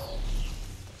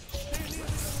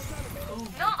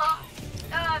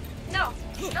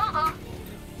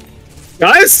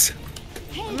 Guys?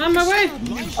 I'm on my way.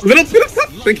 A little bit of help.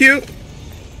 Thank you.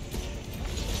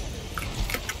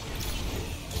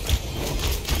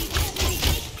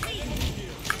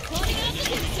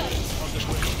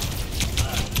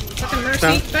 Fucking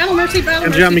mercy. Battle mercy, battle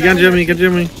mercy.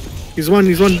 Get me. He's one.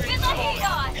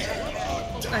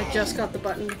 I just got the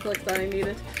button to click that I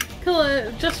needed.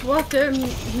 Killa just walked in,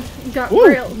 got Ooh.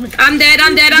 real. I'm dead.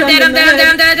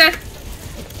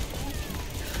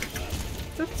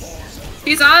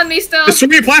 He's on me still. Destroy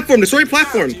your platform.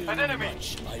 An enemy.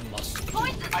 Points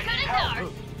as good as ours.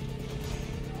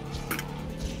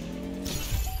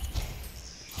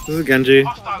 This is Genji.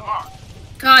 Hostile mark.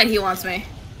 God, he wants me.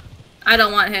 I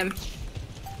don't want him.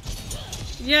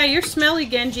 Yeah, you're smelly,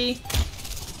 Genji.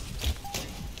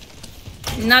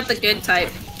 Not the good type.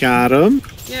 Got him.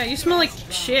 Yeah, you smell like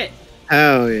shit.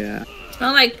 Oh yeah.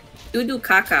 Smell like doo-doo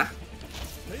caca.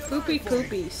 Poopy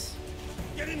poopies.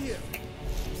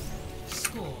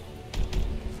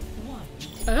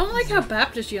 I don't like how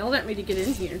Bap just yelled at me to get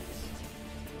in here.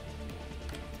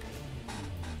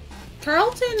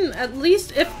 Carlton, at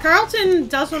least, if Carlton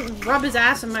doesn't rub his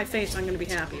ass in my face, I'm gonna be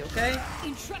happy, okay?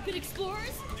 Intrepid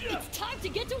explorers, it's time to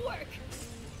get to work.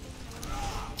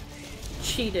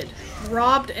 Cheated.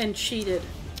 Robbed and cheated.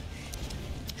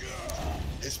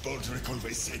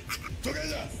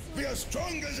 Together, we are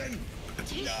stronger than.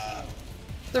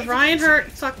 The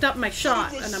Reinhardt fucked up my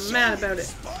shot, and I'm mad about it.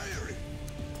 5,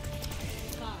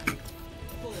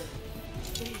 4,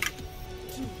 3, 2,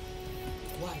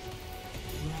 1.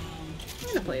 I'm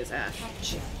gonna play as Ashe.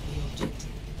 Capture the objective.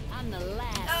 I'm the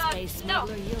last space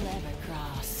smuggler you'll ever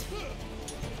cross.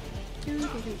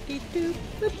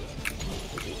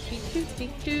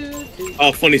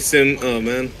 Oh, funny Sin. Oh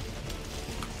man.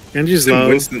 Genji's Sin low.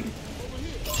 Winston.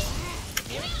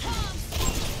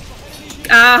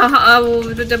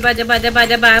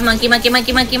 Monkey. Monkey.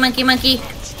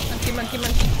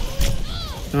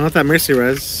 I don't want that mercy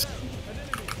res.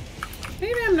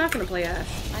 Maybe I'm not gonna play Ashe.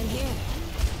 I'm here.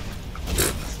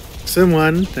 Sim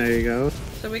one. There you go.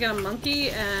 So we got a monkey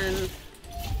and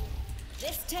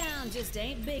This town just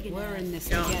ain't big enough. We're in this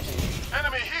Go. together.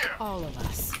 Enemy here. All of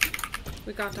us.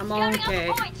 we got a Carrying monkey. out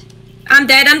the point. I'm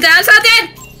dead. I'm so dead.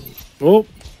 Oh.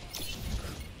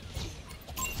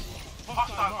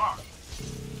 Hostile mark.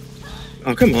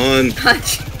 Oh, come on.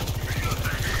 Punch.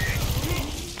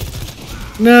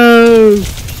 No.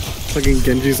 Fucking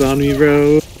Genji's on me,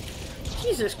 bro.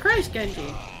 Jesus Christ, Genji.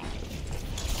 Oh,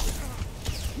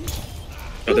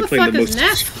 Who they're the playing fuck the is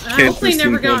most Nef? I hope they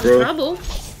never got in bro. trouble.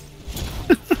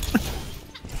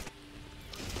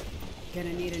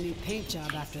 Gonna need a new paint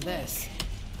job after this.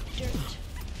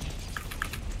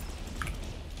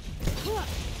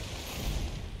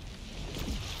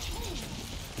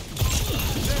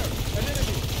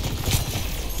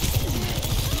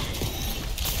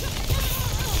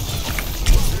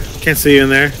 Can't see you in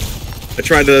there. I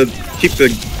tried to keep the.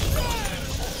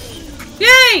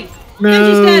 Yay! No.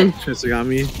 Genji's dead. Should've got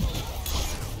me.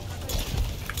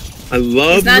 I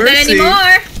love He's not dead Mercy.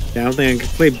 anymore. Yeah, I don't think I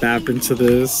can play Bap into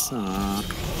this. I'm not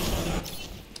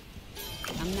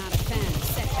a fan of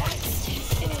setbacks.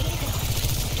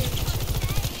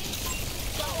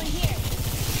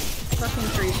 Fucking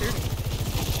Tracer.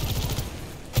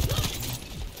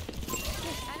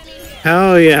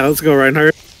 Hell yeah, let's go,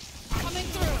 Reinhardt. Coming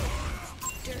through.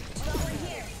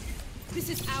 This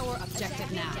is our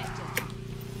objective now.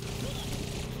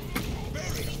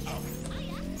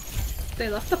 They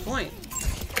left the point.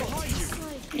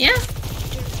 Yeah.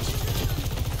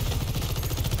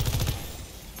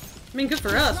 I mean, good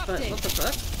for us, but what the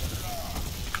fuck?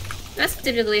 That's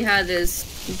typically how this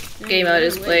game mode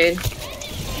is played.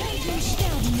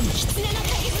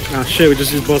 Oh shit, we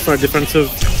just used both our defensive.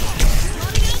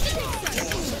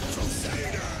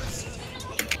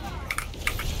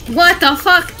 What the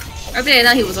fuck? Okay,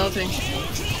 now he was ulting.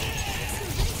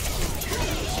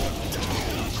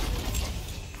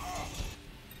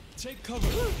 Take cover.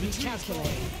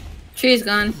 Calculating. Tree's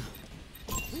gone.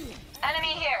 Enemy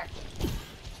here.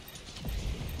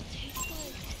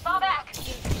 Fall back.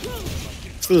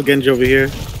 Still Genji over here.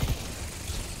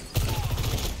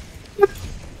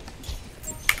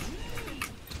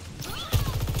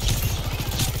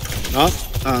 Oh,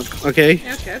 Okay.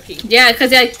 Okay. Yeah,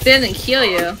 because I didn't kill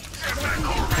you.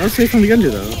 I was safe from the Genji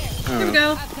though. Here we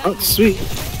go. Oh, sweet.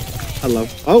 Hello.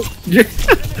 Oh,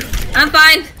 I'm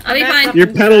fine. I'll be fine. your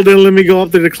pedal didn't let me go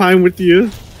up there to climb with you.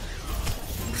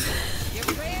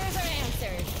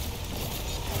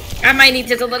 I might need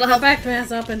just a little help. Back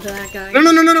pass up into that guy. No.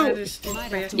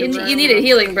 You needed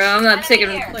healing, bro. I'm not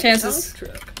taking chances.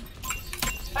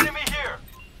 Enemy here.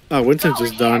 Oh, Winston's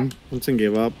just done. Winston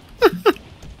gave up.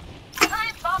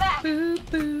 Fall back.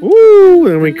 Woo!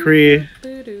 And we Kree.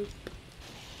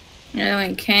 Yeah, I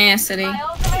went Cassidy. My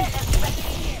ultimate is ready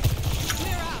here.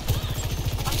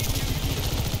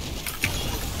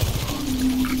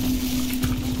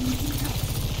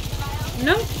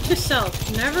 Note to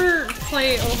self: never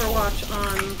play Overwatch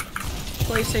on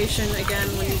PlayStation again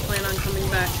when you plan on coming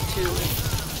back to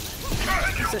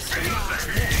system.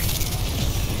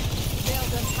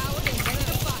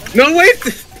 No,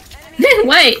 wait!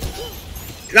 Wait!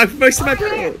 I'm wasting my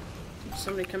pedal.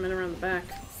 Somebody coming around the back.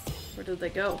 Where did they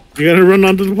go? You gotta run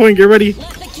onto the point. Get ready.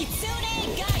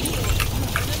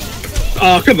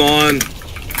 Oh, come on.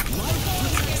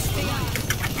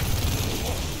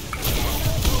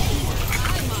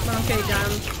 Okay,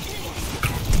 done.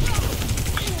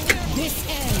 This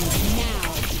ends now.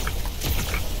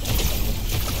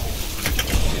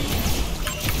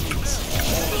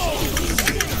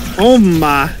 Oh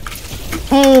my.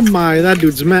 Oh my. That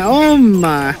dude's mad. Oh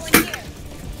my.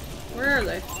 Where are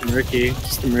they? Murky.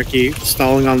 Just a Murky.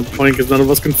 Stalling on the point because none of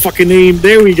us can fucking aim.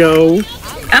 There we go.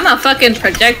 I'm a fucking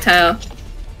projectile.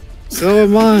 So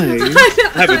am I.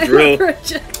 Have a drill.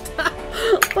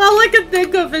 All I can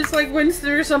think of is like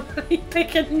Winston or somebody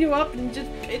picking you up and just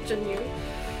pitching you.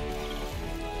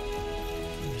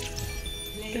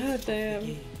 God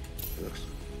damn.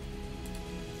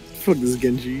 Fuck this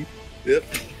Genji. Yep.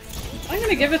 I'm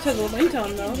gonna give it to the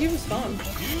Linton though. He was fun.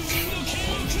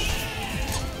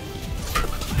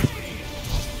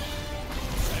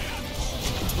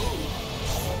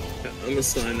 I'm gonna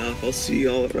sign off. I'll see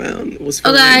y'all around. It was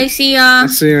fun. Okay, see y'all. I'll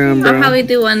see you, bro. I'll probably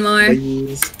do one more.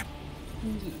 Bye.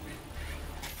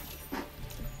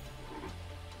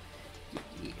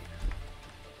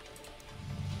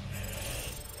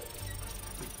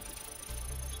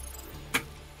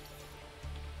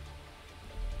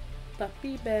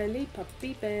 Puppy belly,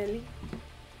 puppy belly.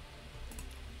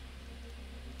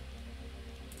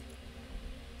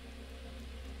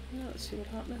 Now let's see what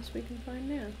hot mess we can find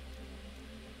now.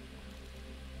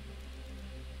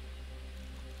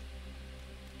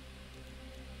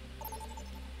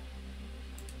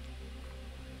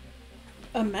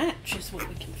 A match is what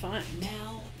we can find.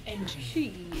 Now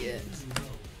entering. Shit.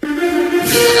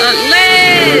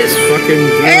 Liz! Fucking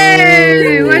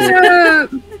Hey, what's up?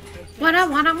 What I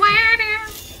wanna wear now?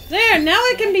 There, now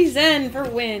I can be Zen for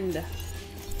wind.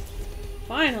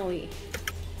 Finally.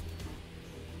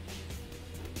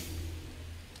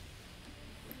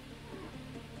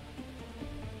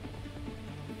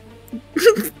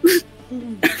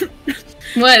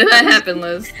 What did that happen,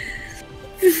 Liz?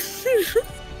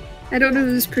 I don't know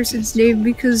this person's name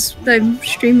because I'm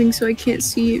streaming so I can't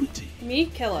see you. Me,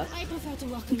 Killa.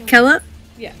 Kella?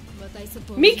 Yeah.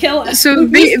 Me, Killa. So,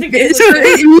 me, Killa.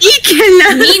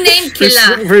 Me named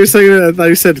Killa. For a second, I thought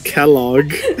you said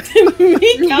Kellogg.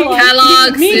 Me, Kellogg.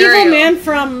 Kellogg Me,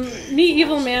 cereal.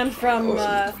 evil man from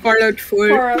Fallout 4.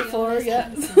 Fallout 4, yeah.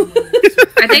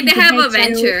 I think they have a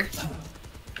venture.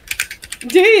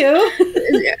 Do you?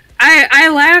 I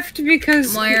laughed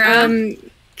because Moira.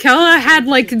 Kella had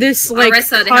like this like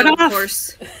Arisa, they cut have a off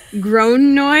horse.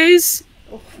 groan noise,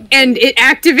 and it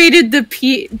activated the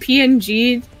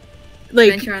PNG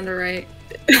like Venture on the right.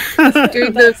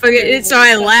 dude, the fucking. So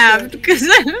I laughed because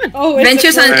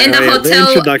Ventures on in the The hotel.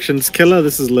 introductions. Killa,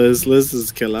 this is Liz. Liz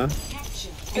is Killa.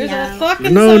 There's a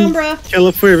fucking No, Sombra.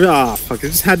 Killa for oh fuck! It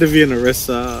just had to be an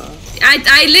Arisa.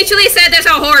 I literally said there's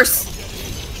a horse.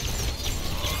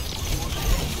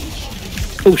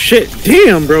 Oh shit!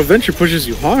 Damn, bro. Venture pushes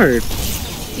you hard.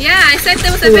 Yeah, I said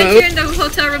there was a Hello? venture in the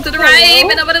hotel room to the right,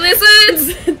 but nobody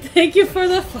listens. Thank you for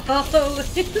the follow.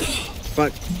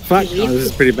 Fuck. Fuck. Oh, this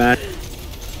is pretty bad.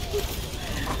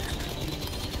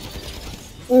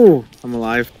 Ooh, I'm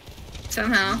alive.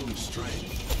 Somehow.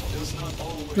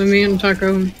 Let me in,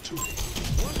 Taco.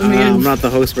 I'm not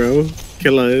the host, bro.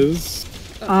 Killa is.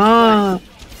 Ah.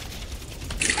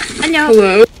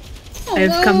 Hello. I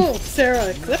have come. Sarah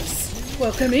Eclipse.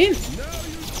 Welcome in.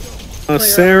 Oh,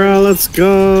 Sarah, let's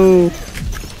go.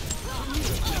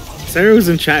 Sarah was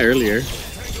in chat earlier.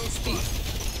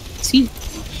 See.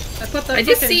 I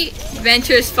just see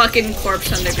Venture's fucking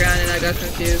corpse on the ground and I got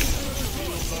confused.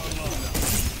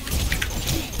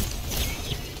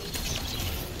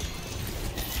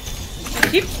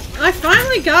 I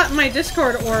finally got my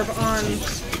Discord orb on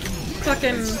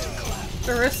fucking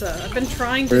Orisa. I've been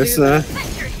trying to do that.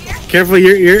 Careful,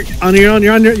 you're on your own.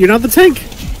 You're not the tank.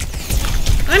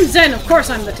 I'm Zen. Of course,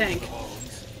 I'm the tank.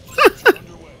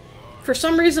 For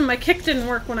some reason, my kick didn't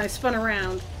work when I spun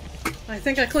around. I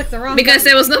think I clicked the wrong. Because button.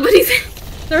 there was nobody there.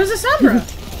 There was a Sombra.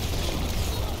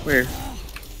 Where?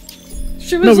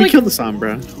 She was No, we like, killed the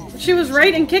Sombra. She was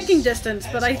right in kicking distance,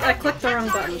 but I clicked the wrong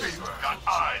button. Got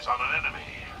eyes on an enemy.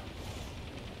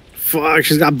 Fuck,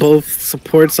 she's got both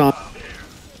supports on.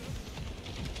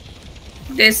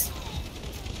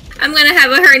 I'm gonna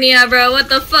have a hernia, bro. What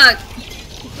the fuck?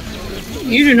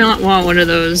 You do not want one of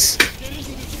those.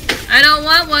 I don't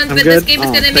want one, but good. this game is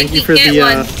gonna make me get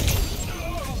one.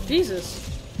 Jesus.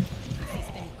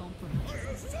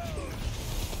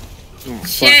 Oh,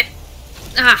 Shit.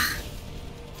 Ah.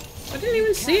 I didn't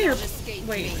even see her.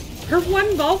 Wait, her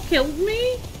one ball killed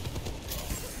me?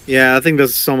 Yeah, I think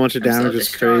that's so much damage.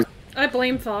 It's crazy. I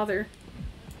blame father.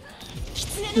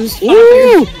 Who's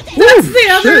Ooh, father? That's the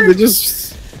other. Shit, they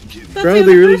just. That's Bro, the they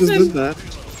other really person. just did that.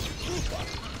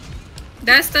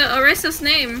 That's the Orisa's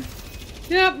name.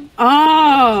 Yep.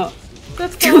 Oh.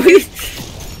 That's father.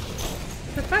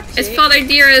 For fuck's It's sake. Father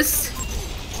Dearest.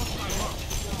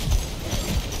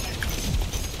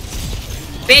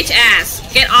 Bitch ass.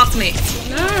 Get off me.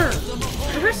 No.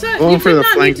 Orisa, Going you for did the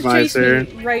not flank need to chase visor.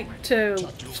 me right to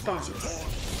spawn.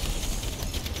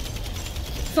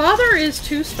 Father is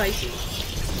too spicy.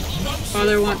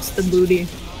 Father wants the booty.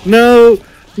 No,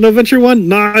 no venture one.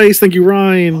 Nice, thank you,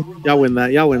 Ryan. Y'all win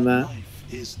that. Y'all win that.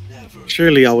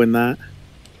 Surely y'all win that.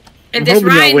 If I'm this hoping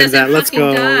y'all Ryan win doesn't that. Let's fucking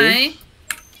go. die.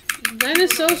 Zen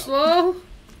is so slow.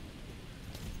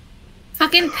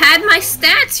 Fucking pad my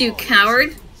stats, you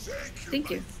coward. Thank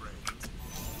you.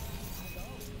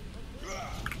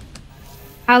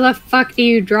 How the fuck do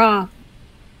you draw?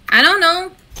 I don't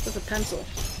know. With a pencil.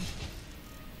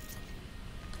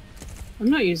 I'm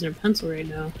not using a pencil right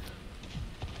now.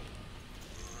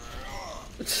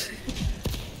 What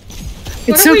It's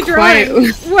are so we quiet. drawing?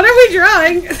 What are we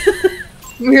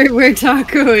drawing? Where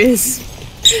Taco is.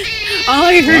 All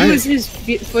I heard What? was his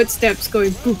footsteps going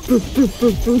boop boop boop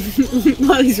boop boop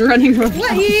while he's running around.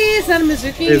 What is that,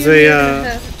 Mizuki? Is You're a,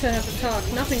 here to have a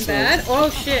talk. Nothing bad.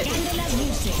 Oh shit.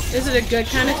 Is it a good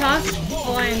kind of talk?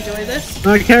 Will I enjoy this?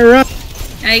 I can't run.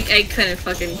 I couldn't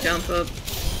fucking jump up.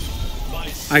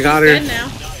 I got Dead her. now.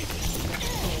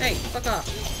 Hey, fuck off.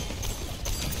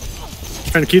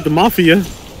 Trying to keep them off of you.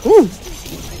 Ooh.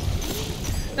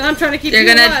 And I'm trying to keep You're you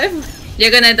gonna- alive. You're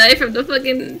gonna die from the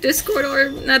fucking Discord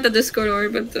orb. Not the Discord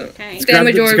orb, but the Okay.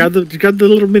 damage orb. You got the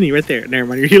little mini right there. Never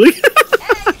mind, you're healing.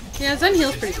 Yeah, Zen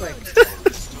heals pretty quick.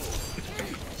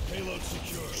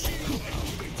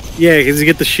 Yeah, because you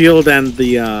get the shield and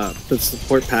the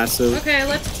support passive. Okay,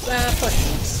 let's push.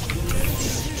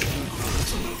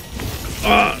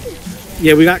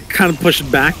 Yeah, we got kind of pushed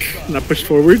back, not pushed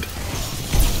forward.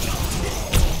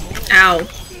 Ow. Doom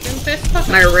fist, fuck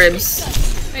My off. ribs.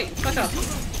 Hey, fuck off.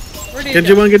 Where do you Get go?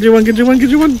 you one, get you one, get you one, get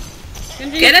you one.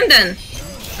 Genji? Get him then.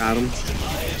 Got him.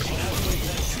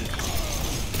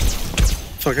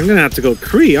 Fuck, I'm gonna have to go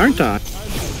Kree, aren't I?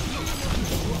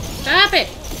 Stop it!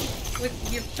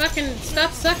 With your fucking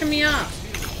stuff sucking me off.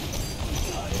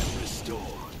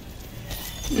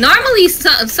 Normally,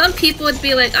 some people would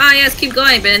be like, "Ah, yes, keep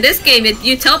going," but in this game,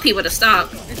 you tell people to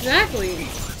stop. Exactly.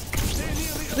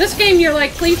 This game, you're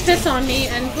like, please piss on me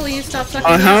and please stop sucking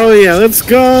me hell off. yeah, let's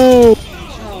go!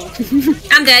 Oh.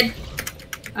 I'm dead.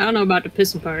 I don't know about the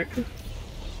pissing part.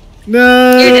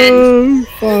 No! The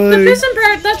Fine. pissing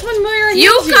part, that's when Moira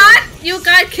You heals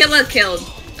got Killa killed.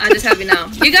 I just have you know.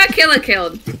 You got Killa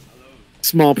killed.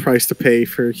 Small price to pay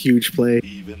for a huge play.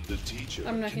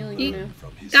 I'm not healing you now.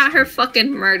 Got her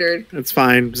fucking murdered. It's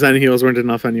fine. Zen heals weren't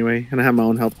enough anyway, and I have my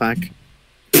own health pack.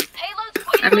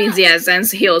 That means, yeah, Zen's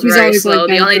heals He's very always slow. like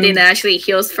The that, only though. thing that actually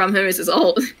heals from him is his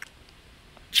ult.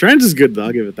 Trends is good though,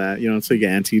 I'll give it that. You know, so you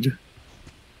get antied.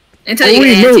 Until Oh you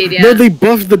wait, get no, antied, yeah. no, they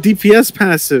buffed the DPS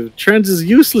passive. Trends is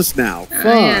useless now. Fuck.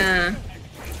 Oh, yeah.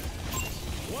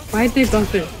 Why'd they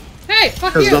buff it? Hey,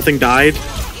 fuck Because you! nothing died.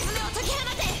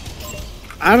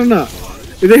 I don't know.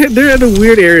 They're in a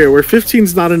weird area where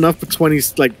 15's not enough, but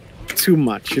 20's like too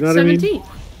much. You know what 17. I mean?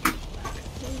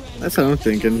 That's what I'm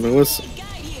thinking. But what's...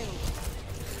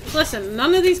 Listen,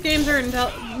 none of these games are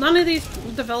none of these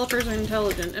developers are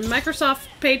intelligent, and Microsoft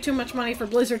paid too much money for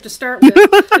Blizzard to start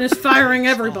with, and is firing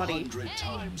everybody.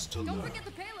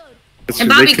 And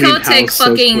Bobby Kotick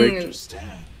fucking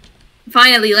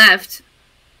finally left.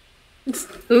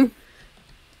 Who?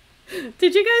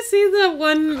 Did you guys see the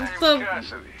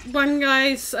one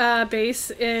guy's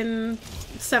base in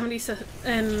and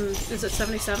is it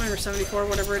 77 or 74,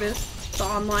 whatever it is, the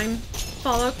online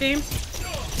Fallout game.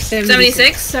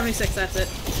 76? 76, that's it.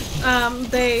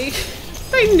 They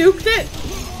nuked it.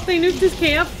 They nuked his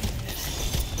camp.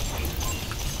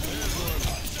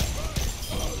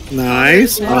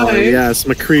 Nice. Oh yes,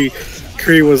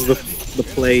 McCree was the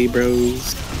play,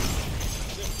 bros.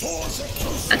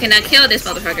 Okay, now kill this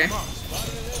motherfucker.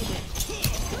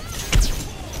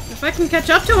 If I can catch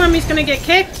up to him, he's gonna get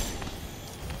kicked.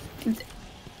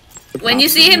 When you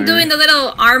see him doing the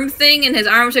little arm thing and his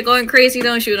arms are going crazy,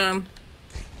 don't shoot him.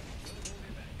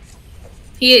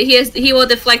 He will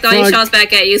deflect all your shots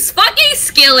back at you. Fucking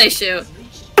skill issue.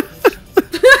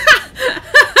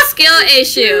 Skill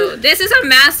issue. This is a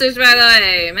Masters, by the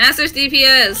way. Masters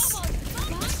DPS.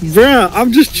 Bruh,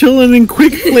 I'm just chilling in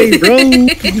quick play, bro.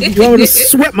 You want me to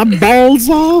sweat my balls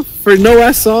off for no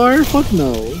SR? Fuck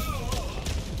no.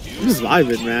 I'm just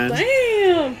vibing, man.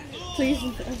 Damn. Please.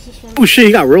 Oh shit,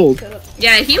 he got rolled.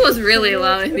 Yeah, he was really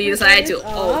low and he decided to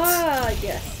ult. Ah,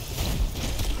 yes.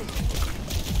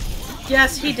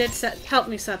 Yes, he did help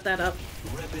me set that up.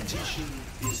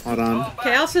 Hold on.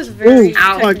 Chaos is very...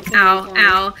 Ow, ow,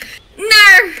 ow.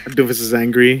 No! Doofus is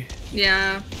angry.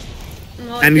 Yeah.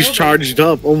 Well, And he's charged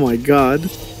up. Oh my god.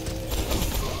 Let's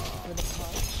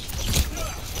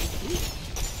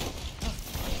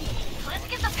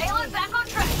get the payload back on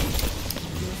track.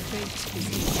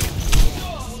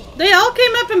 They all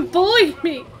came up and bullied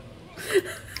me.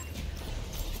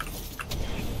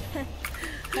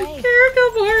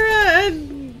 Karakamora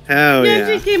and Hell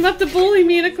Genji yeah. came up to bully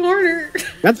me in a corner.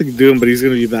 Got to do him, but he's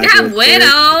gonna be back. Yeah, real quick.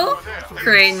 Widow!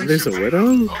 Cringe. There's a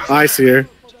widow? Oh, I see her.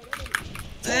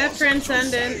 I have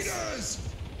Transcendence.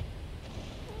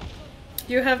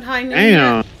 You have high need.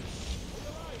 Damn.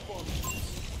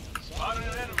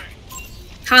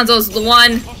 Hanzo's the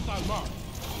one.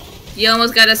 You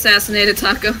almost got assassinated,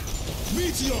 Taco.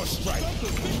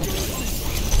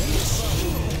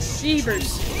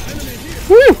 Jeebers.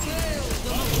 Woo!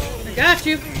 I got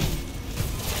you.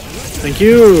 Thank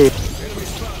you.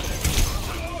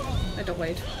 I had to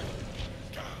wait.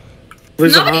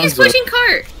 There's a Nobody's Hanzo. pushing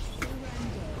cart.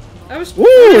 I was. Woo,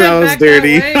 I that was back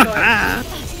dirty. That way, but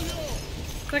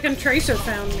fucking Tracer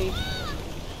found me.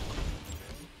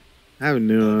 I have a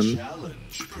new one.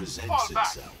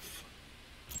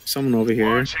 Someone over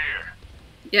here. Watch here.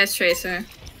 Yes, Tracer.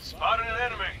 Spotted an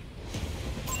enemy.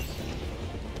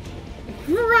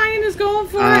 Ryan is going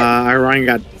for it.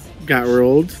 Ryan got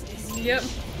rolled. Yep.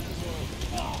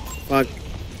 Fuck.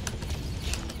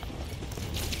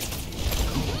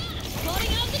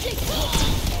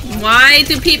 Why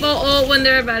do people ult when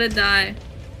they're about to die?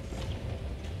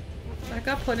 I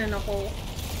got put in a hole.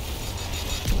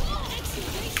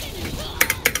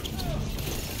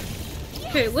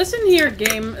 Okay, listen here,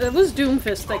 game. It was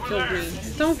Doomfist that killed me.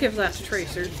 Don't give that to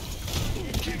Tracer.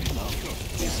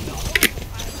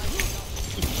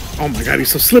 Oh my god, he's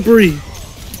so slippery.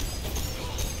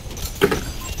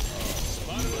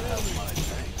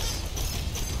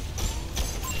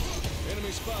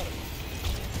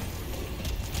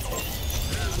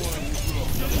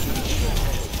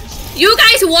 You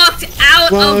guys walked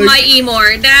out of my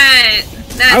Emor.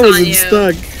 That's I on wasn't you.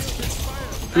 stuck.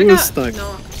 He was stuck.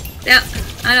 No. Yeah,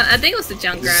 I think it was the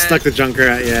Junkrat. Stuck the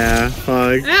Junkrat, yeah.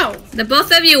 Fuck. Ow! The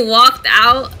both of you walked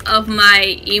out of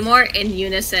my Emor in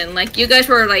unison. Like, you guys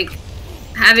were, like,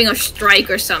 having a strike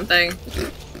or something.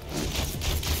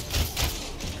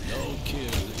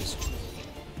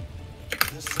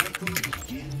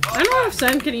 I don't know if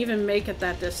Zen can even make it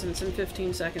that distance in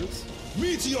 15 seconds.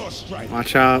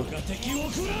 Watch out.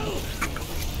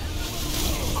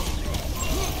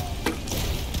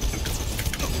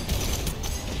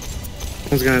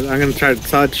 I'm gonna try to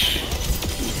touch.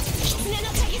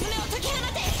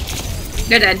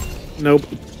 You're dead. Nope.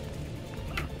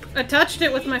 I touched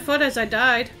it with my foot as I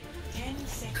died.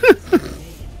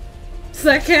 Does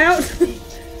that count?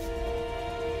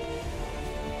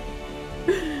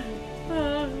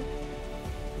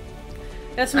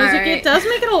 That's music. Alright. It does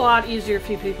make it a lot easier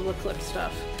for you people to clip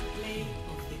stuff.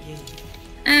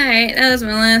 Alright, that was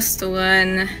my last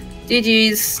one.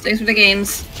 GG's. Thanks for the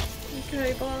games.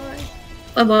 Okay, bye.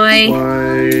 Bye bye.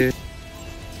 Bye.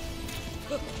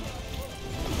 That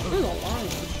was a long one.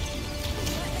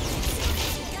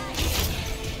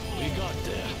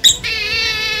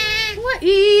 What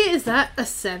is that? A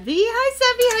Sevi? Hi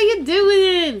Sevi, how you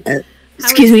doing?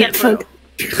 Excuse me, fuck.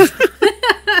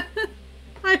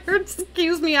 I heard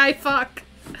excuse me, I fuck.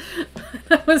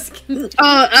 That was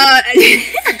I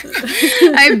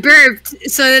burped,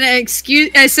 so then I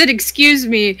said excuse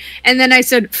me, and then I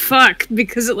said fuck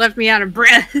because it left me out of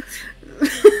breath.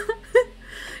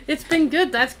 It's been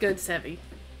good. That's good, Sevi.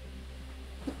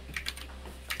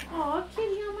 Aw,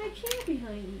 kitty on my chair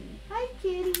behind me. Hi,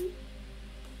 kitty.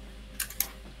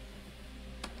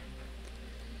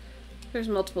 There's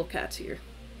multiple cats here.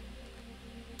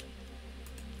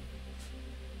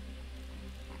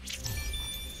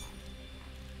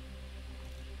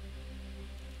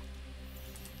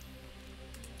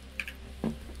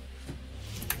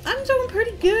 I'm doing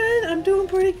pretty good. I'm doing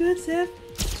pretty good, Seth.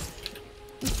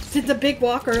 Did the big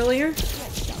walk earlier.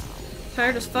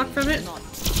 Tired as fuck from it.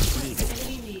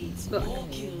 Look.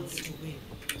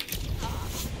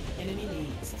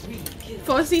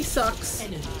 Fuzzy sucks.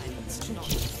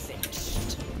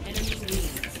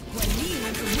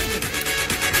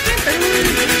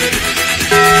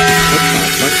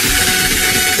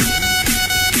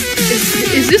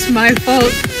 Is this my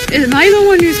fault? Am I the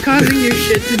one who's causing your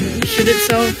shit to shit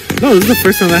itself? No, this is the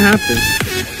first time that happened.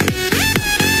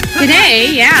 Today,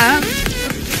 yeah.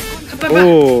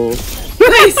 Oh.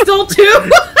 Wait, stole two?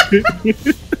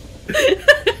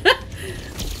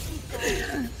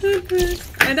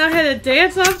 And I had a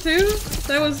dance off too?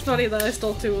 That was funny that I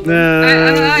stole two of them.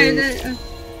 No.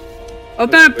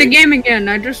 Open up the game again.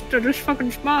 I just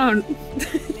fucking spawned.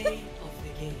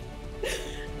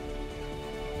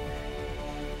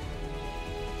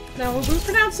 Now, would we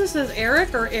pronounce this as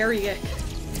Eric or Ariek?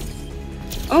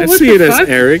 Oh, I what see the it fuck? as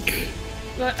Eric.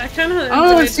 But I kind of.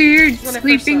 Oh, so you're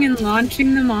sleeping and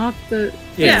launching them off the.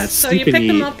 Yeah, so you pick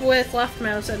them up with left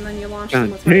mouse and then you launch them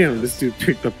God with right damn, mouse. this dude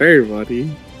picked up everybody.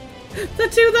 The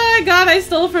two that I got, I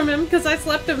stole from him because I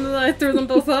slept him and then I threw them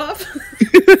both off.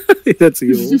 That's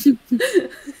evil.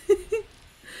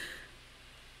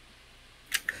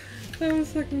 That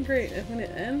was fucking great. And when it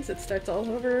ends, it starts all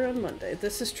over on Monday.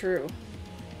 This is true.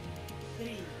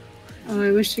 Oh,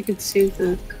 I wish I could save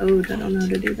the code. I don't know how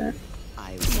to do that.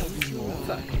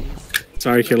 Fuck.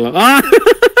 Sorry, Killa. Ah!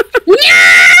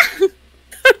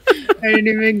 I didn't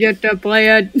even get to play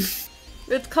it.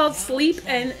 It's called Sleep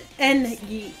and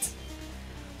Yeet.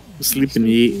 Sleep and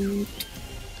eat.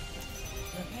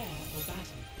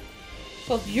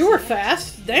 Well, you were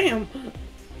fast. Damn.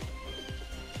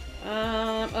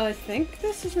 I think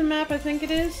this is the map. I think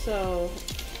it is. So.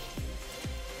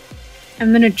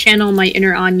 I'm gonna channel my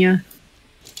inner Anya.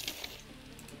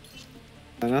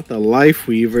 Not the Life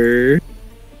Weaver.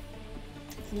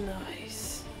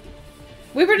 Nice.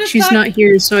 We were just. She's not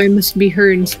here, so I must be her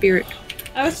in spirit.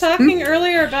 I was talking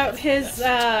earlier about his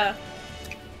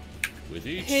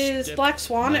Black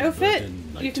Swan outfit.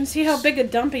 You can see how big a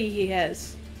dumpy he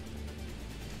has.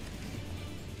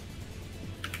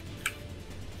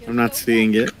 I'm not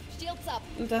seeing it.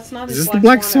 That's not Is his this the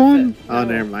Black Swan? outfit. Oh,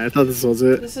 No. never mind. I thought this was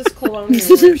it. This is colonial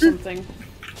or something.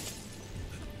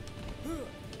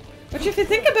 Which, if you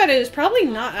think about it, is probably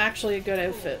not actually a good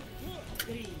outfit.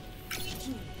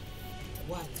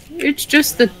 It's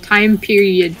just the time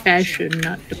period fashion,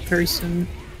 not the person.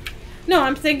 No,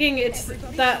 I'm thinking it's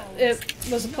that it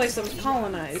was a place that was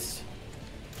colonized.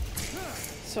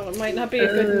 So it might not be a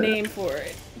good name for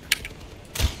it.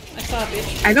 I saw a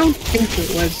bitch. I don't think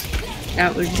it was.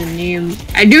 That was the name.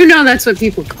 I do know that's what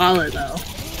people call it, though.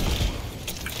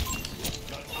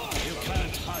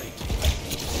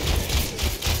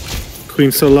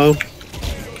 Queen Solo.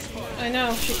 I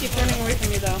know, she keeps running away from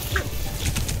me though.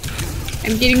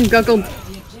 I'm getting guggled.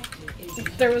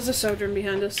 There was a Sojourn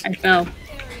behind us. I fell.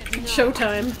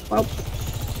 Showtime. Well.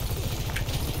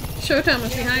 Showtime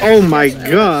was behind us. Oh my I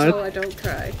laugh god. so I don't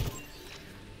cry.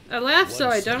 I laugh so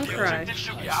I don't cry. The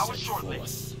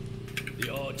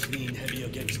odds lean heavy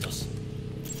against us.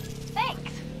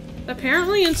 Thanks.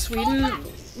 Apparently in Sweden,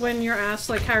 when you're asked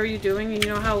like how are you doing, and you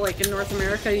know how like in North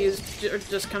America you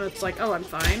just kind of it's like, oh, I'm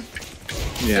fine.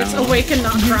 Yeah. It's awake and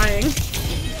not crying.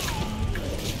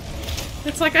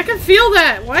 It's like I can feel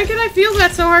that. Why can I feel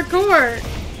that so hardcore?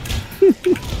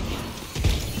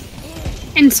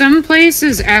 In some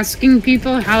places, asking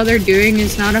people how they're doing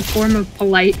is not a form of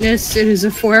politeness. It is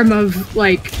a form of,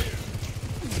 like,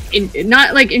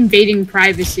 not like invading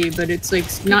privacy, but it's like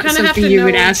not something you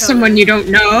would ask someone you don't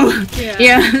know. Yeah.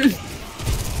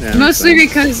 Yeah. Mostly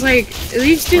because, like, at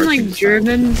least in like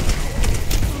German,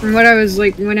 from what I was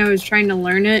like when I was trying to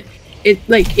learn it,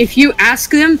 like if you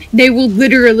ask them, they will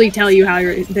literally tell you how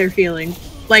they're feeling,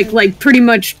 like pretty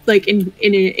much like in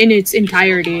its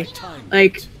entirety,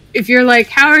 like. If you're like,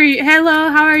 hello,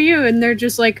 how are you? And they're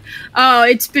just like, oh,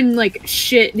 it's been like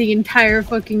shit the entire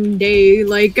fucking day.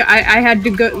 Like, I had to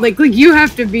go, like you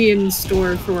have to be in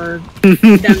store for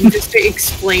them just to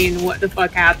explain what the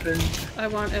fuck happened. I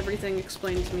want everything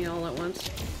explained to me all at once.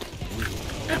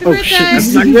 Happy Oh birthday! shit,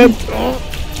 that's not good.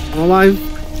 Oh, I'm alive.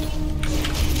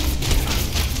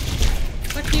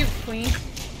 Fuck you, queen.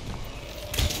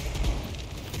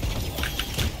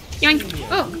 Yoink.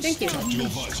 Oh, thank you.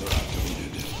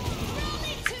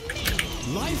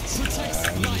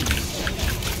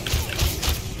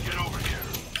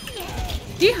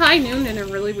 He high noon in a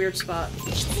really weird spot.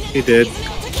 He did.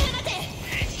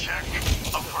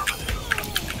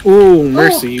 Ooh,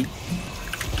 Mercy. Oh.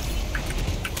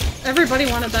 Everybody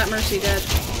wanted that Mercy dead.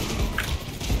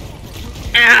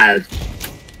 Ah.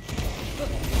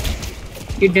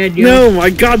 You're dead, yo. No, my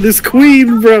god, this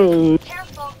queen, bro!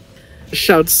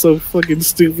 Shouts so fucking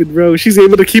stupid, bro. She's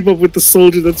able to keep up with the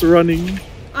soldier that's running.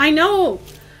 I know!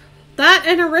 That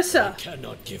and Orisa.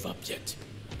 Cannot give up yet.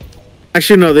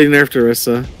 Actually, no, they nerfed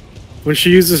Orisa. When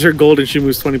she uses her golden, she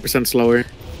moves 20% slower.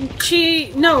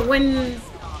 No, when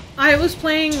I was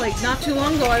playing, like, not too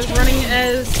long ago, I was running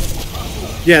as...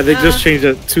 Yeah, they just changed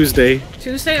it Tuesday.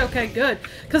 Tuesday? Okay, good.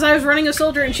 Because I was running a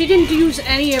soldier and she didn't use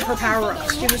any of her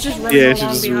power-ups. She was just running along she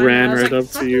just behind ran me. right like,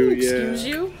 up to you, Excuse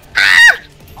you?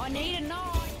 I need a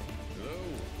knife.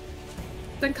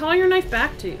 Then call your knife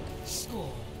back to you.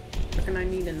 Fucking I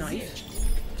need a knife.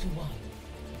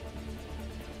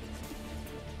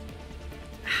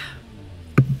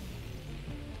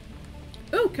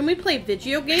 Oh, can we play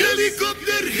video games? I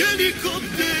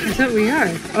thought we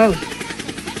are. Oh.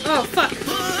 Oh, fuck.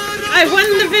 I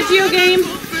won the video game!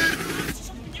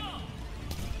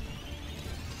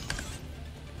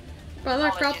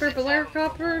 Helicopter,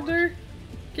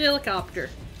 helicopter.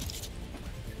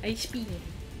 Ice beam.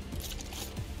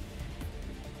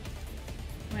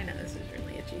 I know this is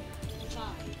really itchy.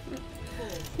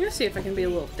 I'm gonna see if I can be a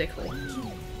little dickly.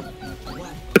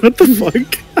 What the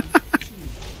fuck?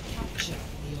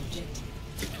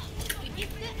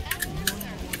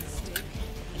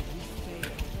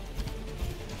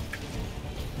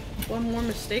 One more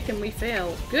mistake and we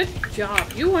fail. Good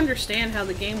job. You understand how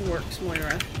the game works,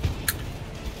 Moira.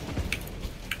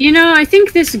 You know, I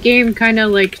think this game kind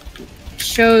of like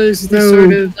shows the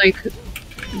sort of like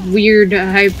weird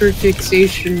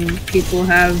hyperfixation people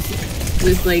have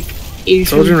with like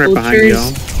Asian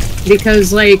cultures.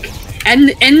 Because like,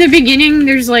 and in the beginning,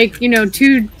 there's like, you know,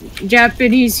 2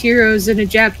 Japanese heroes in a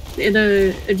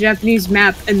Japanese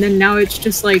map, and then now it's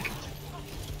just like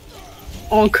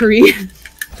all Korean.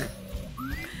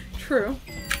 True.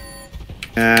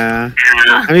 Yeah.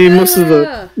 I mean, most of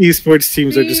the esports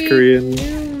teams are just Korean.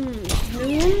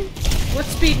 Noon? What's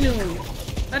speed noon?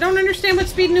 I don't understand what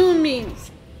speed noon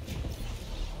means.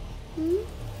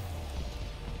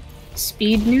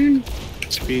 Speed noon?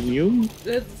 Speed noon?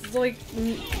 It's like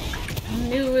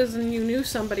new as in you knew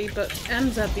somebody, but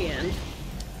M's at the end.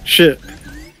 Shit.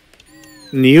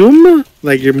 Neum?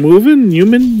 Like you're moving?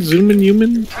 Human? Zooming?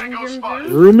 Human?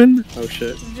 Roomin? Oh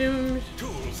shit.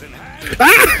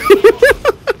 Ah!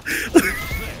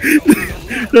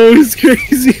 That was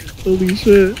crazy. Holy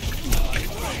shit.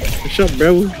 What's up,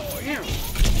 bro?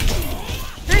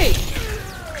 Hey!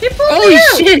 She pulled me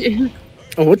out! Shit!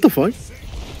 Oh, what the fuck?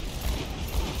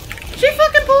 She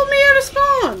fucking pulled me out of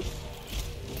spawn!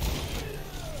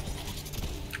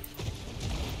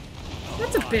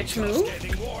 That's a bitch move.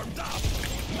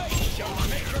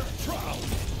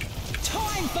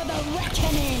 Time for the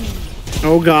reckoning.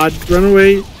 Oh god, run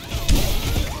away.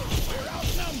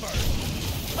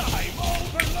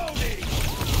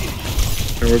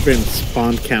 And we're being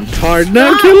spawn camped hard.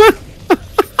 No, Killa!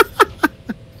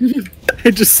 I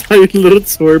just saw your little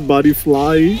sword body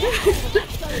fly.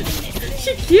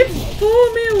 She keeps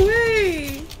pulling me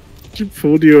away. She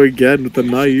pulled you again with a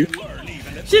knife.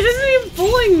 She isn't even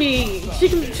pulling me.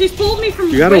 She's pulled me from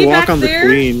You gotta way walk back on the there.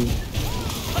 queen.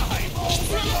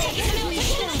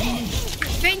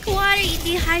 Drink water, you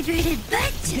dehydrated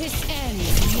bitch. This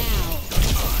ends now.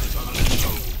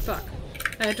 Fuck.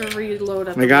 I had to reload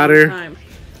at I the got wrong her. time.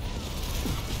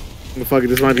 Well, fuck it,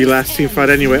 this might be last team fight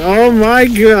anyway. Oh my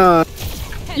god!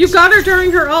 You got her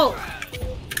during her ult.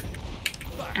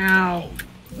 Ow.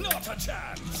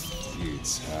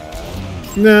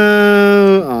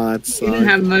 No! Oh, that sucks. You didn't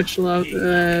have much love.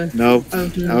 Nope.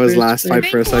 That was last fight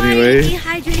for us anyway.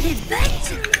 Dehydrated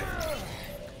bitch.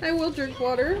 I will drink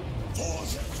water.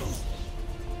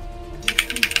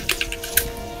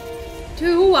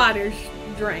 2 waters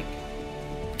drank.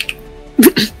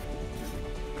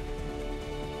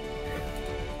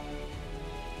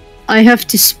 I have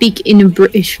to speak in a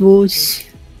British voice.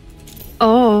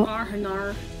 Oh.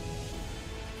 Arhanar.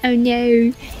 Oh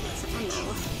no.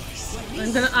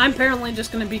 I'm apparently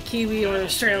just gonna be Kiwi or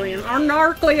Australian.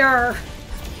 Arnarcliar!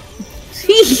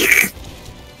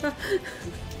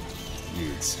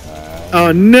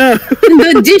 Oh no!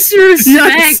 The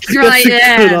disrespect Yes, right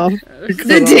there!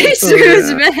 The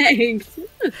disrespect!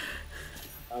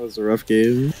 That was a rough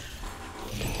game.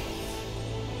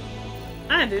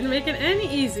 I didn't make it any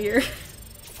easier.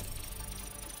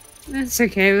 That's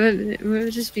okay. We're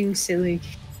just being silly.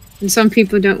 And some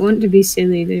people don't want to be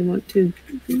silly. They want to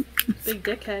Big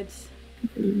dickheads.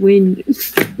 win.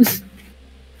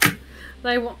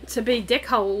 They want to be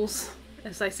dickholes,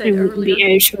 as I said They want to earlier.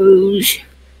 be assholes.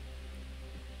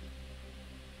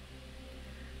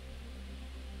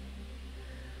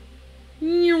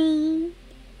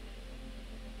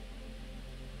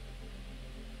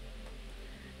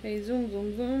 Hey, zoom,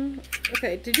 zoom, zoom.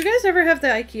 Okay, did you guys ever have the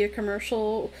IKEA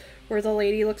commercial where the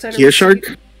lady looks at her Kia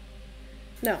Shark?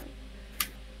 No.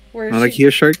 Where Not a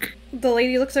Kia Shark? the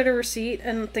lady looks at her receipt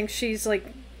and thinks she's,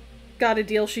 like, got a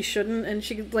deal she shouldn't, and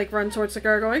she, like, runs towards the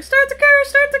car going, start the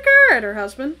car, at her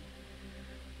husband.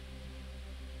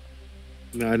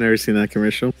 No, I've never seen that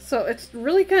commercial. So it's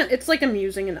really it's, like,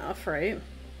 amusing enough, right?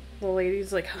 The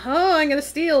lady's like, oh, I'm gonna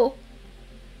steal.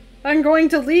 I'm going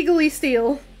to legally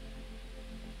steal.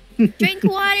 Drink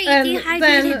water, you And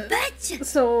dehydrated then, bitch!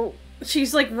 so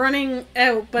she's like running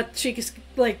out, but she's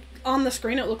like on the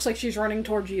screen it looks like she's running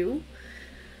towards you.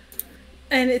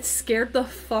 And it scared the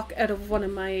fuck out of one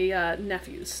of my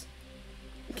nephews.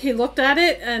 He looked at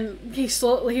it and he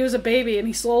was a baby and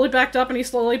he slowly backed up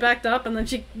and then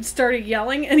she started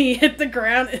yelling and he hit the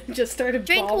ground and just started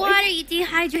Drink bawling. water, you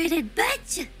dehydrated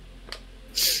bitch!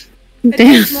 It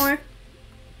takes more.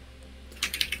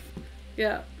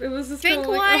 Yeah, it was just Drink kinda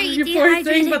like, water, oh, you you poor thing,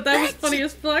 dehydrated but that was bitch. funny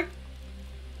as fuck.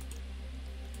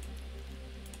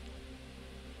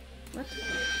 What?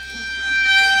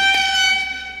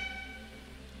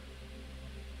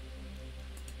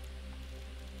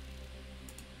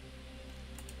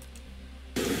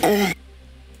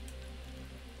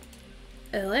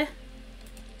 Ellie?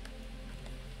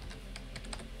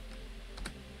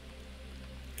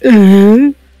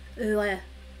 Ellie.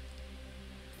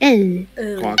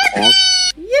 Quack, quack.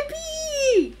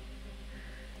 Yippee!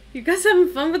 You guys having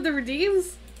fun with the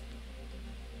redeems?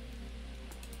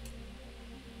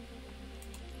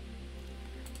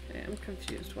 Okay, I'm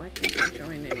confused. Why can't I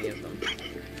join any of them?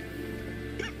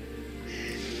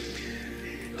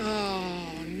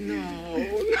 Oh no.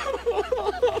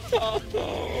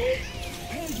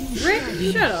 Rick,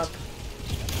 shut up.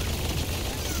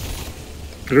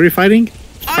 What are we fighting?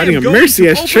 Fighting a going Mercy to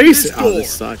as open Tracer. this Oh, door. this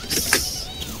sucks.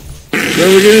 Bro,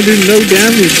 we're gonna do no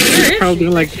damage. She's probably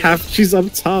doing like half. She's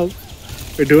up top.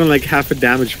 We're doing like half a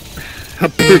damage.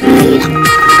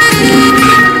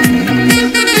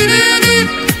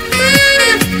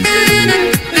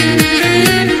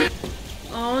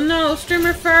 Oh no,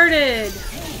 streamer farted.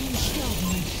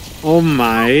 Oh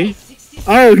my.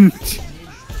 Oh.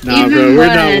 Nah, Even bro, we're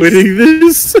not worse. winning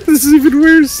this. This is even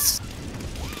worse.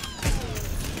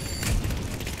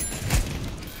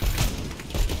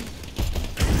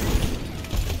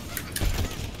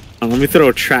 Oh, let me throw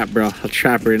a trap, bro. I'll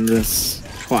trap her in this.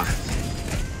 Wow.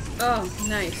 Oh,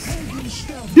 nice.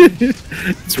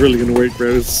 It's really gonna work,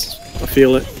 bro. I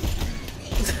feel it.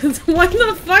 What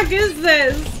the fuck is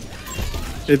this?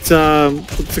 It's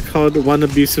what's it called? One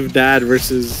abusive dad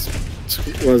versus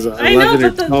was it I know, 11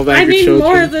 or but 12 I angry need children.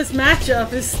 more of this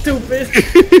matchup. Is stupid.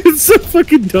 It's so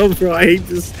fucking dumb, bro. I hate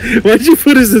this. Why'd you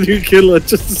put us in your Killa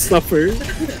just to suffer?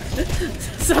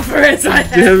 Suffer as I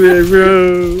have. Damn it,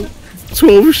 bro.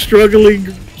 12 struggling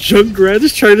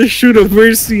Junkrat's trying to shoot a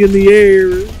Mercy in the air.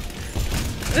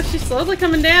 Oh, she's slowly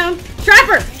coming down. Trap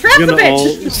her! Trap the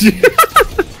bitch!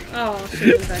 Oh,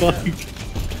 she went back up. Fuck.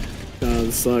 Oh,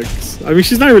 this sucks. I mean,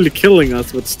 she's not really killing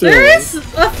us, but still. There is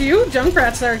a few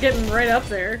Junkrats that are getting right up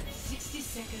there.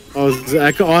 Oh,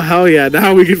 Zach. Oh, hell yeah.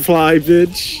 Now we can fly,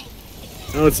 bitch.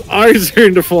 Now it's our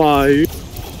turn to fly.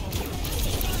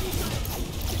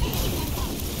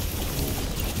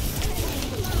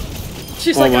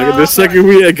 She's Oh like, my god, the second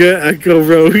we get Echo,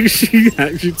 bro, she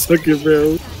actually took it,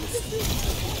 bro.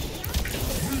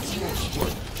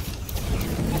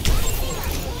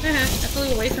 I flew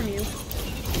away from you.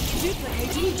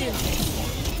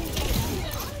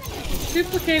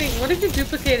 Duplicating. What if you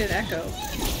duplicated Echo?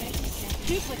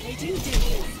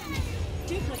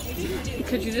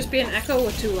 Could you just be an Echo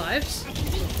with 2 lives?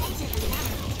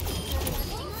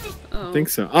 Oh. I think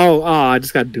so. Oh, I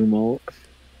just got Doom ult.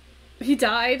 He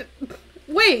died.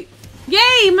 Wait!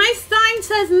 Yay! My sign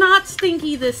says not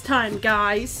stinky this time,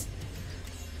 guys.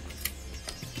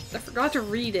 I forgot to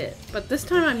read it, but this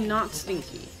time I'm not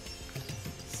stinky.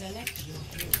 Select your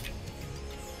hero.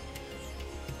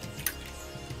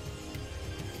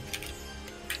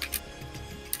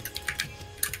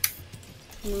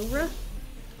 Mura?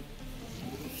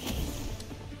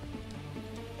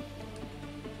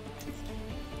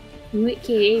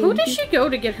 Wiki. Who does she go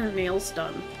to get her nails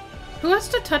done? Who has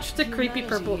to touch the creepy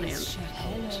purple hand?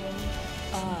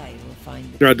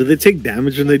 Bro, do they take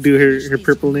damage when they do her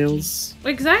purple nails?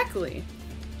 Exactly.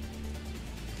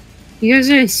 You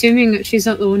guys are assuming that she's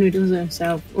not the one who does it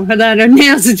herself, or that her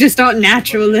nails are just not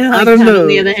natural. Like I don't that, know. On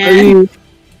the other I hand,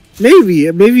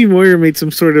 mean, maybe Moira made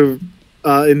some sort of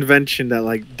invention that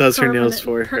like does her nails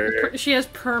for her. She has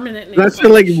permanent nails. I feel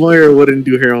like Moira wouldn't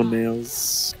do her own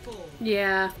nails.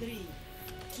 Yeah.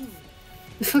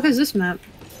 the fuck is this map?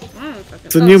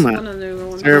 It's a new map.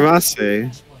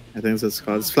 Ceravase, I think that's what it's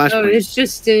called. It's Flashpoint. Oh, it's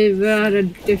just about a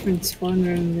different spawn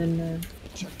room than.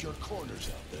 Check your corners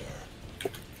out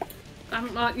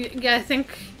there. Yeah, I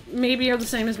think maybe you're the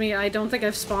same as me. I don't think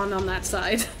I've spawned on that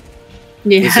side.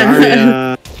 Yeah.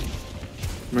 Zarya,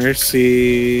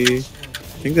 Mercy. I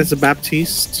think that's a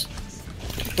Baptiste.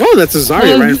 Oh, that's a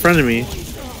Zarya right in front of me.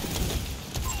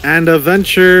 And a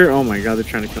Venture. Oh my god, they're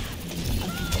trying to kill.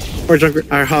 Or Junker.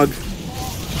 Or Hug.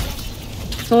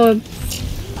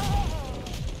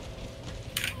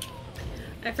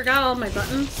 I forgot all my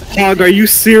buttons. Hog, are you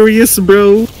serious,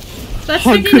 bro? That's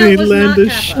Hog couldn't land a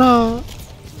shot.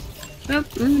 Yep,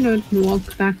 I'm gonna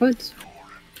walk backwards.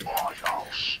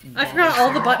 I forgot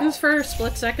all the buttons for a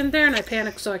split second there, and I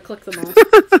panicked, so I clicked them all.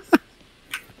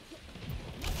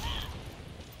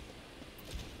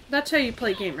 That's how you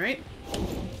play game, right?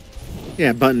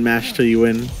 Yeah, button mash till you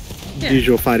win. Yeah.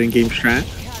 Usual fighting game strat.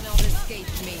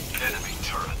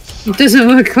 It doesn't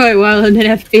work quite well in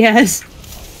an FPS.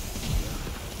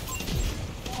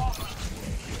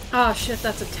 Oh shit,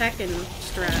 that's a Tekken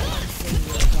strat.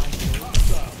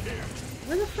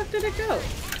 Where the fuck did it go?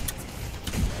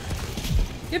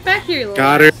 Get back here, you little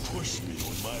Got her.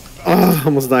 Oh,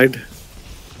 almost died.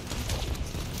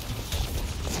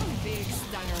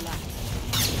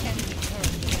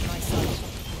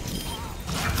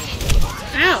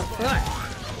 Ow, fuck.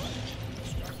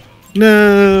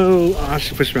 No! Ah,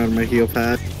 she pushed me out of my heel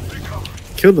pad.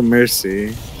 Killed the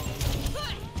Mercy.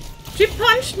 She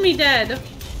punched me dead.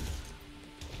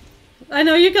 I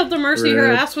know you killed the Mercy.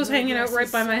 Her ass was hanging out right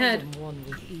by my head.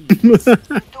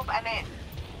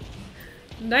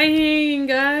 Dang,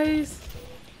 guys.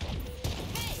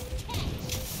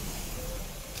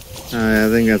 I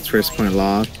think that's first point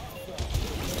lost.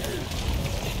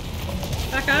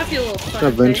 Back off, you little fuck.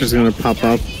 That Venture's gonna pop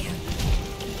up.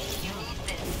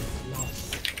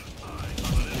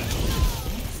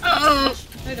 Oh!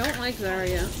 I don't like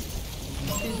Zarya.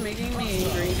 She's making me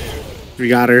angry. We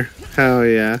got her. Hell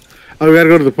yeah. Oh, we gotta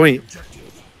go to the point.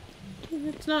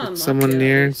 It's not unlocked Someone yet.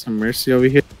 near, some Mercy over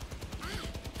here.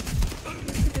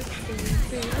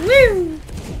 Woo!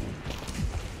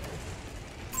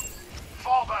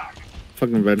 Fall back.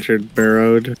 Fucking Venture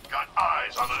burrowed. Got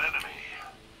eyes on an enemy.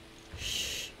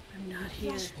 I'm not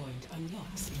here.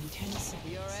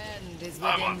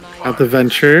 Got the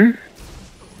Venture.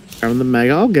 Grabbing the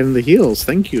Mega. Oh, getting the heals.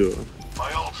 Thank you.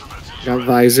 My ultimate is Got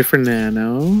Visor for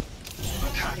Nano.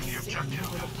 attack the objective.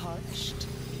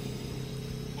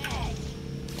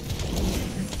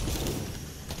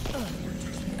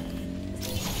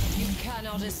 You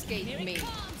cannot escape me.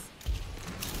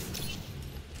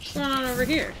 What's going on over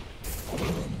here?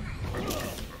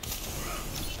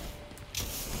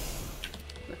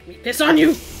 Let me piss on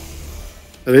you!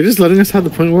 Are they just letting us have the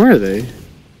point? Where are they?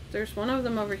 There's one of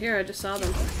them over here. I just saw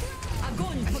them.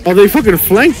 Oh, they fucking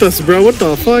flanked us, bro. What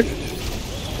the fuck?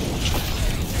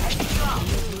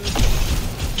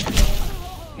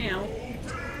 Ow.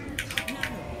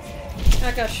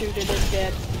 That got shooted is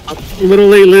dead. A little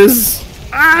late, Liz.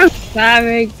 Ah!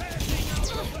 Sorry.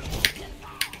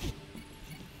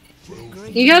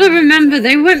 You gotta remember,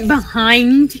 they went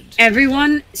behind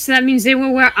everyone, so that means they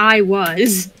were where I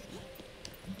was.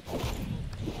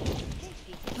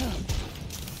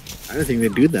 I don't think they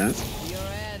do that.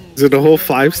 Is it a whole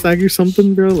 5-stack or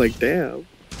something, bro? Like, damn.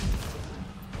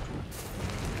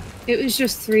 It was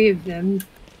just 3 of them.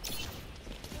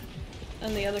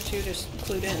 And the other two just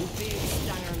clued in. I'm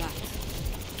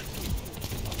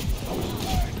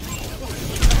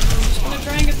just gonna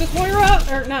try and get this Moira,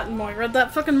 or not Moira,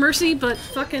 that fucking Mercy, but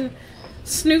fucking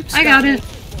Snoop's I got it.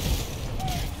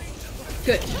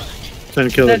 Good. Trying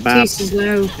to kill the That Bap. piece is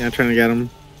low. Yeah, trying to get him.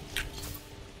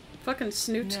 Fucking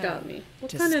Snoop's got me.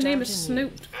 What kind of name is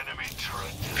Snoop?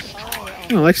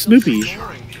 Oh, like Snoopy.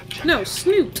 No,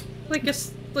 Snoot. Like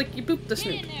like you boop the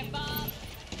Snoop.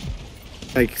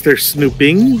 Like they're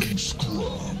snooping.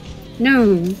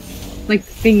 No. Like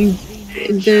the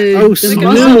Oh, the Snoop,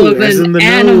 muzzle of as in an the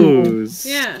animal. nose.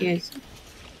 Yeah. Yes.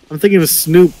 I'm thinking of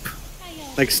Snoop.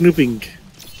 Like snooping.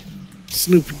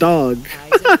 Snoop Dogg.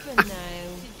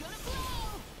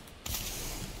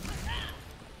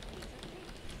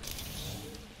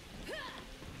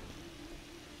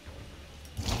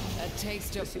 A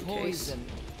taste of poison.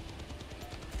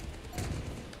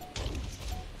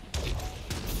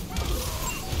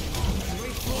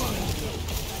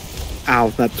 Ow,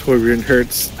 that Torbjorn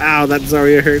hurts. Ow, that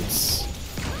Zarya hurts.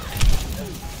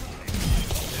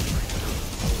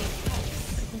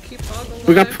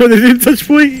 We got put in touch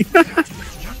point.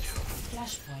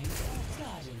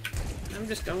 I'm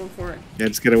just going for it. Yeah,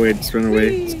 just get away. Just run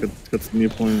away. Let's go to the new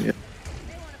point. Yeah.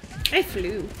 I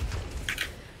flew.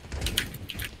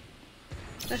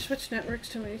 I switched networks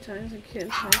too many times and can't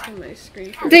type on my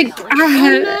screen. Oh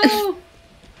no!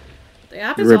 The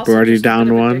app is also already just down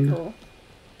a bit of a one. dickhole.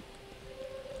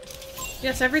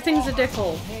 Yes, everything's a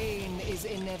dickhole.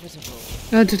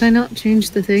 Oh, did I not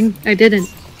change the thing? I didn't.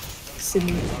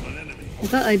 Sydney. I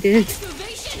thought I did.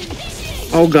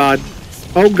 Oh god.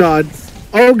 Oh god.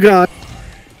 Oh god.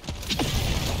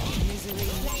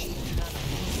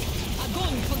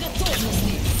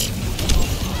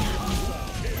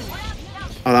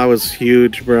 Oh, that was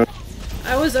huge, bro.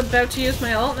 I was about to use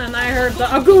my ult and I heard the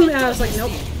Agun and I was like,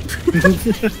 nope.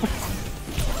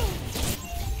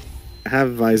 I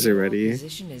have visor ready.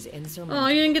 Oh,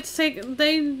 you didn't get to take.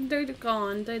 They're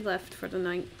gone. They left for the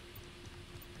night.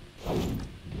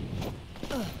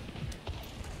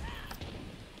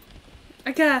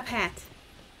 I got a pat.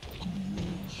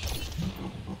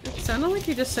 It sounded like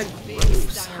you just said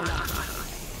gross.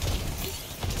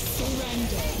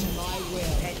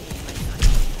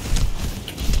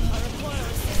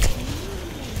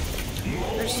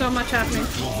 There's so much happening.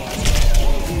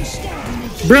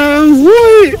 Bro,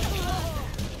 what?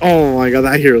 Oh my god,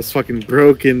 that hero's fucking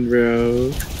broken,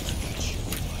 bro.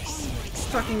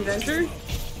 Fucking Venture?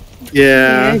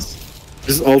 Yeah. Yes.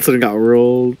 Just ulted and got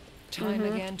rolled. Time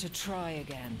again to try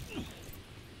again.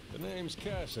 The name's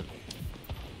Cassidy.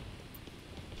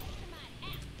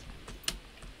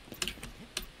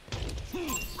 Your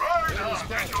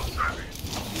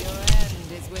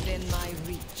end is within my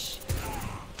reach.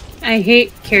 I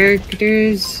hate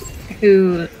characters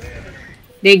who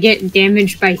they get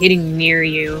damaged by hitting near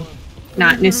you,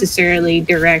 not necessarily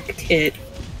direct hit.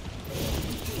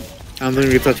 I don't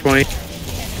think we touch point.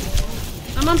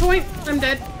 I'm on point. I'm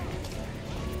dead.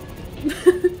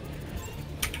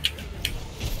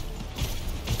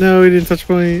 No, we didn't touch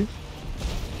point.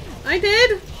 I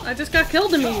did. I just got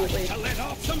killed immediately.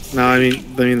 No, I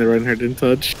mean the Reinhardt didn't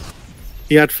touch.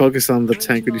 He had focus on the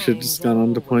tank, but he should have just gone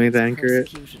on the point to anchor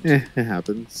it. Eh, it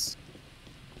happens.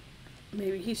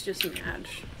 Maybe he's just an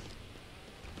edge.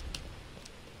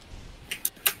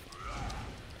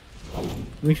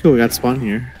 We cool, we got spawn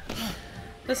here.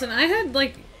 Listen, I had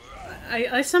like,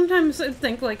 I sometimes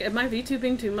think like, am I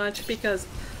VTubing too much? Because,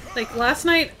 like last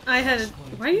night I had.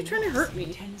 Why are you trying to hurt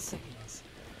me?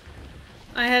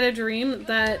 I had a dream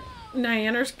that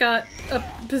Nianner's got a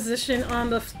position on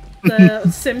the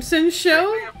Simpsons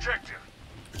show,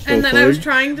 and then I was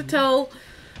trying to tell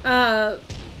a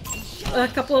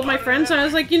couple of my friends, and I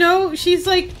was like, you know, she's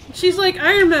like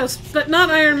Iron Mouse, but not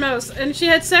Iron Mouse, and she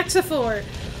had Sexafor.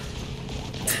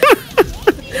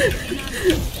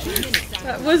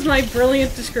 That was my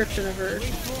brilliant description of her.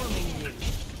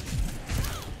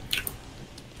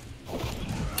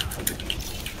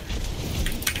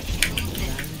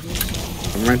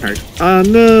 Reinhardt. Oh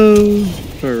no!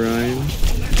 Poor Ryan.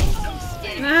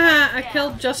 Ah, I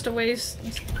killed just a waste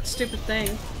stupid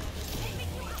thing.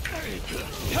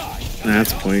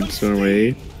 That's points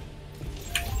away.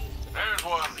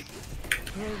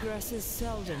 Progress is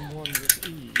seldom won with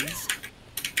ease.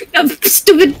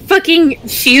 Stupid fucking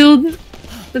shield.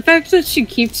 The fact that she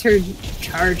keeps her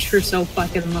charge for so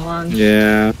fucking long.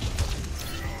 Yeah.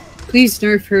 Please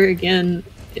nerf her again.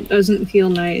 It doesn't feel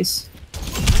nice.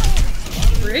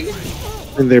 Rig?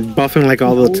 And they're buffing like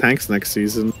all the tanks next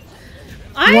season.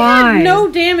 I had no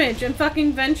damage, and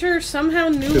fucking Venture somehow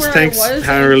knew where I was.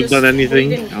 Haven't really done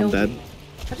anything. I'm dead.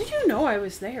 How did you know I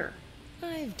was there?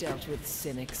 I've dealt with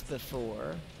cynics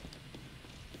before.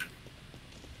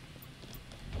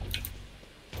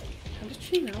 How did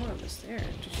she know I was there?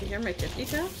 Did she hear my 50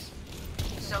 taps?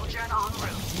 Sojourn en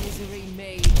route. Misery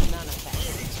made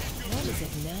manifest. What is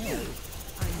it now?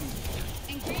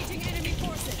 Engaging enemy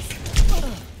forces.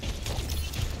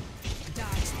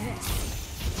 Dodge this.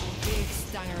 Big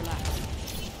Steiner left.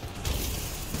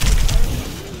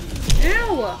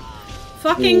 Ew!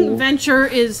 Fucking Venture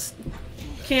is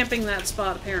camping that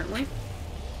spot, apparently.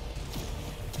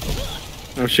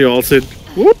 Oh, she ulted.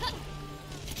 Whoop!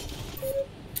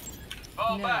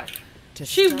 No.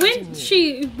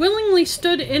 She willingly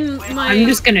stood in my. I'm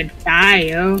just gonna die,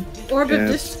 yo. Orb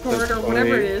of Discord or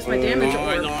whatever it is, my damage orb.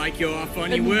 I like your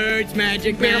funny words,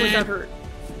 Magic Man. Barely got hurt.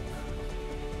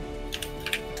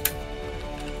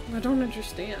 I don't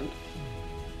understand.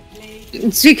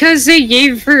 It's because they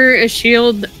gave her a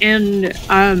shield and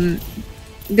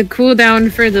the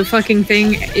cooldown for the fucking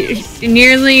thing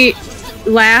nearly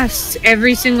lasts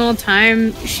every single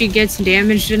time she gets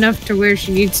damaged enough to where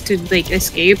she needs to like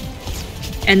escape,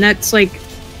 and that's like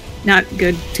not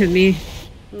good to me.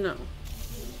 No.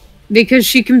 Because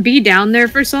she can be down there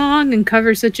for so long and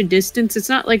cover such a distance. It's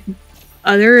not like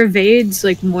other evades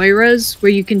like Moira's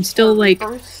where you can still like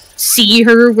see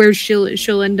her where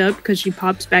she'll end up because she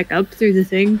pops back up through the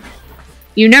thing.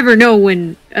 You never know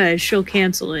when she'll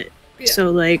cancel it. Yeah.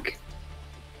 So like,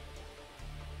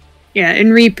 yeah,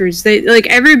 and Reapers, they like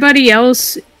everybody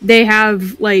else, they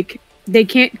have like they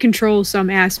can't control some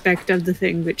aspect of the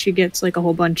thing, but she gets like a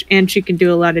whole bunch, and she can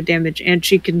do a lot of damage, and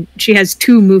she has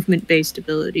 2 movement based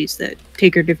abilities that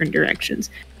take her different directions.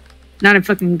 Not a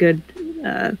fucking good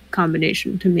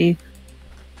combination to me.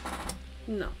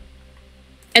 No.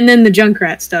 And then the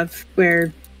Junkrat stuff,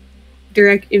 where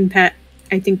direct impact,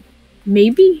 I think,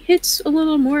 maybe hits a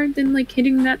little more than like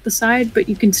hitting at the side, but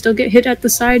you can still get hit at the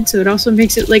side, so it also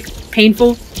makes it like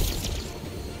painful.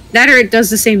 That or it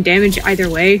does the same damage either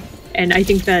way, and I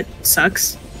think that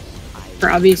sucks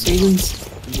for obvious reasons.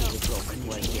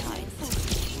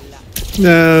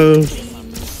 No.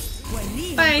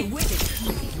 Bye.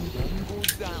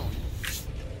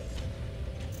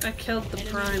 I killed the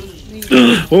Prime.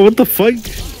 Well, what the fuck?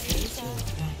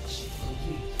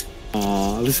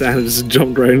 Aw, this Anna just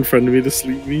jumped right in front of me to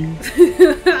sleep me.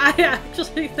 I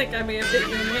actually think I may have hit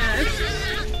you in the head.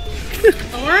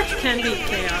 Overwatch can be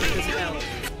chaotic as hell.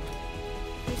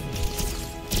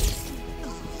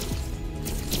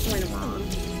 Wait a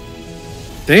minute.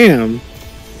 Damn.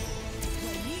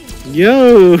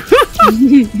 Yo!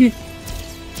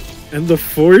 And the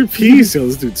 4Ps, yo,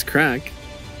 this dude's crack.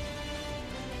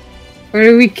 Why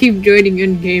do we keep joining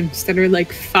in games that are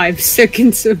like 5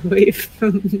 seconds away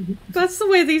from... That's the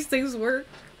way these things work.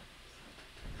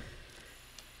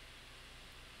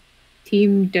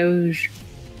 Team Doge.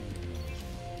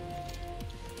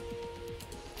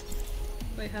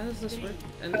 Wait, how does this work?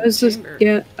 How does this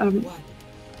get,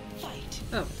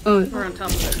 Oh, we're on top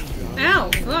of it.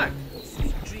 Ow, fuck!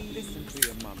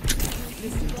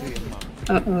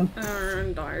 Uh-oh.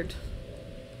 Aaron died.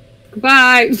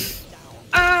 Goodbye!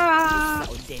 Ah!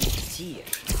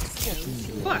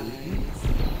 Fuck.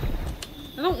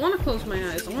 I don't want to close my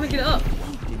eyes. I want to get up.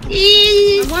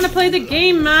 I want to play the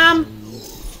game, Mom.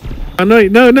 Oh, no,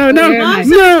 no, no, no, Mom,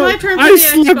 no! my turn for I the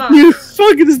slept Xbox. you!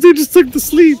 Fucking this dude just took to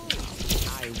sleep!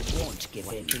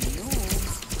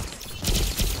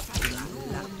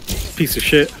 Piece of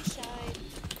shit.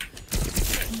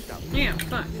 Damn,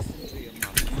 fuck.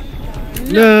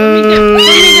 No! Let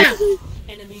me down.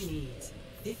 Enemy needs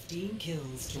 15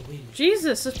 kills to win.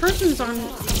 Jesus, this person's on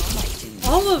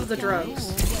all of the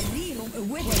drugs.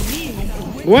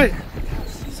 What?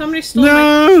 Somebody stole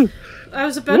No! my... I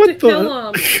was about What to kill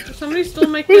him. Somebody stole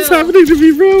my kill. What's happening to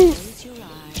me, bro?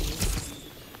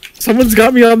 Someone's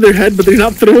got me on their head, but they're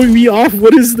not throwing me off.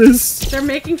 What is this? They're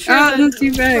making sure that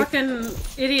fucking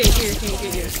idiot here can't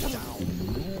get you.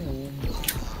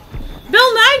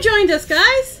 Bill Nye joined us,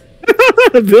 guys!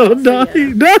 Bill Nye?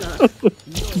 No!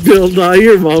 Bill Nye,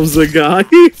 your mom's a guy.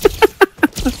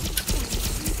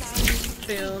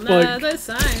 Bill Nye, the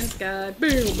science guy.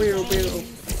 Boo, boo, boo.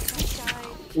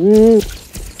 Ooh.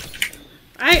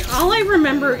 All I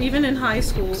remember, even in high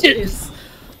school, is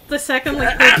the second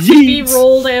like the TV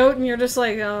rolled out and you're just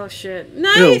like, oh shit.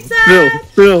 Nice!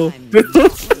 Bill.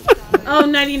 Oh,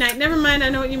 99. Never mind, I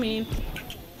know what you mean.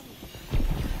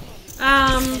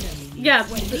 Yeah,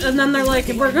 and then they're like,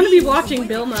 we're gonna be watching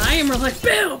Bill Nye, and we're like,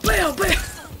 Bill. Bill.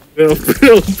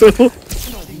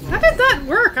 How did that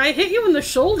work? I hit you in the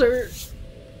shoulder.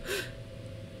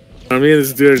 I mean,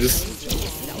 this dude just...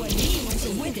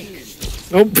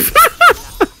 Oh.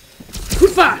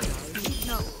 Koopa!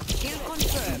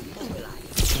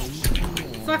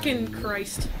 Fucking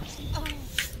Christ.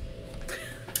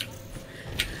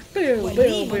 Bill,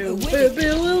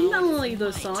 will not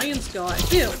the science guy.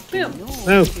 Bill.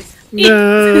 No.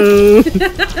 No.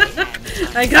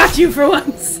 I got you for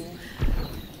once.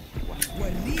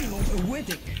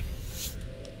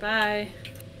 Bye.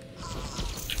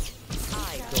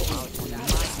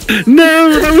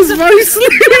 No, that was my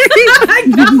sleep. I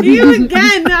got you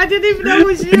again. I didn't even know it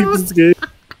was you.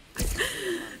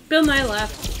 Bill Nye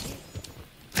left.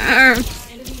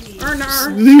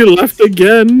 You left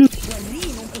again.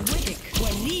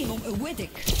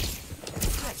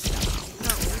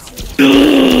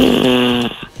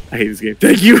 I hate this game.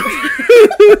 Thank you.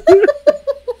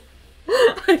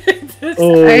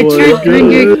 I tried going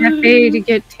to a cafe to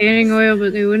get tanning oil,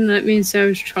 but they wouldn't let me, so I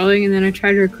was trolling, and then I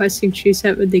tried requesting cheese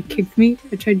set, but they kicked me.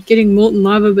 I tried getting molten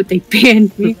lava, but they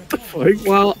banned me. What the fuck?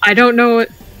 Well, I don't know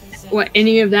what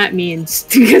any of that means,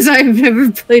 because I've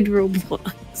never played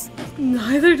Roblox.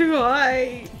 Neither do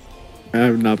I. I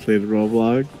have not played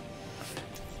Roblox.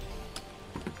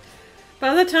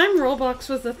 By the time Roblox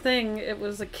was a thing, it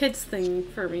was a kid's thing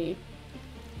for me.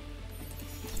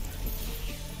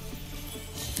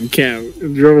 You can't.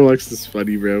 Roblox is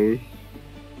funny, bro.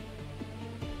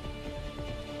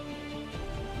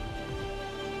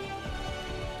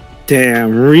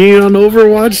 Damn, Marine on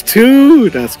Overwatch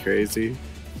 2? That's crazy.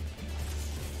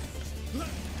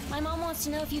 My mom wants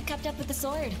to know if you kept up with the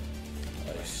sword.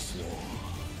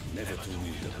 Never to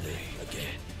meet the day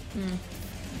again.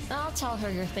 I'll tell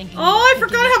her you're thinking. Oh, I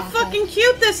forgot how fucking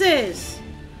cute this is!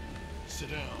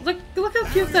 Look how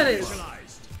cute that is.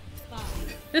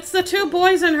 It's the two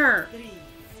boys and her.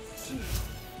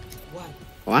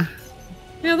 What?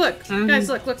 Yeah, look. Guys,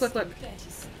 look. Look how cute that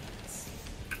is.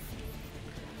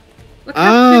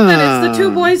 The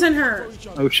two boys and her.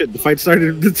 Oh shit, the fight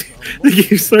started. The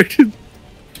game started.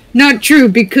 Not true,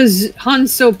 because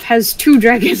Hanso has 2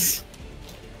 dragons.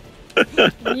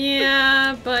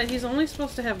 Yeah, but he's only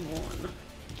supposed to have 1.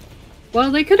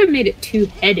 Well, they could have made it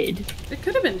 2-headed. It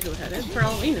could have been 2-headed, for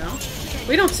all we know.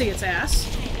 We don't see its ass.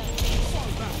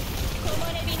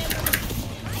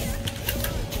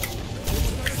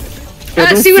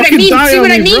 See what I mean, see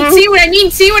what I mean, see what I mean,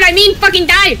 see what I mean, fucking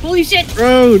die! Holy shit!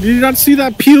 Bro, did you not see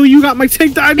that peel? You got my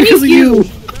tank died because of you!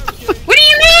 What do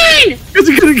you mean? Because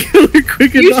you couldn't kill her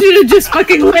quick enough. You should have just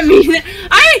fucking let me.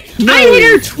 I hit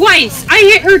her twice. I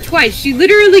hit her twice. She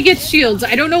literally gets shields.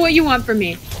 I don't know what you want from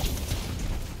me.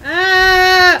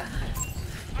 I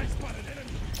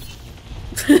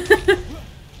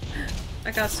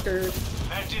got scared.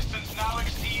 That distance now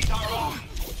exceeds our own.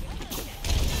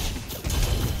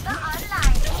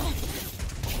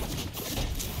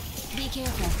 Be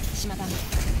careful, Shimada.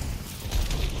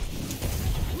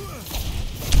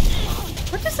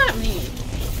 What does that mean?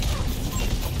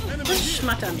 What does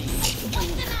shmata mean?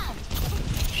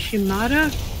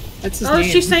 Shimada? That's his name. name.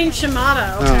 She's saying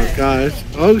Shimada. Okay. Oh gosh.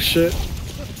 Oh shit.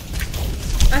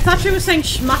 I thought she was saying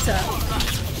shmata.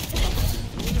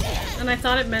 And I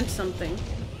thought it meant something.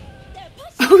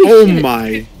 Oh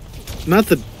my. Not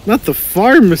the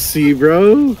pharmacy,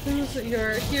 bro.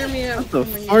 Hear me out. Not the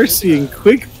Farsi and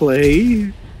quick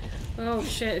play. Oh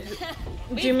shit.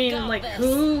 Do you mean like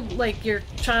who? Like your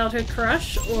childhood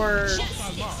crush or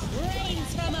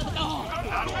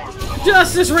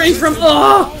Justice reigns from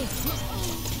Oh,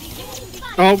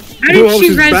 how did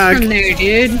she res back? from there,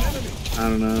 dude? I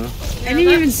don't know. I didn't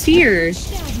even see her.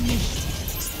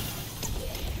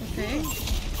 Okay.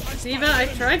 Ziva, I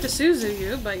tried to Suzu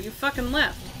you, but you fucking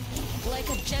left. Like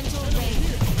a gentle rain.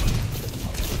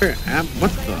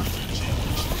 What the?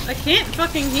 I can't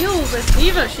fucking heal with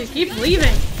Ziva, she keeps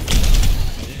leaving.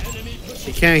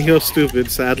 You can't heal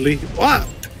stupid, sadly. What?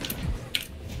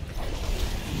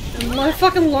 And my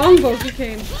fucking longbow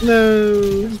became.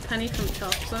 No. Penny from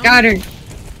Chop Zone. Got her.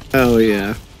 Oh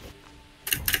yeah.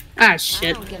 Ah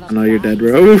shit. I know you're dead,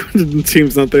 bro. The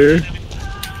team's not there.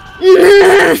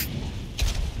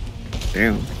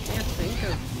 Damn. Can't think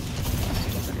of.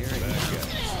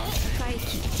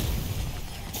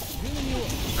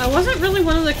 I wasn't really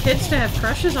one of the kids to have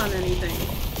crushes on anything.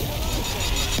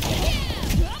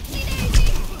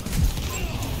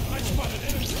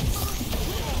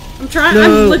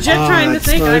 I'm legit trying to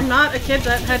think. I'm not a kid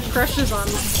that had crushes on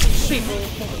people.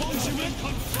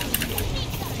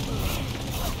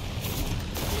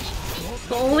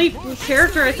 The only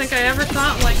character I think I ever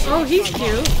thought like, oh, he's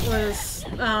cute, was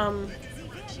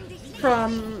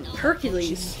from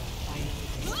Hercules.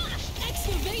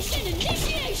 Excavation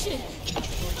initiation.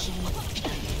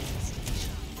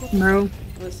 Bro.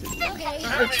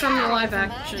 It's from the live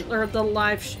action or the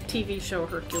live TV show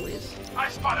Hercules. I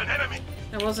spotted enemy.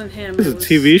 It wasn't him. It's it a was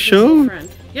TV his show? little friend.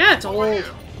 Yeah, it's old. I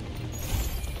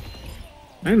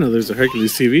didn't know there's a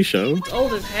Hercules TV show. It's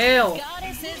old as hell.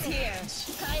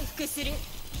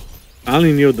 I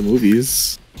only knew the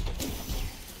movies.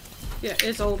 Yeah,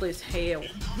 it's old as hell.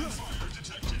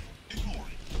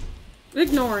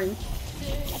 Ignoring.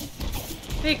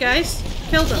 Hey guys,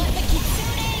 killed him.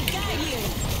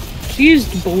 She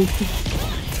used both.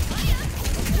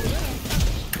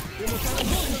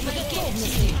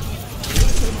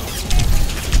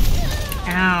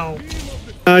 Ow.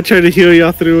 I tried to heal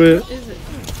y'all through it.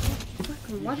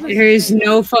 There is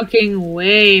no fucking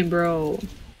way, bro.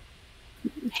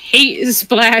 Hate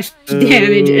splash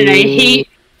damage, and I hate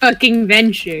fucking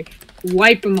Venture.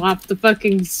 Wipe them off the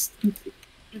fucking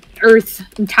Earth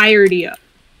entirety up.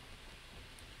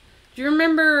 Do you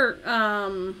remember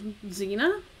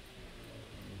Xena?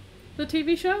 The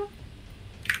TV show?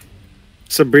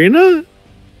 Sabrina?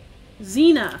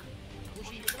 Xena.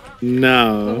 The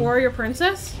No. warrior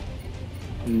princess?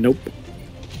 Nope.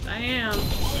 I am.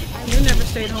 You never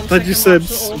stayed home. I thought you said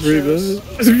Sabrina.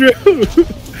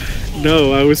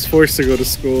 No, I was forced to go to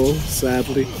school,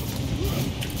 sadly.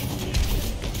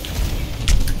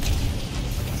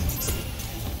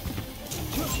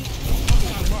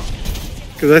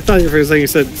 Because I thought for a second you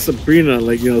said Sabrina,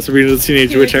 like, you know, Sabrina the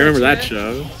Teenage Witch. I remember that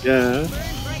show. Yeah.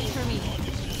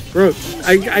 Bro,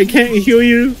 I can't heal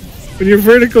you when you're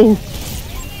vertical.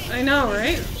 I know,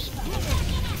 right?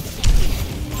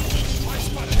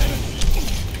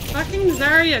 Fucking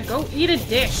Zarya, go eat a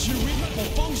dick.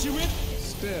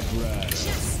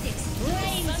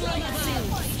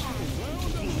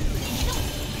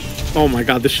 Oh my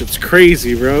god, this shit's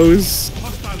crazy, bros.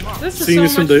 Seeing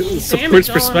this from the support's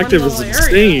perspective is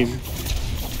insane.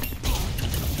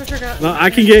 No, I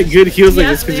can get good heals like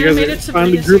this because you guys are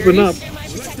finally grouping up.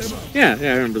 Yeah,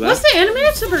 I remember that. Was the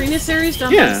animated Sabrina series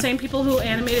done by the same people who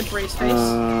animated Brace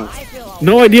Face?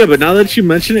 No idea, but now that you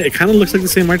mention it, it kind of looks like the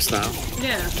same art style.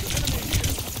 Yeah.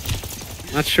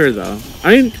 Not sure though.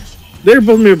 I mean, they're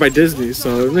both made by Disney,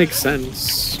 so it makes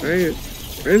sense, right?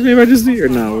 Right? Is it made by Disney or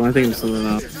no? I think it's something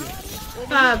else.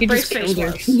 Brace Face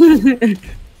was.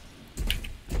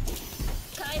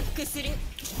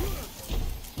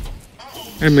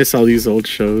 I miss all these old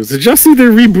shows. Did y'all see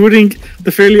they're rebooting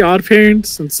The Fairly Odd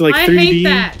Parents? It's like 3D. I hate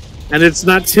that. And it's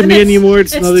not Timmy anymore,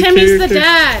 it's another Timmy's character. the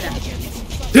dad.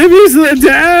 Timmy's the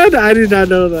dad? I did not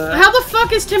know that. How the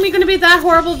fuck is Timmy gonna be that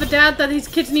horrible of a dad that these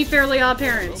kids need Fairly Odd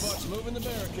Parents?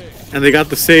 And they got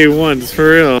the same ones,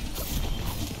 for real.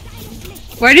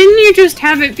 Why didn't you just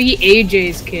have it be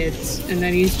AJ's kids, and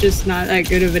then he's just not that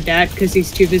good of a dad because he's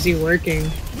too busy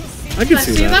working? I can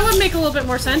see that. That would make a little bit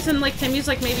more sense, and like Timmy's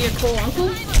like maybe a cool uncle.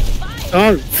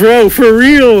 Oh, bro, for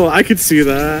real, I could see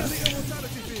that.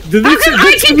 How come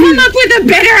I can come up with a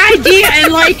better idea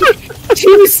in like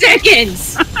 2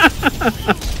 seconds?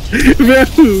 Bro,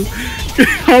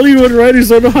 Hollywood writers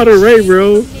don't know how to write,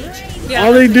 bro. Yeah,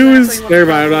 all they do is. Never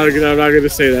mind, I'm not gonna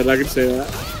say that. I can say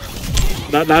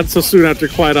that. Not so soon after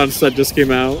Quiet on Set just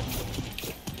came out.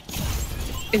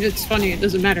 If it's funny, it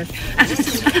doesn't matter.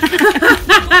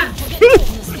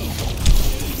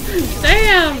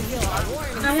 Damn!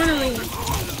 I wanna leave.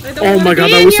 I don't Oh wanna my god,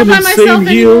 be that in was here some by insane myself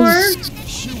heals. anymore.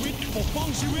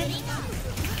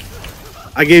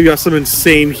 I gave y'all some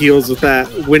insane heals with that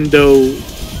window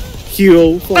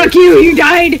heal. Fuck you, you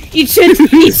died! Eat shit!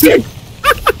 Eat shit!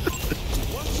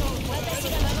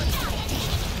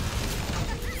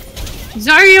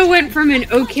 Zarya went from an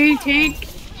okay tank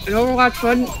in Overwatch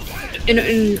 1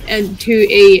 and to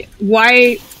a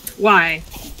Y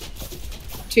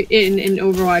to in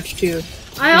Overwatch 2.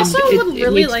 I also would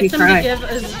really like them cry. to give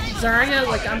Zarya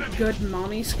like a good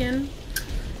mommy skin.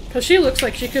 Because she looks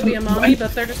like she could be a mommy,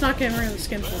 but they're just not giving her the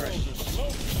skin for it.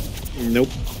 Nope.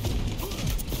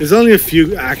 There's only a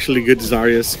few actually good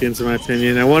Zarya skins in my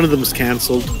opinion, and one of them is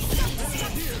cancelled.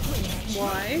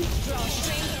 Why?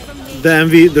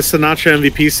 The Sinatra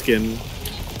MVP skin.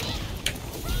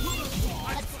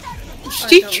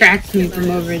 She tracked me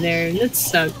from over there. That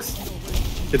sucks.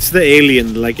 It's the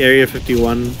alien, like Area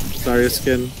 51 Zarya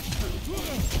skin.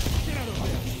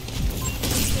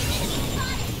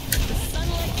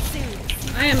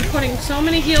 I am putting so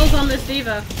many heals on this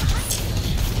diva.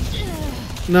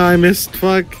 No, I missed.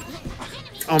 Fuck.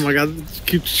 Oh my god,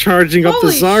 keep charging up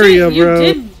Holy the Zarya, shit, bro.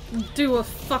 You did do a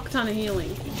fuck ton of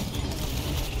healing.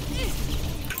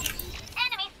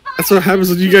 That's what happens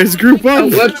when you guys group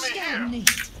up.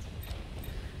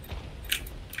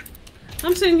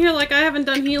 I'm sitting here like I haven't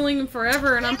done healing in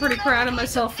forever, and I'm pretty proud of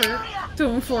myself for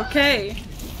doing 4K.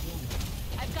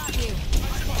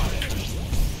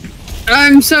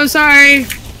 I'm so sorry.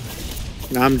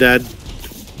 I'm dead.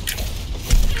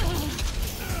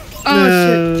 Oh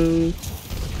no. shit.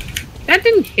 That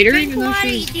didn't hit her even though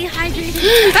she was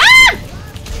dehydrated. Ah!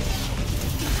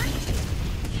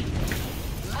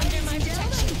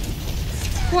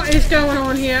 What is going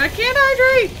on here? I can't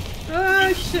hydrate!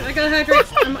 Oh shit, I gotta hydrate.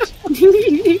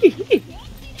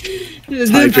 The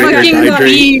fucking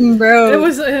beam, bro. It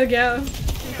was, yeah.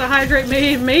 The hydrate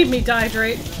made me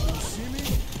dehydrate.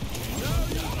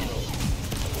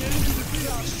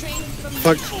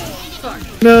 Fuck. Fuck.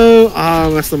 No! Ah, I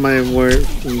messed up my word.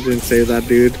 Didn't save that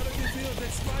dude. The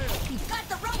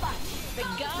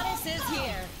goddess is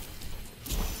here.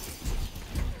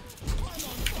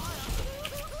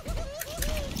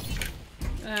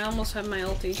 I almost have my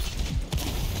ulti.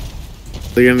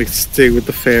 They're gonna stay with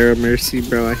the Pharah Mercy,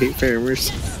 bro. I hate Pharah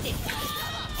Mercy.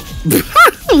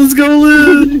 Let's go,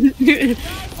 Lynn!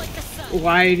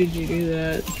 Why did you do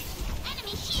that?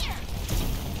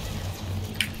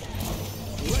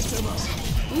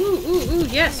 Ooh,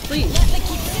 yes, please.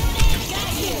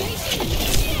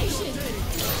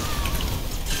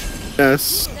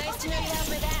 Yes.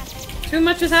 Too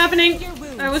much is happening.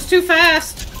 I was too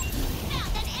fast.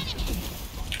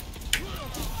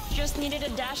 Just needed a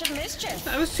dash of mischief.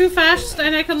 I was too fast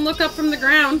and I couldn't look up from the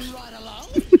ground.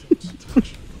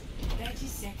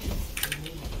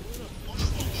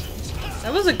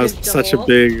 That was a good double. Such a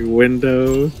big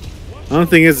window. The only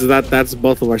thing is that that's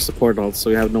both of our support ults, so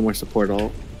we have no more support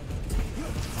ult.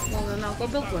 Well, then I'll go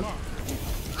build one.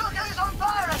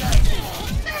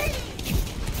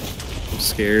 I'm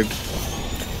scared.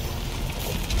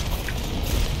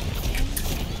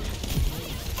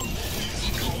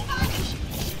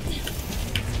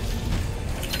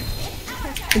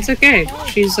 It's okay.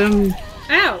 She's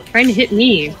Ow! trying to hit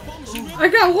me. I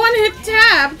got one hit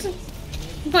tapped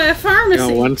by a pharmacy.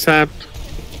 Got one tapped.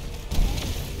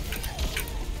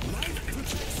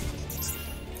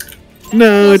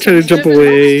 No, I tried to jump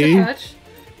away.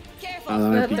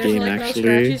 Oh, that might be game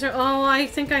actually. Oh, I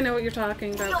think I know what you're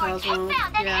talking about, Cosmo.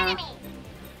 Yeah.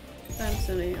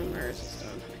 Density and Mars.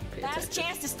 Last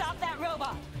chance to stop that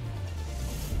robot.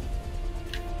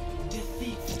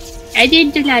 I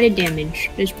did a lot of damage.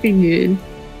 That's pretty good.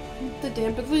 The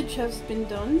damage has been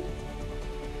done.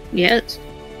 Yes.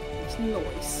 It's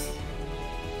nice.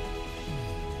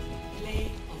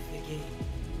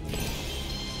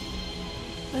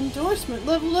 Endorsement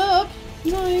level up.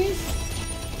 Nice.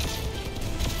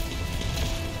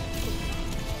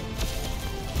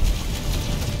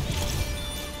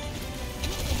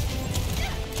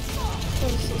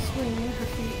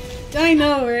 I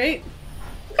know, right?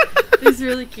 He's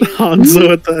really cute.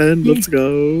 Hanzo at the end, let's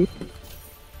go.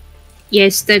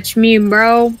 Yes, that's me,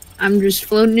 bro. I'm just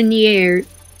floating in the air.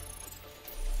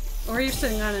 Or you're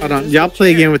sitting on it. Hold on, y'all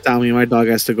play a game without me. My dog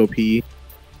has to go pee.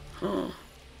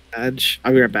 Edge.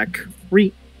 I'll be right back.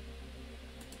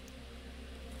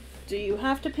 Do you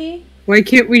have to pee? Why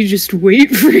can't we just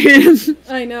wait for him?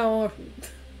 I know.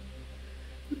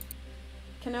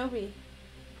 Kenobi.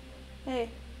 Hey.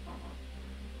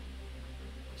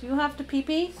 Do you have to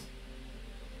pee-pee?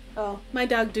 Oh, my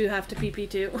dog do have to pee-pee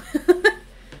too.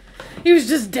 He was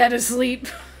just dead asleep.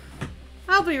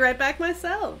 I'll be right back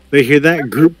myself. They hear that?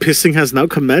 Group pissing has now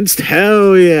commenced?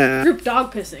 Hell yeah. Group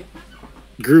dog pissing.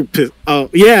 Group piss. Oh,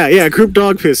 yeah, group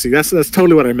dog pissing. That's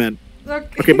totally what I meant.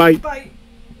 Okay, bye. Bye.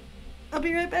 I'll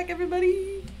be right back,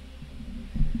 everybody.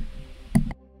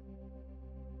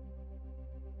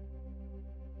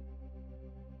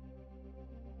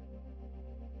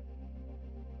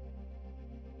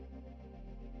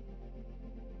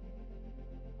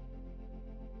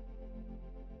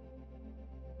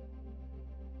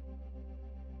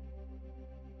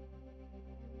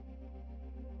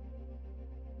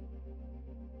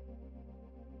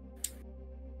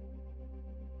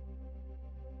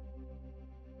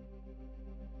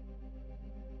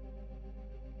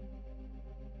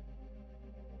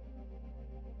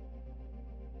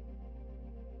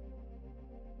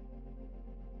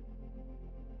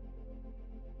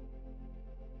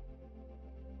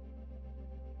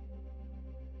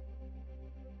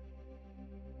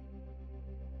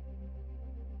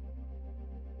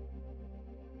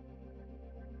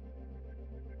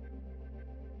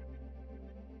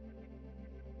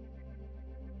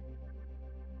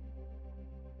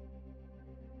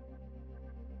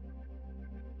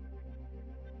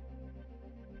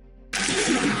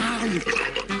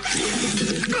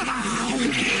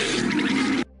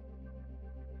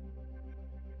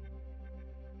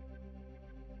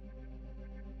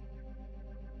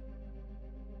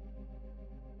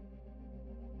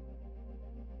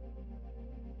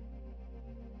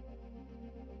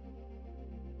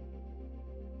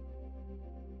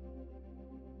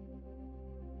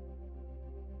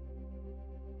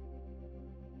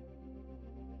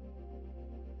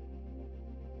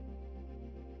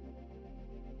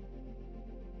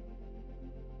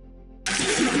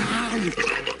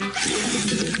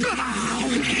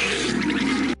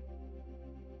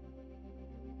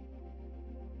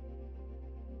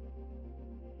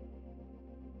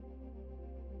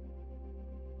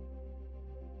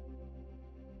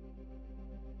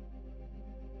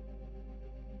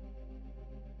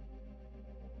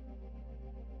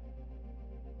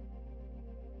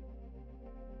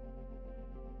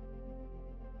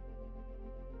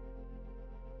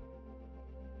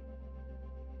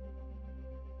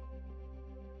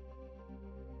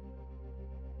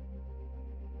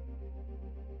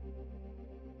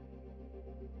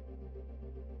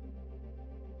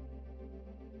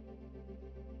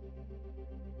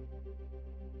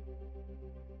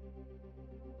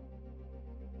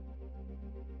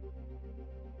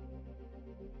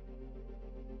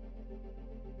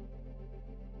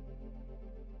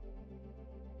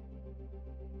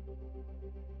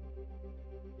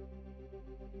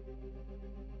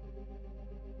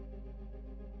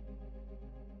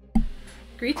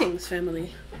 Greetings,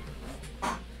 family.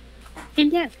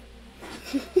 And yeah.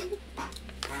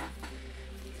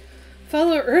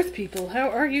 Fellow Earth people, how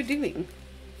are you doing?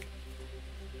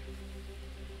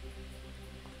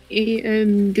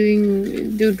 I'm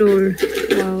doing doodle.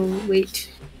 Oh,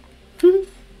 wait.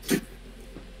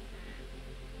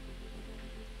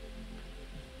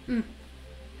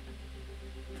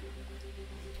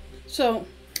 So,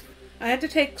 I had to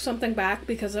take something back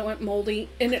because it went moldy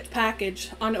in its package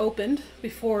unopened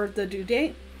before the due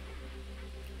date.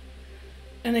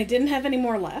 And they didn't have any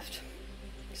more left.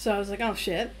 So I was like, oh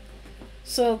shit.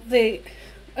 So they,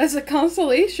 as a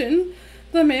consolation,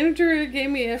 the manager gave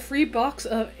me a free box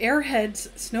of Airheads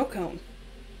snow cone.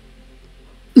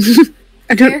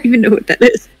 I don't even know what that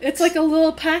is. It's like a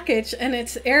little package, and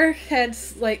it's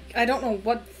Airheads, like, I don't know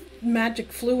what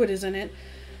magic fluid is in it,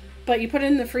 but you put it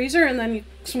in the freezer, and then you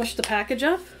smush the package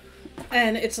up,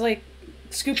 and it's like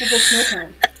scoopable snow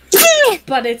cone.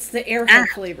 But it's the Airhead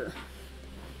flavor.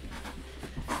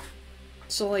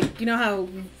 So, like, you know how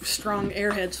strong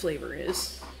Airhead's flavor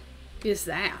is? Is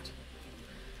that.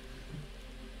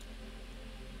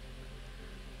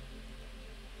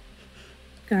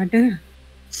 Goddamn.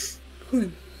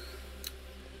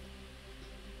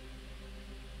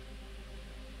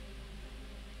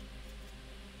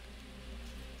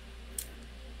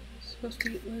 Supposed to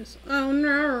eat this. Oh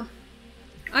no!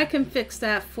 I can fix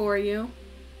that for you.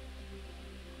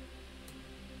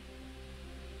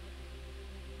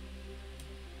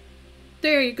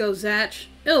 There you go, Zach.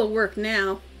 It'll work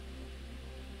now.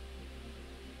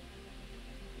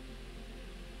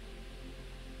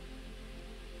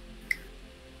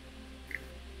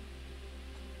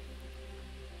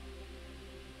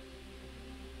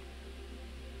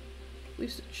 At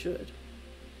least it should.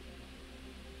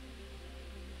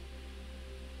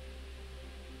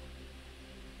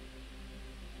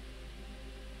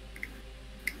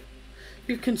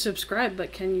 You can subscribe,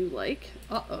 but can you like?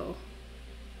 Uh-oh.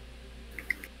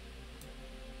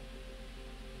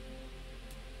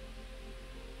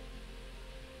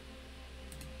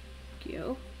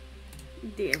 Go.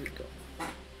 There we go.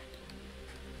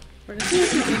 Where does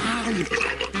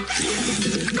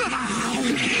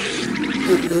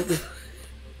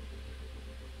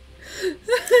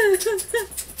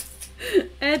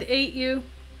Ed ate you,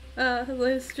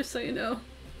 Liz, just so you know.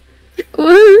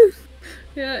 What?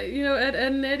 Yeah, you know Ed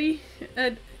and Eddie?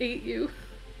 Ed ate you.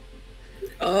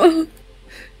 Oh.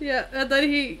 Yeah, and then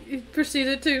he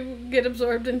proceeded to get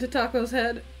absorbed into Taco's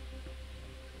head.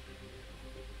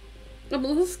 I'm a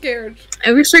little scared.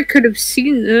 I wish I could have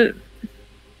seen it.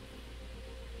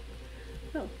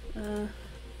 Oh,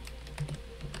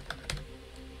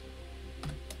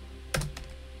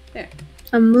 there.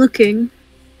 I'm looking.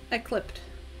 I clipped.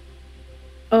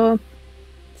 Oh.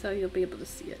 So you'll be able to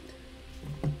see it.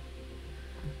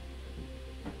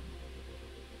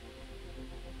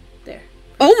 There.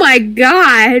 Oh my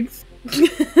god!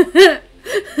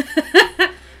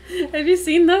 Have you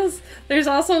seen those? There's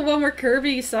also one where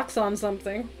Kirby sucks on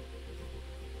something.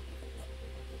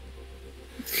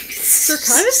 They're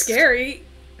kind of scary.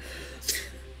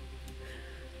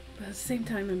 But at the same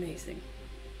time, amazing.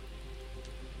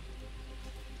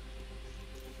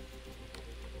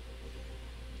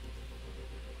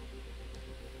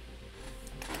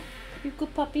 You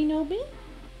good puppy, Nobi?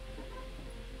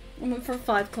 I went for a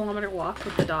 5-kilometer walk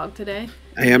with the dog today.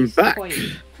 I am back.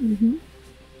 Mm-hmm.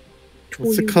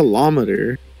 What's a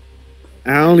kilometer?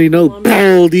 I only know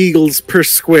bald eagles per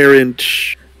square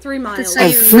inch. 3 miles.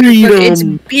 Of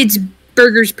freedom. It's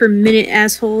burgers per minute,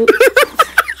 asshole.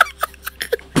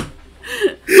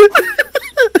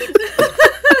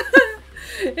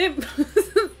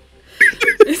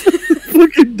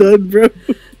 Fucking done, bro.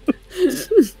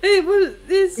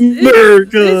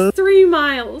 It's 3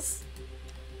 miles.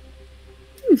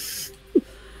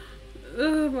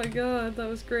 Oh my god, that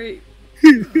was great.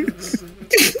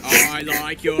 I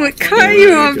like your what kind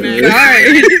you off guard?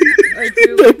 I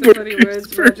do like the funny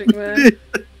words, Magic Man.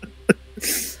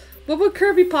 What would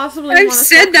Kirby possibly I've want to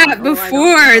said that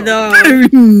before, though.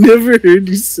 I've never heard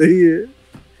you say it.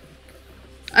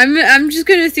 I'm just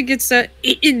gonna think it's the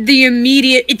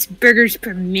immediate. It's burgers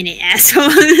per minute, asshole.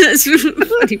 That's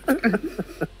funny.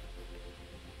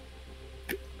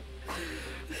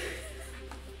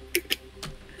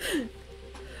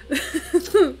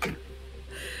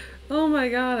 Oh my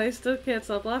god, I still can't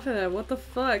stop laughing at it. What the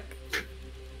fuck?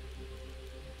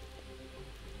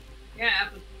 Yeah.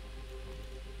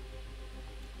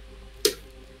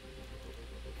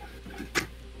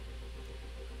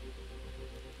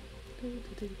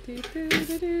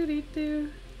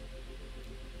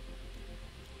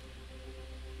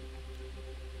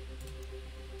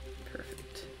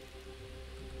 Perfect.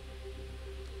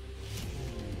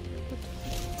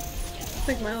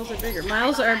 think miles are bigger.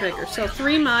 Miles are bigger. So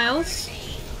 3 miles.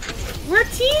 We're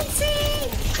teensy!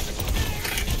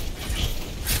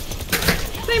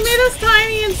 They made us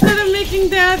tiny instead of making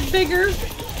Dad bigger.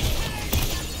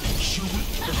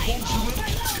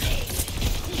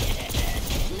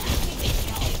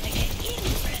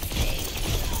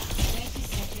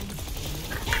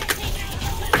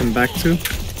 Come back to.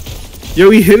 Yo,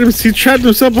 he hit him. He trapped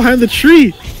himself behind the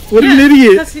tree. What an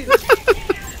idiot!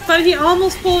 But he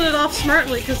almost pulled it off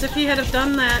smartly, because if he had have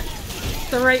done that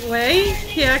the right way,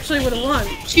 he actually would have won.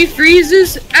 She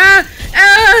freezes. Ah!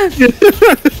 Ah!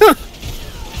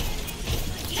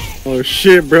 Oh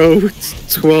shit, bro.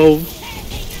 It's 12.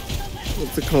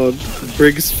 What's it called?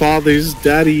 Briggs' father's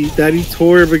daddy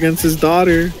Torb against his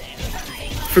daughter.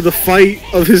 For the fight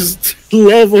of his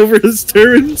love over his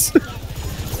turrets.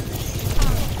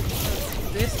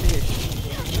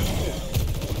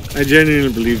 I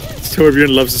genuinely believe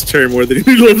Torbjorn loves his turret more than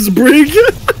he loves Brig.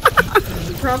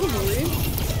 Probably.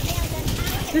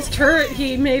 This turret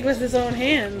he made with his own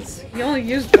hands. He only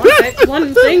used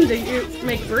one thing to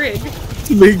make Brig.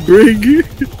 To make Brig.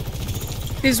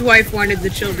 His wife wanted the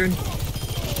children.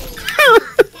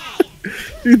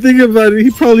 You think about it,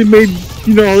 he probably made,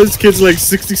 you know, all his kids like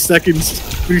 60 seconds.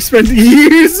 But he spent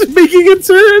years making a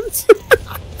turret.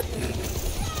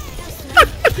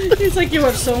 He's like, you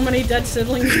have so many dead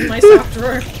siblings in my sock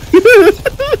drawer.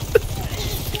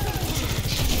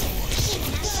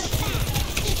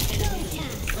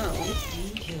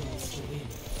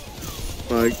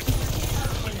 Like.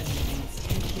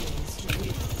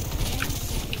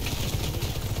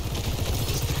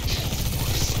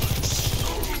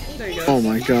 There you go. Oh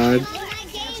my god.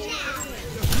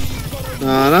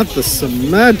 Nah, not the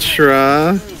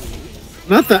Symmetra.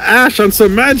 Not the Ash on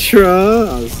Symmetra!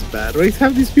 Oh, this is bad. Why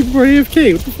have these people for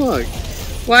AFK? What the fuck?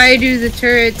 Why do the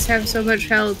turrets have so much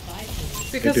health?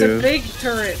 Because they're big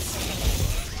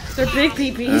turrets. They're big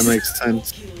PPs. That makes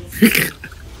sense.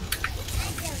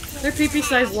 They're PP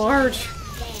size large.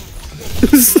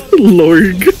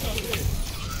 Lorg.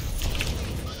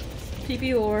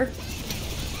 PP lore.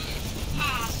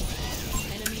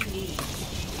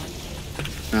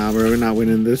 Nah, bro, we're not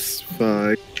winning this.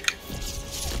 Fuck.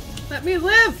 Let me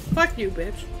live! Fuck you,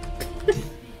 bitch.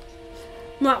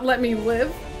 Not let me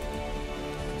live.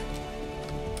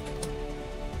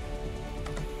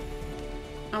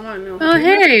 I wanna know. Oh,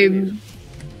 hey!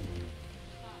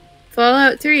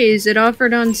 Fallout 3, is it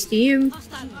offered on Steam?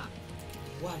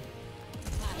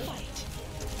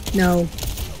 No.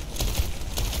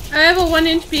 I have a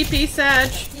 1-inch PP,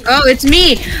 Sag. Oh, it's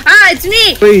me! Ah, it's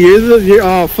me! Wait, you're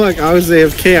oh fuck, I was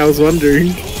AFK, I was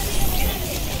wondering.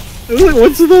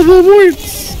 What's with all the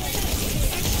words?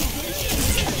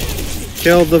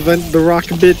 Kill the rock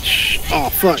bitch. Oh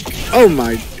fuck. Oh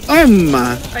my. Oh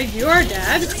my. Are you our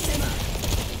dad?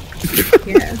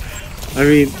 Yeah. I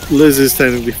mean, Liz is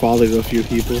technically father to a few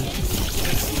people.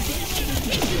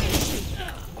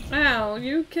 Wow,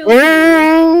 you killed me.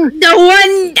 The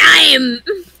one time!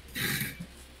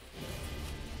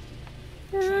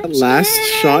 That last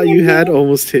shot you had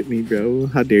almost hit me, bro.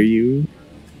 How dare you?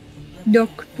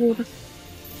 Doctor.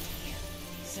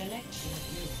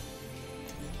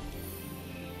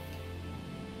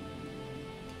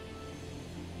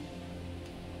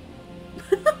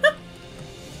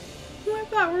 I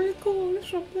thought we were cool or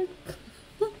something.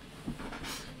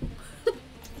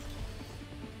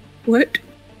 What?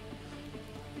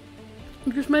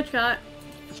 Just my chat.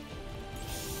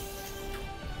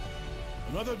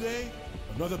 Another day,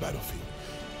 another battlefield.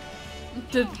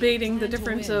 Debating the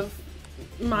difference of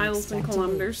miles and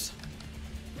kilometers.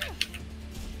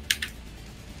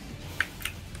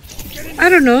 I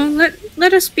don't know,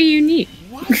 let us be unique.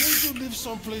 Why don't you live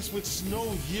someplace with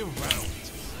snow year round?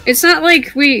 It's not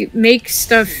like we make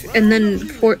stuff and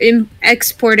then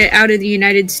export it out of the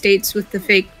United States with the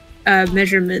fake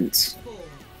measurements.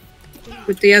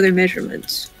 With the other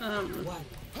measurements.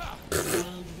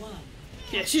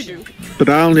 Yes, you do. But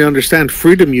I only understand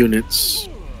freedom units.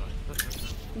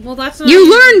 Well, that's not. You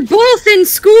learn both in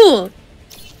school!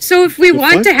 So if we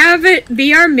want what? to have it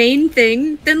be our main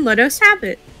thing, then let us have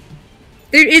it.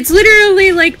 It's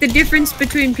literally like the difference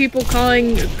between people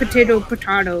calling potato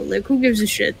potato. Like, who gives a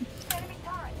shit?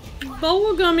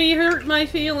 Bubblegummy hurt my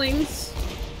feelings.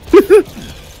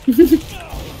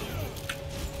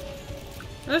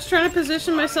 I was trying to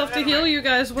position myself to heal you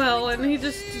guys well, and he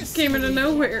just came out of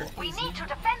nowhere. We need to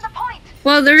defend the point.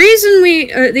 Well, the reason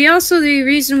the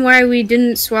reason why we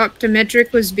didn't swap to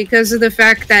metric was because of the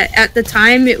fact that at the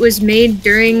time it was made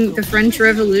during the French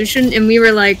Revolution, and we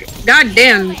were like, God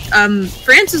damn,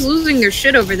 France is losing their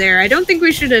shit over there. I don't think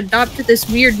we should adopt this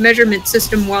weird measurement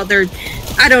system while they're,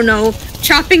 I don't know,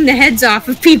 chopping the heads off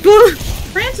of people.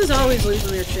 France is always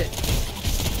losing their shit.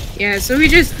 Yeah, so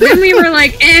then we were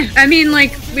like, I mean,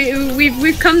 like,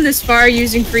 we've come this far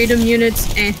using freedom units,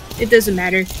 it doesn't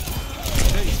matter.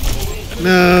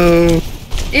 No.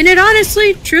 And it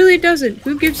honestly, truly doesn't.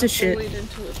 Who gives a shit?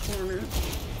 Into a corner.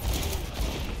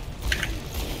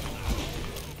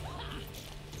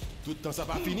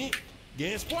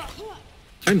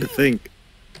 Trying to think.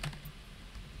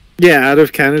 Yeah, out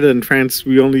of Canada and France,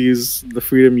 we only use the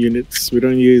freedom units. We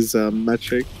don't use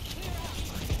metric.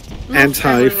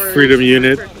 Anti-freedom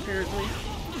unit.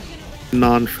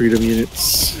 Non-freedom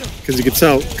units. Because you can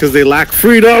tell, because they lack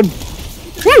freedom!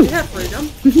 Woo! We have freedom.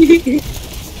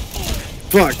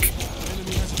 Fuck.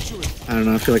 I don't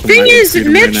know, I feel like I'm Thing is,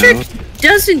 metric right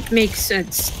doesn't make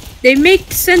sense. They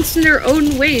make sense in their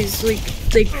own ways, like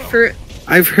for...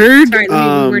 I've heard, Sorry,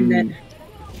 let me reword that.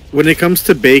 When it comes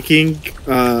to baking,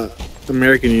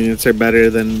 American units are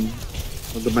better than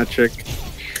the metric.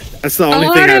 That's the only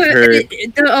thing I've heard.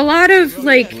 A lot of,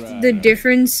 like, the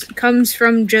difference comes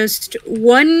from just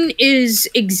one is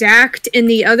exact and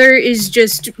the other is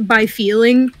just by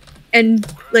feeling. And,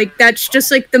 like, that's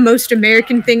just, like, the most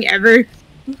American thing ever.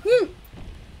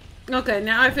 Okay,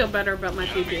 now I feel better about my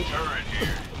PP.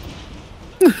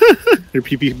 Your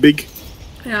PP big?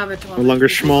 Yeah, but no longer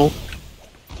small.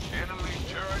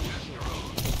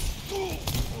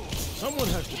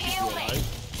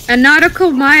 A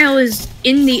nautical mile is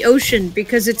in the ocean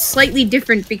because it's slightly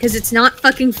different because it's not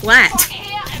fucking flat.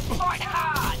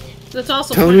 That's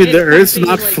also telling me the Earth's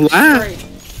not flat.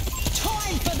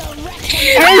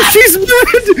 Oh, she's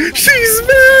mad! She's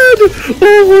mad!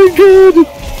 Oh my god!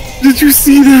 Did you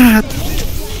see that?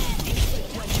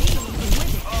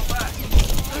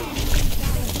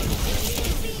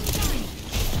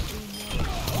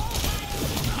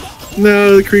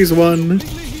 No, the Kree's won.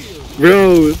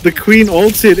 Bro, the queen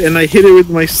ulted and I hit it with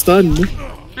my stun.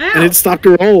 Ow. And it stopped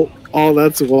her ult. Oh,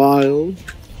 that's wild. I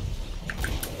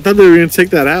thought they were gonna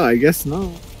take that out. I guess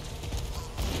not.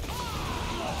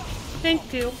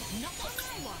 Thank you.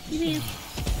 I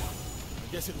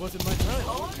guess it wasn't my time.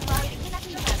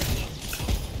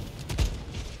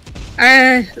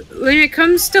 When it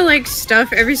comes to, like,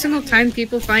 stuff, every single time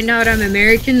people find out I'm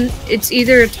American, it's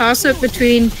either a toss-up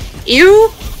between,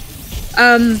 ew,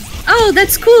 oh,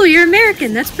 that's cool, you're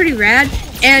American, that's pretty rad,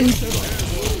 and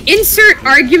insert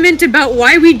argument about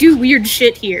why we do weird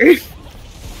shit here.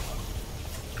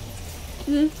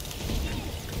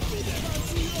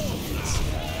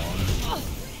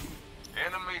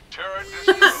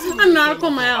 A nautical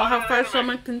mile, how far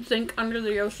someone can sink under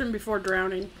the ocean before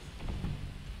drowning.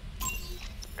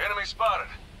 Enemy spotted.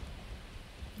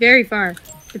 Very far,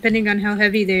 depending on how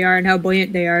heavy they are and how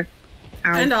buoyant they are.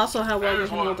 Ow. And also how well they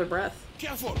can hold their breath.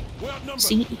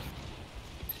 See?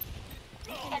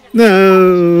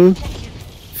 No.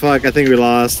 Fuck, I think we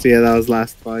lost. Yeah, that was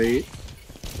last fight.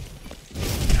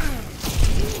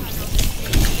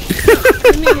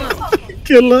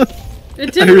 Killa.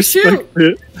 It didn't shoot.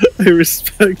 I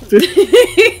respect it.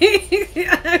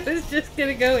 I was just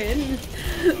gonna go in.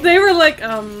 They were like,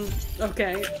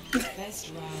 okay.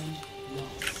 Best round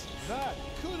lost. That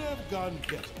could have gone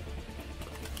better.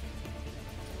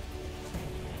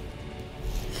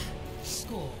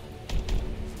 Score.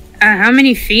 How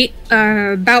many feet?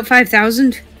 About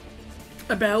 5,000.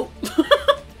 About?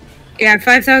 Yeah,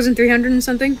 5,300 and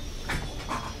something.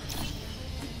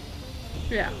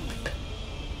 Yeah.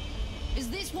 Is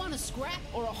this one a scrap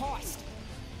or a heist?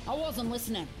 I wasn't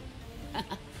listening.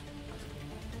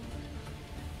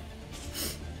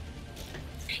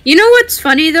 You know what's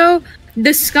funny though?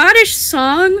 The Scottish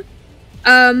song,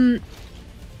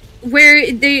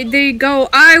 where they go,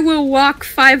 I will walk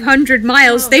 500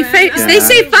 miles. They say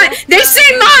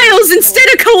miles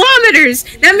instead of kilometers.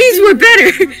 That means we're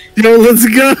better. Yo, let's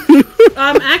go.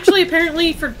 Actually,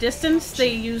 apparently for distance,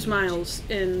 they use miles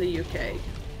in the UK.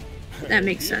 That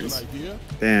makes sense.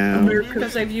 Damn.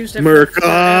 Because they've used it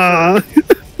America.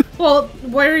 Well,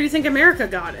 where do you think America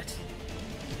got it?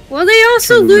 Well, they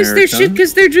also lose their shit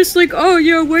because they're just like, oh,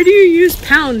 yeah, why do you use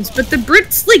pounds? But the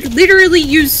Brits, like, literally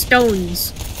use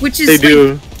stones, which is, they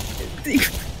do.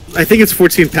 I think it's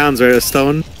 14 pounds, right, a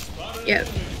stone? Yep.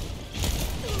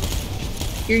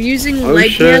 You're using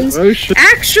leg hands. Oh, shit.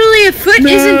 Actually, a foot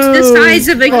isn't the size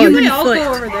of a human I'll foot.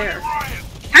 go over there.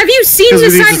 Have you seen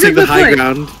the size of a foot?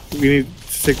 We need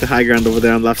to take the high ground over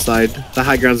there on the left side. The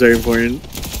high ground's very important.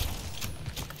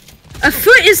 A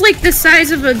foot is like the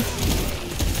size of a.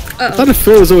 I thought a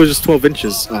foot was always just 12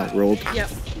 inches. Oh, it rolled. Yep.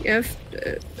 Yeah.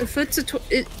 A foot's a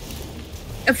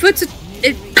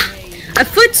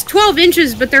foot's 12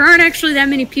 inches, but there aren't actually that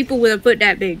many people with a foot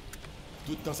that big.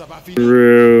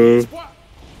 True.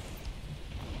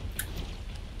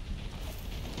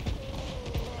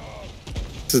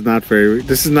 This is not very.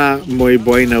 This is not muy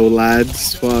bueno,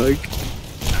 lads. Fuck.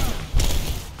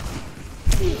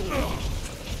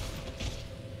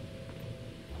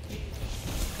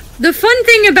 The fun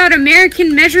thing about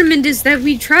American measurement is that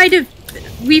we try to,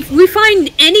 we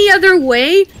find any other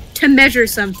way to measure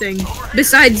something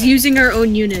besides using our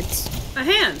own units. A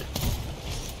hand.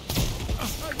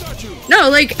 No,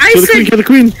 like I Kill the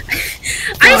queen.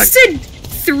 I said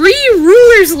 3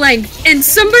 rulers length, and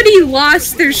somebody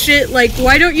lost their shit. Like,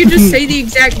 why don't you just say the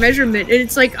exact measurement? And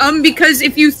it's like, because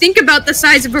if you think about the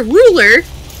size of a ruler,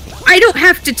 I don't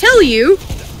have to tell you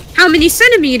how many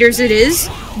centimeters it is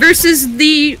versus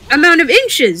the amount of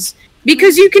inches,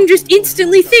 because you can just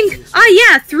instantly think,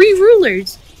 yeah, 3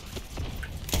 rulers,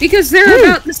 because they're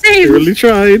about the same. I really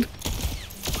tried.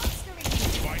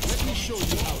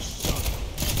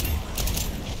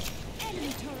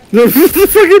 The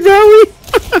fucking Maui.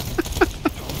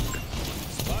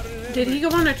 Did he go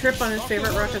on a trip on his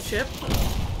favorite rocket ship?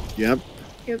 Yep.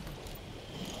 Yep.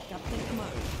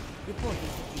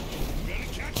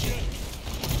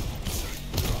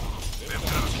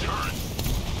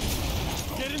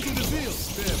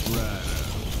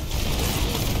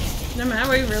 No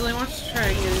matter, he really wants to try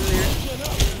and get in there.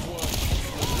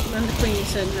 Then the queen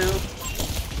said no.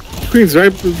 Queen's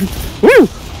right. Woo!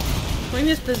 Queen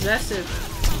is possessive.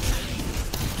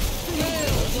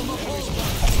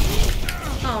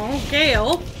 Oh,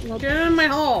 Gale, get in my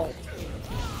hole.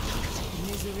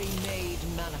 Misery made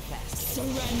manifest.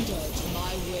 Surrender to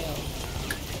my will.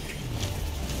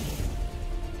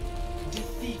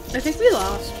 I think we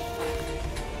lost.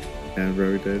 Yeah,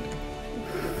 bro, we did.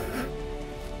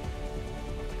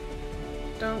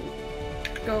 Don't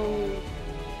go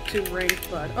to rank,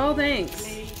 bud. Oh, thanks.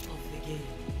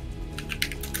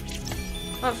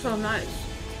 Oh, so nice.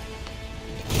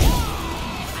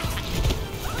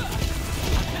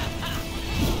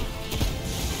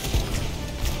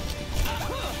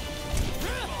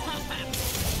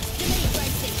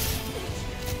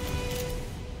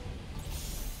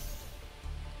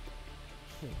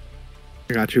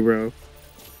 I got you, bro.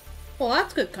 Well,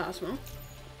 that's good, Cosmo.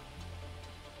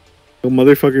 Oh,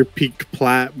 motherfucker peaked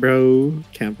plat, bro.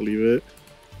 Can't believe it.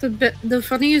 The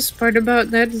funniest part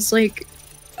about that is like,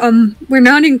 we're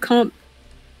not in comp.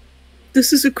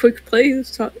 This is a quick play,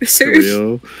 sir.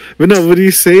 Real. But no, but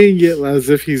he's saying it as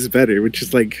if he's better, which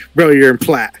is like, bro, you're in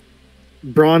plat.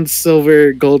 Bronze,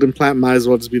 silver, gold, and plat might as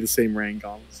well just be the same rank,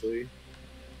 honestly.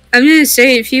 I'm gonna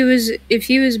say if he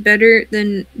was better,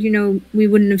 then we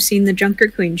wouldn't have seen the Junker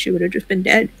Queen. She would have just been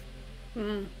dead.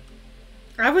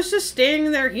 I was just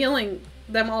standing there healing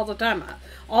them all the time.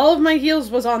 All of my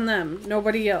heals was on them,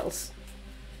 nobody else.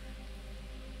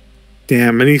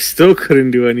 Damn, and he still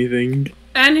couldn't do anything.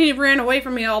 And he ran away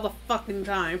from me all the fucking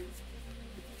time.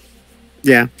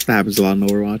 Yeah, that happens a lot in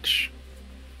Overwatch.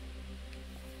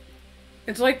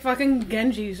 It's like fucking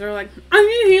Genjis. They're like, are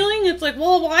you healing? It's like,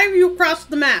 well, why have you crossed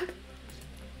the map?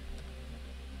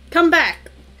 Come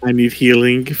back. I need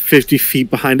healing. 50 feet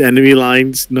behind enemy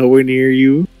lines, nowhere near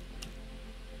you.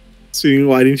 So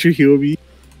why didn't you heal me?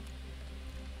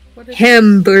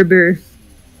 Hamburger.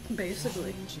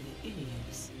 Basically.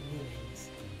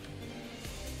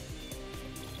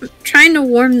 I'm trying to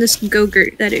warm this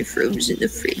Go-Gurt that I froze in the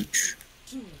fridge.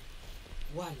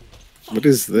 What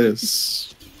is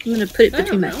this? I'm gonna put it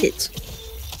between my tits.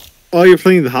 Oh, you're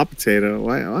playing the hot potato.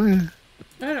 Why? I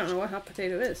don't know what hot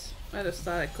potato is. I just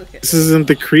thought I'd click it. This isn't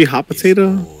the Cree hot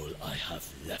potato?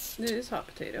 It is hot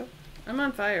potato. I'm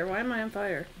on fire. Why am I on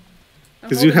fire?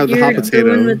 Because you have the hot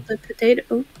potato. The one with the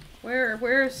potato.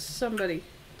 Where is somebody?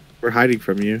 We're hiding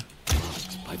from you.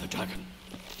 By the dragon.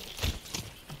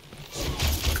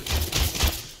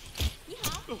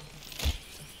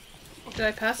 Did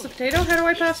I pass the potato? How do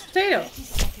I pass the potato?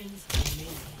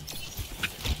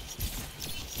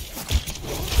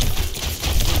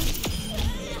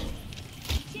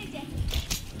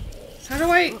 How do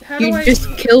I You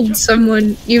just killed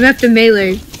someone. You have to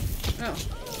melee. Oh.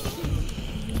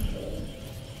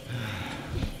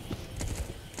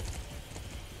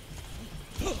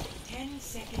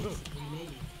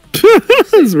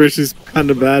 This verse is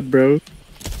kinda bad, bro.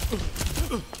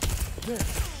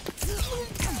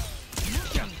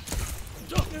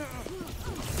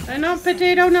 I know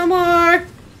potato no more.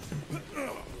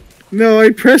 No, I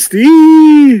pressed E.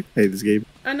 I hate this game.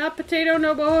 I'm not potato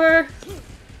no more.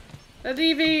 I'm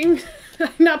leaving. I'm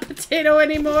not potato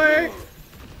anymore.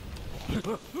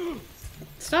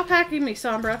 Stop hacking me,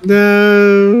 Sombra.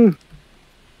 No.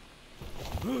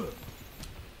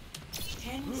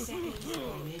 10 seconds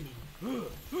remaining.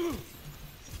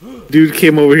 Dude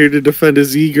came over here to defend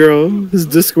his e-girl, his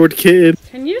Discord kid.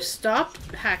 Can you stop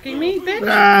hacking me, bitch?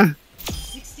 Ah.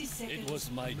 60 seconds. It was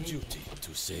my duty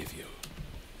to save you.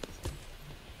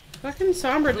 Fucking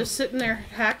Sombra just sitting there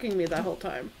hacking me that whole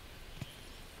time.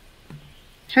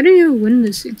 How do you win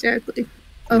this exactly?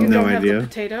 Oh, You No don't have the idea.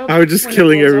 potato I was just when it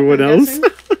killing blows up, everyone I'm else.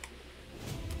 guessing?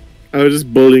 I was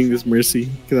just bullying this Mercy.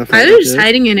 I was just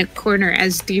hiding in a corner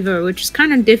as Diva, which is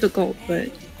kind of difficult, but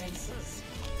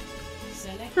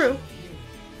True.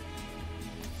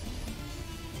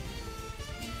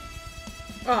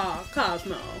 Aw,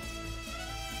 Cosmo.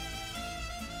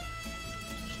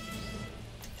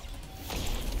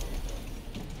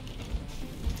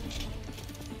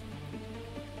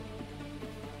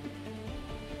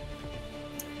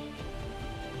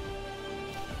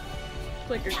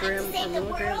 Like a gram or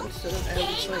milligram instead of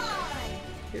ounce, like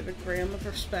you have a gram of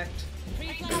respect.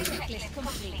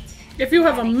 If you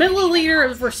have a milliliter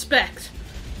of respect.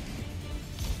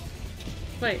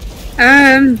 Wait.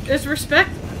 Is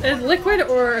respect a liquid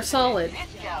or a solid?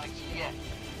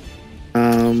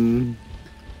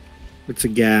 It's a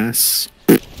gas.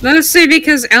 mostly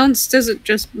because ounce doesn't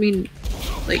just mean,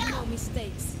 like, I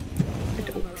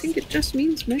don't think it just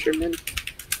means measurement.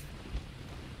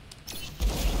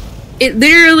 It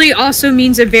literally also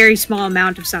means a very small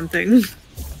amount of something.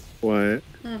 What?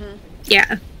 Mm-hmm.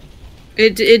 Yeah.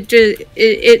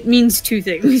 It means two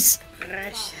things.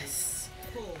 Precious.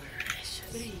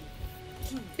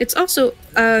 It's also,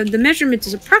 the measurement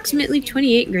is approximately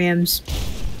 28 grams.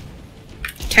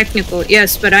 Technical,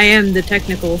 yes, but I am the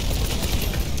technical.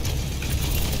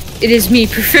 It is me,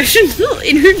 professional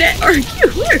internet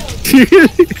arguer.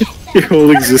 Your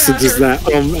whole existence is that,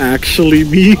 actually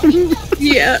me.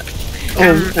 Yeah.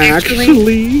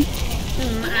 Actually.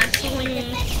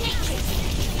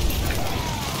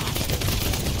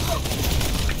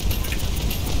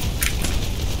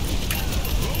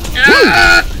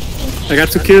 I got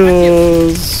 2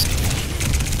 kills.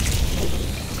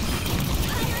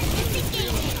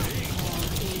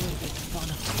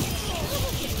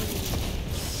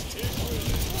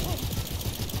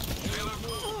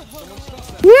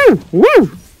 Woo!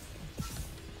 Woo!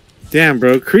 Damn,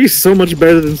 bro. Kree's so much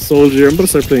better than Soldier. I'm gonna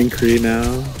start playing Kree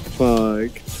now.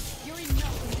 Fuck.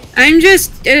 I'm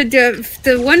just,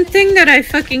 the one thing that I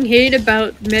fucking hate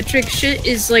about metric shit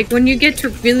is, like, when you get to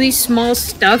really small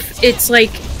stuff, it's,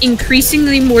 like,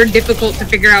 increasingly more difficult to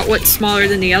figure out what's smaller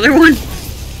than the other one.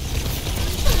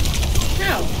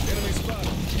 How?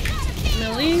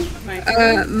 Millie?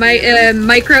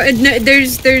 Micro, no,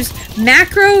 there's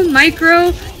macro,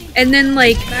 micro, and then,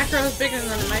 like... Macro is bigger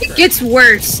than a micro. It gets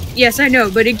worse. Yes, I know,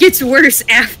 but it gets worse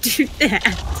after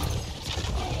that.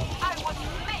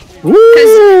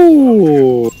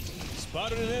 Woo!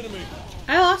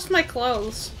 I lost my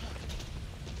clothes.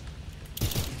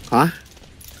 Huh?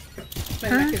 My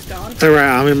neck is gone. Alright,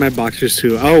 I'm in my boxers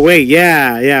too. Oh wait,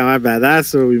 yeah, my bad.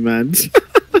 That's what we meant.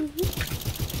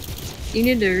 You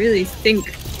need to really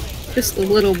think just a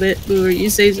little bit before you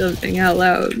say something out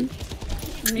loud.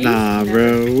 Me? Nah,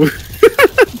 bro.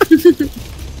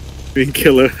 Me and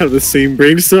Killa have the same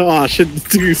brain, so oh shit,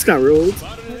 dude just got rolled.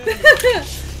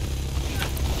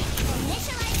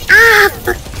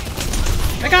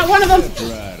 I got one of them!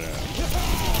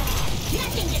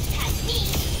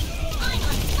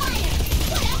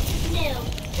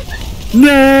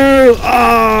 No!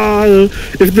 Ah!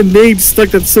 If the nade stuck,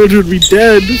 that soldier would be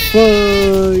dead.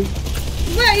 Fuck.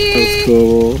 That's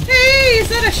cool. Hey, is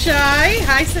that a Shy?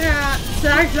 Hi,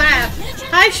 sorry,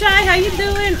 hi, Shy, how you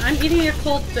doing? I'm eating a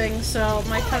cold thing, so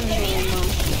my tongue's a little numb.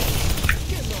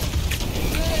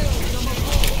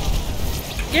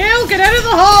 Gale, get out of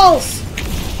the holes!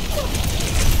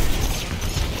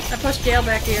 I pushed Gale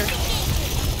back here.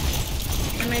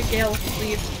 I made Gale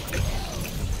leave.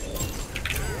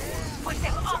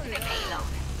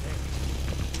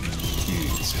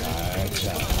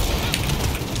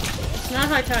 It's not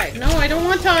high tide. No, I don't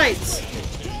want tides.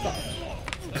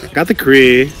 Got the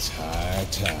Kree.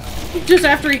 Just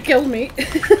after he killed me.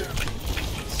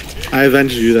 I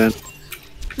avenged you then.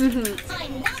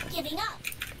 I'm not giving up.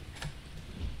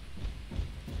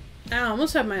 I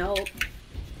almost have my ult.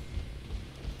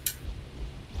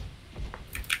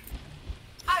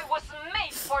 I was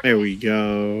made for There we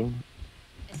go.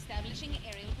 Establishing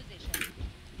aerial position.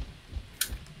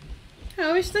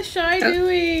 How is the Shy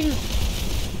doing?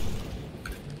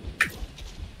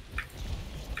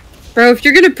 Bro, if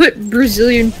you're gonna put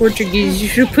Brazilian Portuguese, you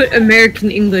should put American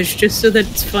English just so that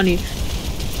it's funny.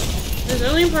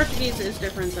 Brazilian Portuguese is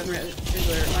different than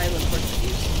regular island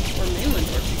Portuguese or mainland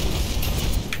Portuguese.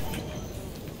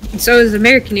 And so is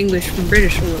American English from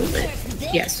British a little bit.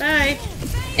 Yes. Bye.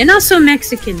 And also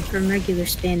Mexican from regular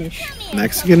Spanish.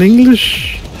 Mexican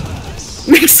English?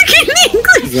 Mexican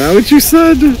English! Is that what you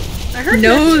said? I heard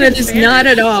no, Mexican that is Spanish. not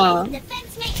at all.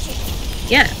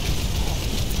 Yeah.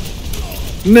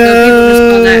 No. Some people just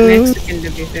call that Mexican, to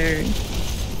be fair.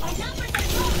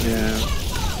 Yeah.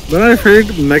 But I've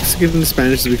heard Mexican and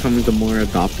Spanish is becoming the more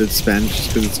adopted Spanish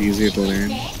because it's easier to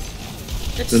learn.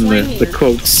 Than the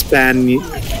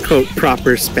quote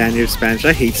proper Spaniard Spanish.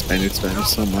 I hate Spaniard Spanish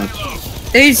so much.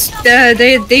 They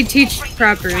teach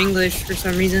proper English for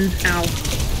some reason. Ow.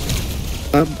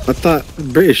 I thought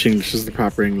British English is the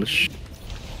proper English.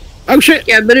 Oh shit!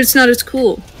 Yeah, but it's not as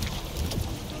cool.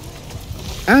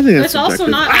 I think that's It's also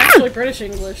subjective. not actually British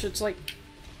English. It's like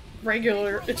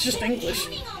regular. It's just English.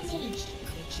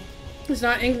 It's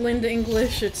not England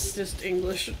English. It's just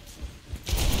English. I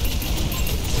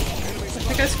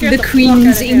think I scared The fuck Queen's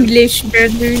out of him. English,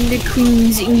 brother. The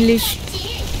Queen's English.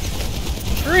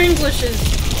 Her English is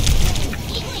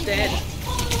dead.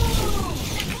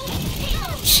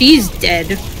 She's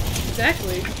dead.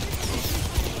 Exactly.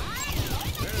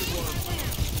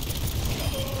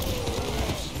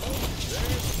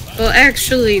 Well,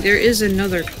 actually, there is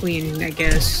another queen, I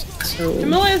guess. So.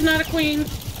 Camilla is not a queen.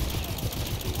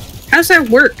 How's that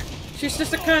work? She's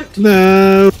just a cunt.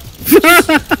 No.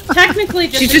 Technically,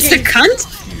 just She's just a cunt?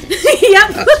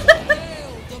 Yep.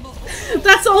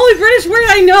 That's the only British word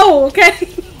I know, okay?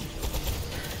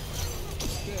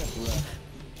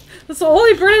 That's the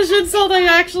only British insult I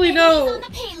actually know.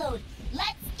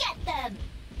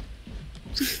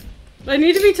 I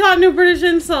need to be taught new British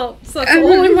insults. That's the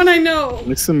only one I know.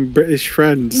 Like some British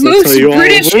friends. Most That's how you all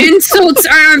British look. insults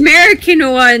are American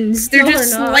ones. They're No,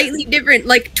 just they're not. slightly different.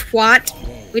 Like twat.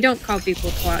 We don't call people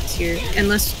twats here,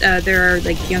 unless there are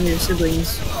like younger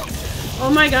siblings. Oh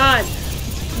my god.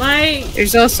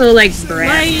 There's also like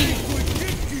brat.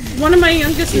 One of my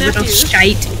youngest You little nephews.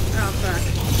 shite. Oh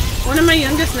fuck. One of my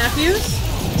youngest nephews,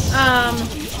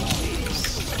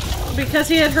 because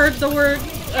he had heard the word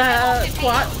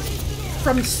twat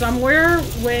from somewhere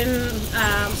when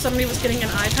somebody was getting an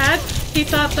iPad, he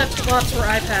thought that twats were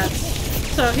iPads.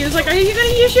 So he was like, "Are you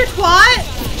gonna use your twat?"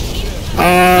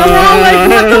 I'm all like,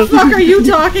 "What the fuck are you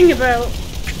talking about?"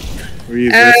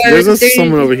 There's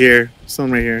someone over here.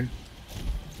 Someone right here.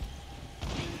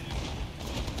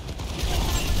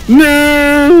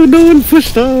 No! No one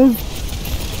pushed up!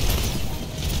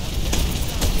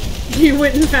 You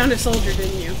went and found a soldier,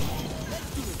 didn't you?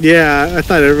 Yeah, I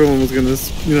thought everyone was gonna,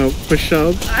 push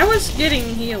up. I was getting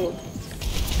healed.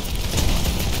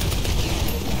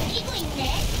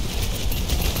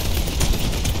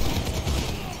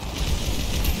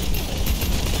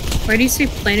 Why do you say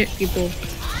planet people?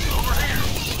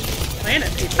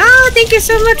 Planet people. Oh, thank you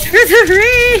so much for the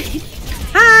raid!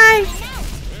 Hi!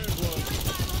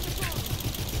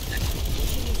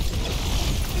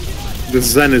 The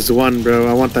Zen is one, bro.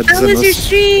 I want that How Zen. was your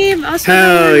stream? Awesome.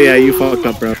 Hell yeah, you fucked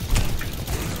up, bro.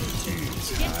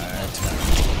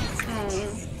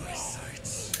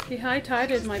 He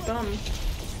high-tided my bum.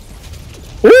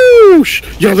 Woo!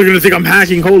 Yo, they're gonna think I'm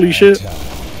hacking. Holy shit.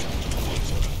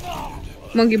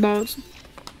 Monkey balls.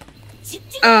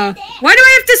 Why do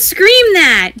I have to scream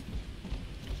that?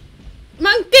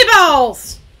 Monkey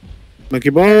balls! Monkey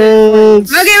balls!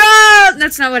 Monkey balls!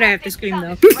 That's not what I have to scream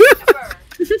though.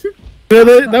 Yeah,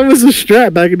 that was a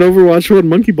strat back in Overwatch 1.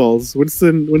 Monkey balls.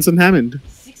 Winston Hammond.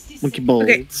 Monkey balls.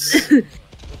 Okay.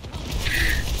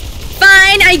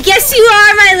 Fine, I guess you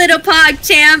are my little pog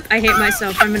champ. I hate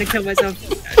myself. I'm gonna kill myself.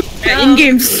 In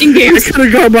games. I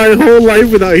could have gone my whole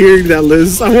life without hearing that,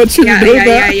 Liz. I want you to know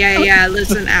that. Yeah.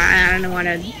 Listen, I don't want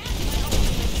to.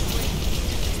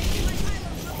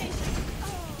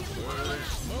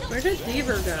 Where did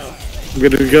Deaver go? I'm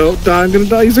gonna go. Die. I'm gonna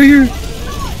die. He's right here.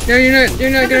 No,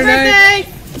 you're not gonna die.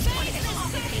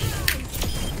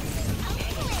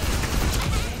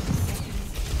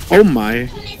 Oh my.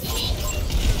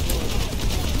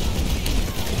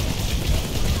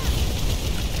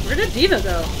 Where did Diva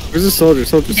go? Where's the soldier?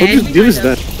 Soldier. Dead. Soldier's Diva's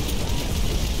dead.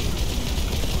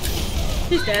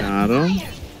 He's dead. Got him.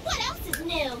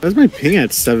 Why's my ping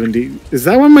at 70? Is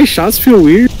that why my shots feel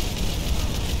weird?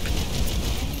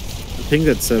 The ping's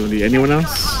at 70. Anyone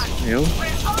else? Yo? I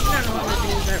don't know what my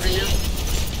thing is at right now.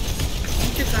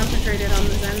 I'm too concentrated on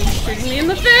the Zen shooting me in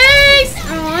the face!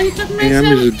 Oh, he took my Yeah,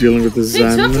 I'm just dealing with the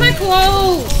Zen. He took my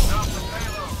clothes!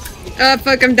 Oh,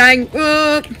 fuck, I'm dying.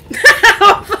 Oh.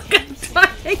 Oh, fuck, I'm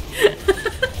dying!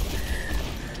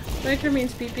 wanker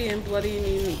means pee-pee and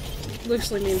bloody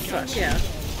loosely means fuck, yeah.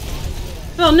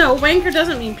 Well, no, wanker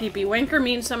doesn't mean pee-pee. Wanker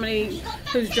means somebody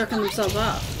who's jerking themselves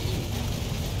off.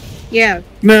 Yeah.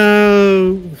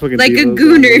 No. Fucking like a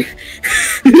Devo's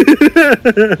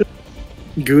gooner.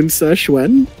 Goon sush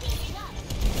when?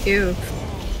 Ew.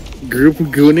 Group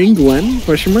gooning when?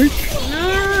 Question mark? No.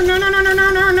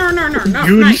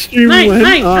 Goon stream when?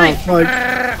 Oh, Night. fuck.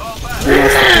 I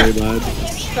lost the play, bud.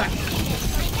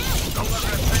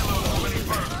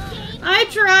 I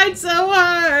tried so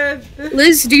hard.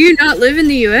 Liz, do you not live in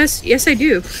the US? Yes, I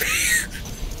do.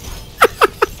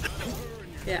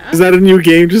 Yeah. Is that a new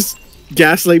game? Just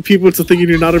gaslight people into thinking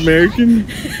you're not American?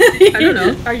 I don't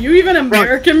know. Are you even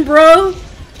American, bro?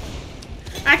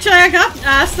 Actually, I got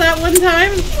asked that one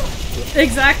time.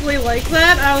 Exactly like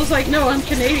that. I was like, no, I'm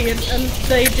Canadian. And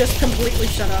they just completely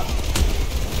shut up.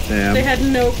 Damn. They had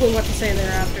no clue what to say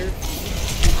thereafter.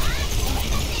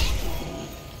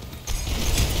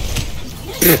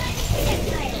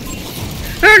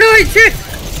 Oh no, it's it!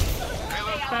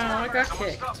 Oh, I got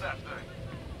kicked.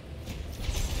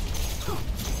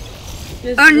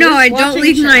 Oh no, I don't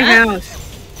leave my house.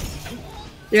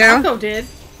 Yeah? Taco did.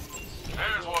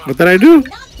 What did I do?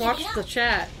 Watch the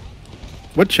chat.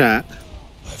 What chat?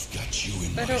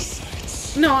 I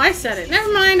don't... No, I said it.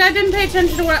 Never mind, I didn't pay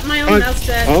attention to what my own mouth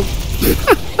said. Oh.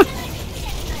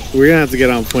 We're gonna have to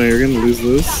get on point. We're gonna lose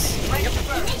this.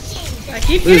 I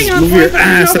keep Liz, getting on move point, your but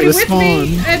ass nobody out of with spawn.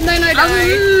 me, and then I die.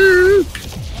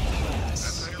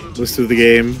 Let's do the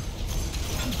game.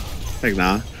 Like,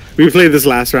 nah. We played this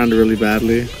last round really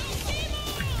badly.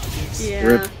 Yeah.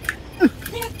 Rip.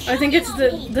 I think it's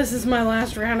this is my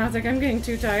last round. I think I'm getting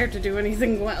too tired to do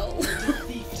anything well.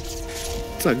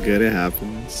 It's not good, it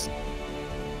happens.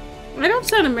 I don't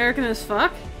sound American as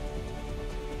fuck.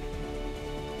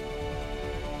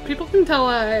 People can tell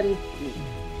I'm...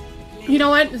 You know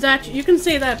what, Zach? You can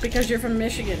say that because you're from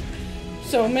Michigan.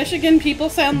 So Michigan people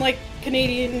sound like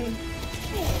Canadian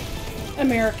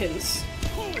Americans.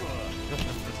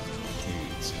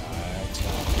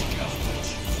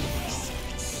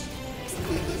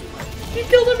 You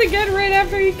killed him again right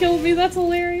after he killed me. That's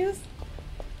hilarious.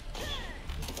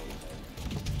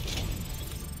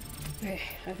 Okay,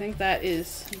 I think that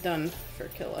is done for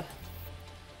Killa.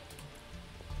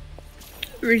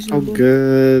 Oh,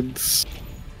 good.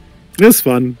 It was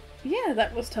fun. Yeah,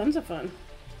 that was tons of fun.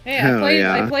 Hey, Hell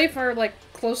yeah. I play for like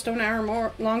close to an hour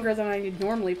more longer than I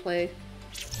normally play.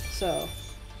 So.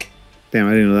 Damn,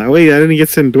 I didn't know that. Wait, I didn't get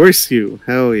to endorse you.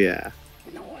 Hell yeah.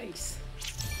 Nice.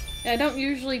 Yeah, I don't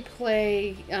usually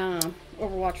play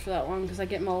Overwatch for that long because I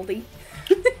get moldy.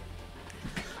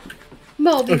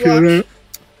 Moldy watch.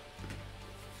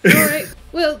 Alright,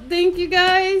 well, thank you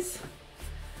guys.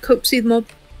 Cope see them up.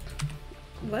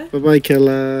 What? Bye-bye,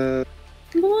 Killa.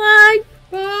 Bye.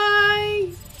 Bye.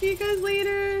 See you guys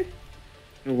later.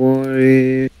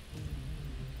 Boy.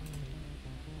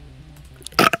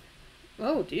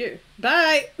 Oh dear.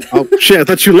 Bye. Oh shit! I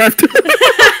thought you left.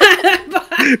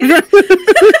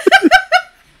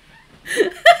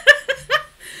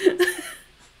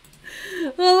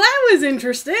 Well, that was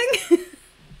interesting.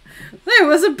 There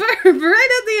was a burp right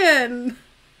at the end.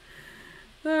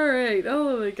 Alright.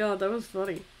 Oh my god, that was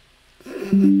funny.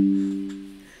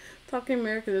 Talking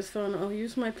American is fun. I'll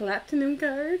use my platinum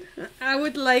card. I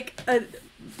would like a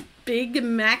Big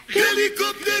Mac.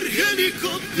 Helicopter!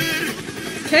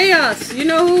 Chaos! You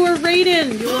know who we're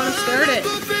raiding. You want to start it.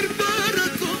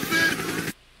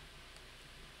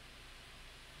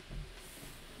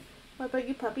 What about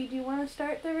you, puppy? Do you want to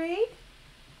start the raid?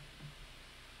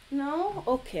 No?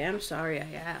 Okay, I'm sorry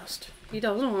I asked. He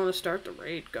doesn't want to start the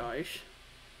raid, guys.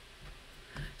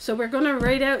 So we're gonna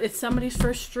raid out. It's somebody's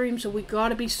first stream, so we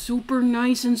gotta be super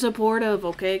nice and supportive,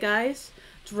 okay, guys?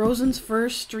 It's Rosen's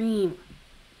first stream.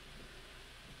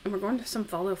 And we're going to some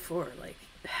Fallout 4. Like,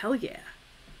 hell yeah.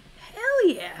 Hell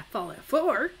yeah, Fallout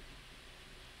 4.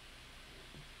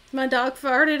 My dog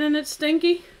farted and it's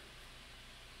stinky.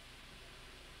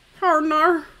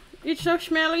 Hardnar. It's so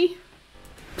smelly.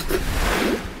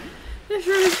 It's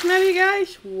really smelly,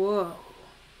 guys. Whoa.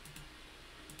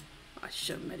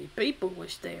 So many people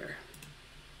was there.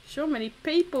 So many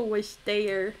people was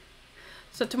there.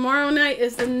 So tomorrow night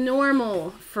is the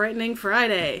normal Frightening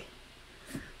Friday.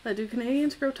 Do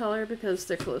Canadians grow taller because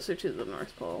they're closer to the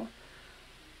North Pole?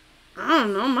 I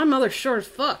don't know. My mother's short as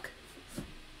fuck.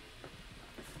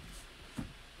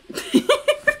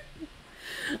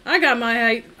 I got my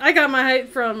height. I got my height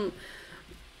from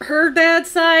her dad's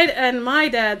side and my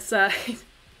dad's side.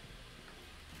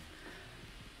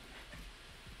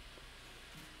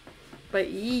 But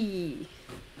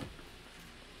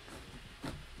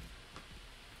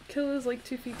Killa's like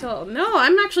 2 feet tall. No,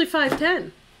 I'm actually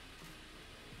 5'10".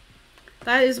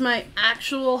 That is my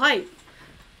actual height.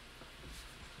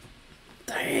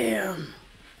 Damn.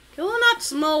 Killa not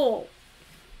small.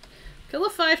 Killa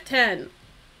 5'10".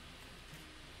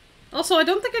 Also, I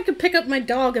don't think I could pick up my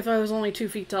dog if I was only 2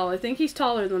 feet tall. I think he's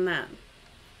taller than that.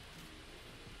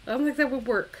 I don't think that would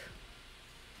work.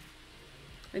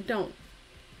 I don't.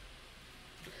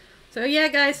 So yeah,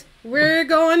 guys, we're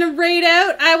going to raid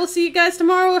out. I will see you guys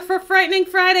tomorrow for Frightening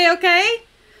Friday, okay?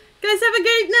 Guys, have a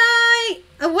great night!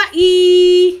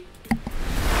 Hawaii!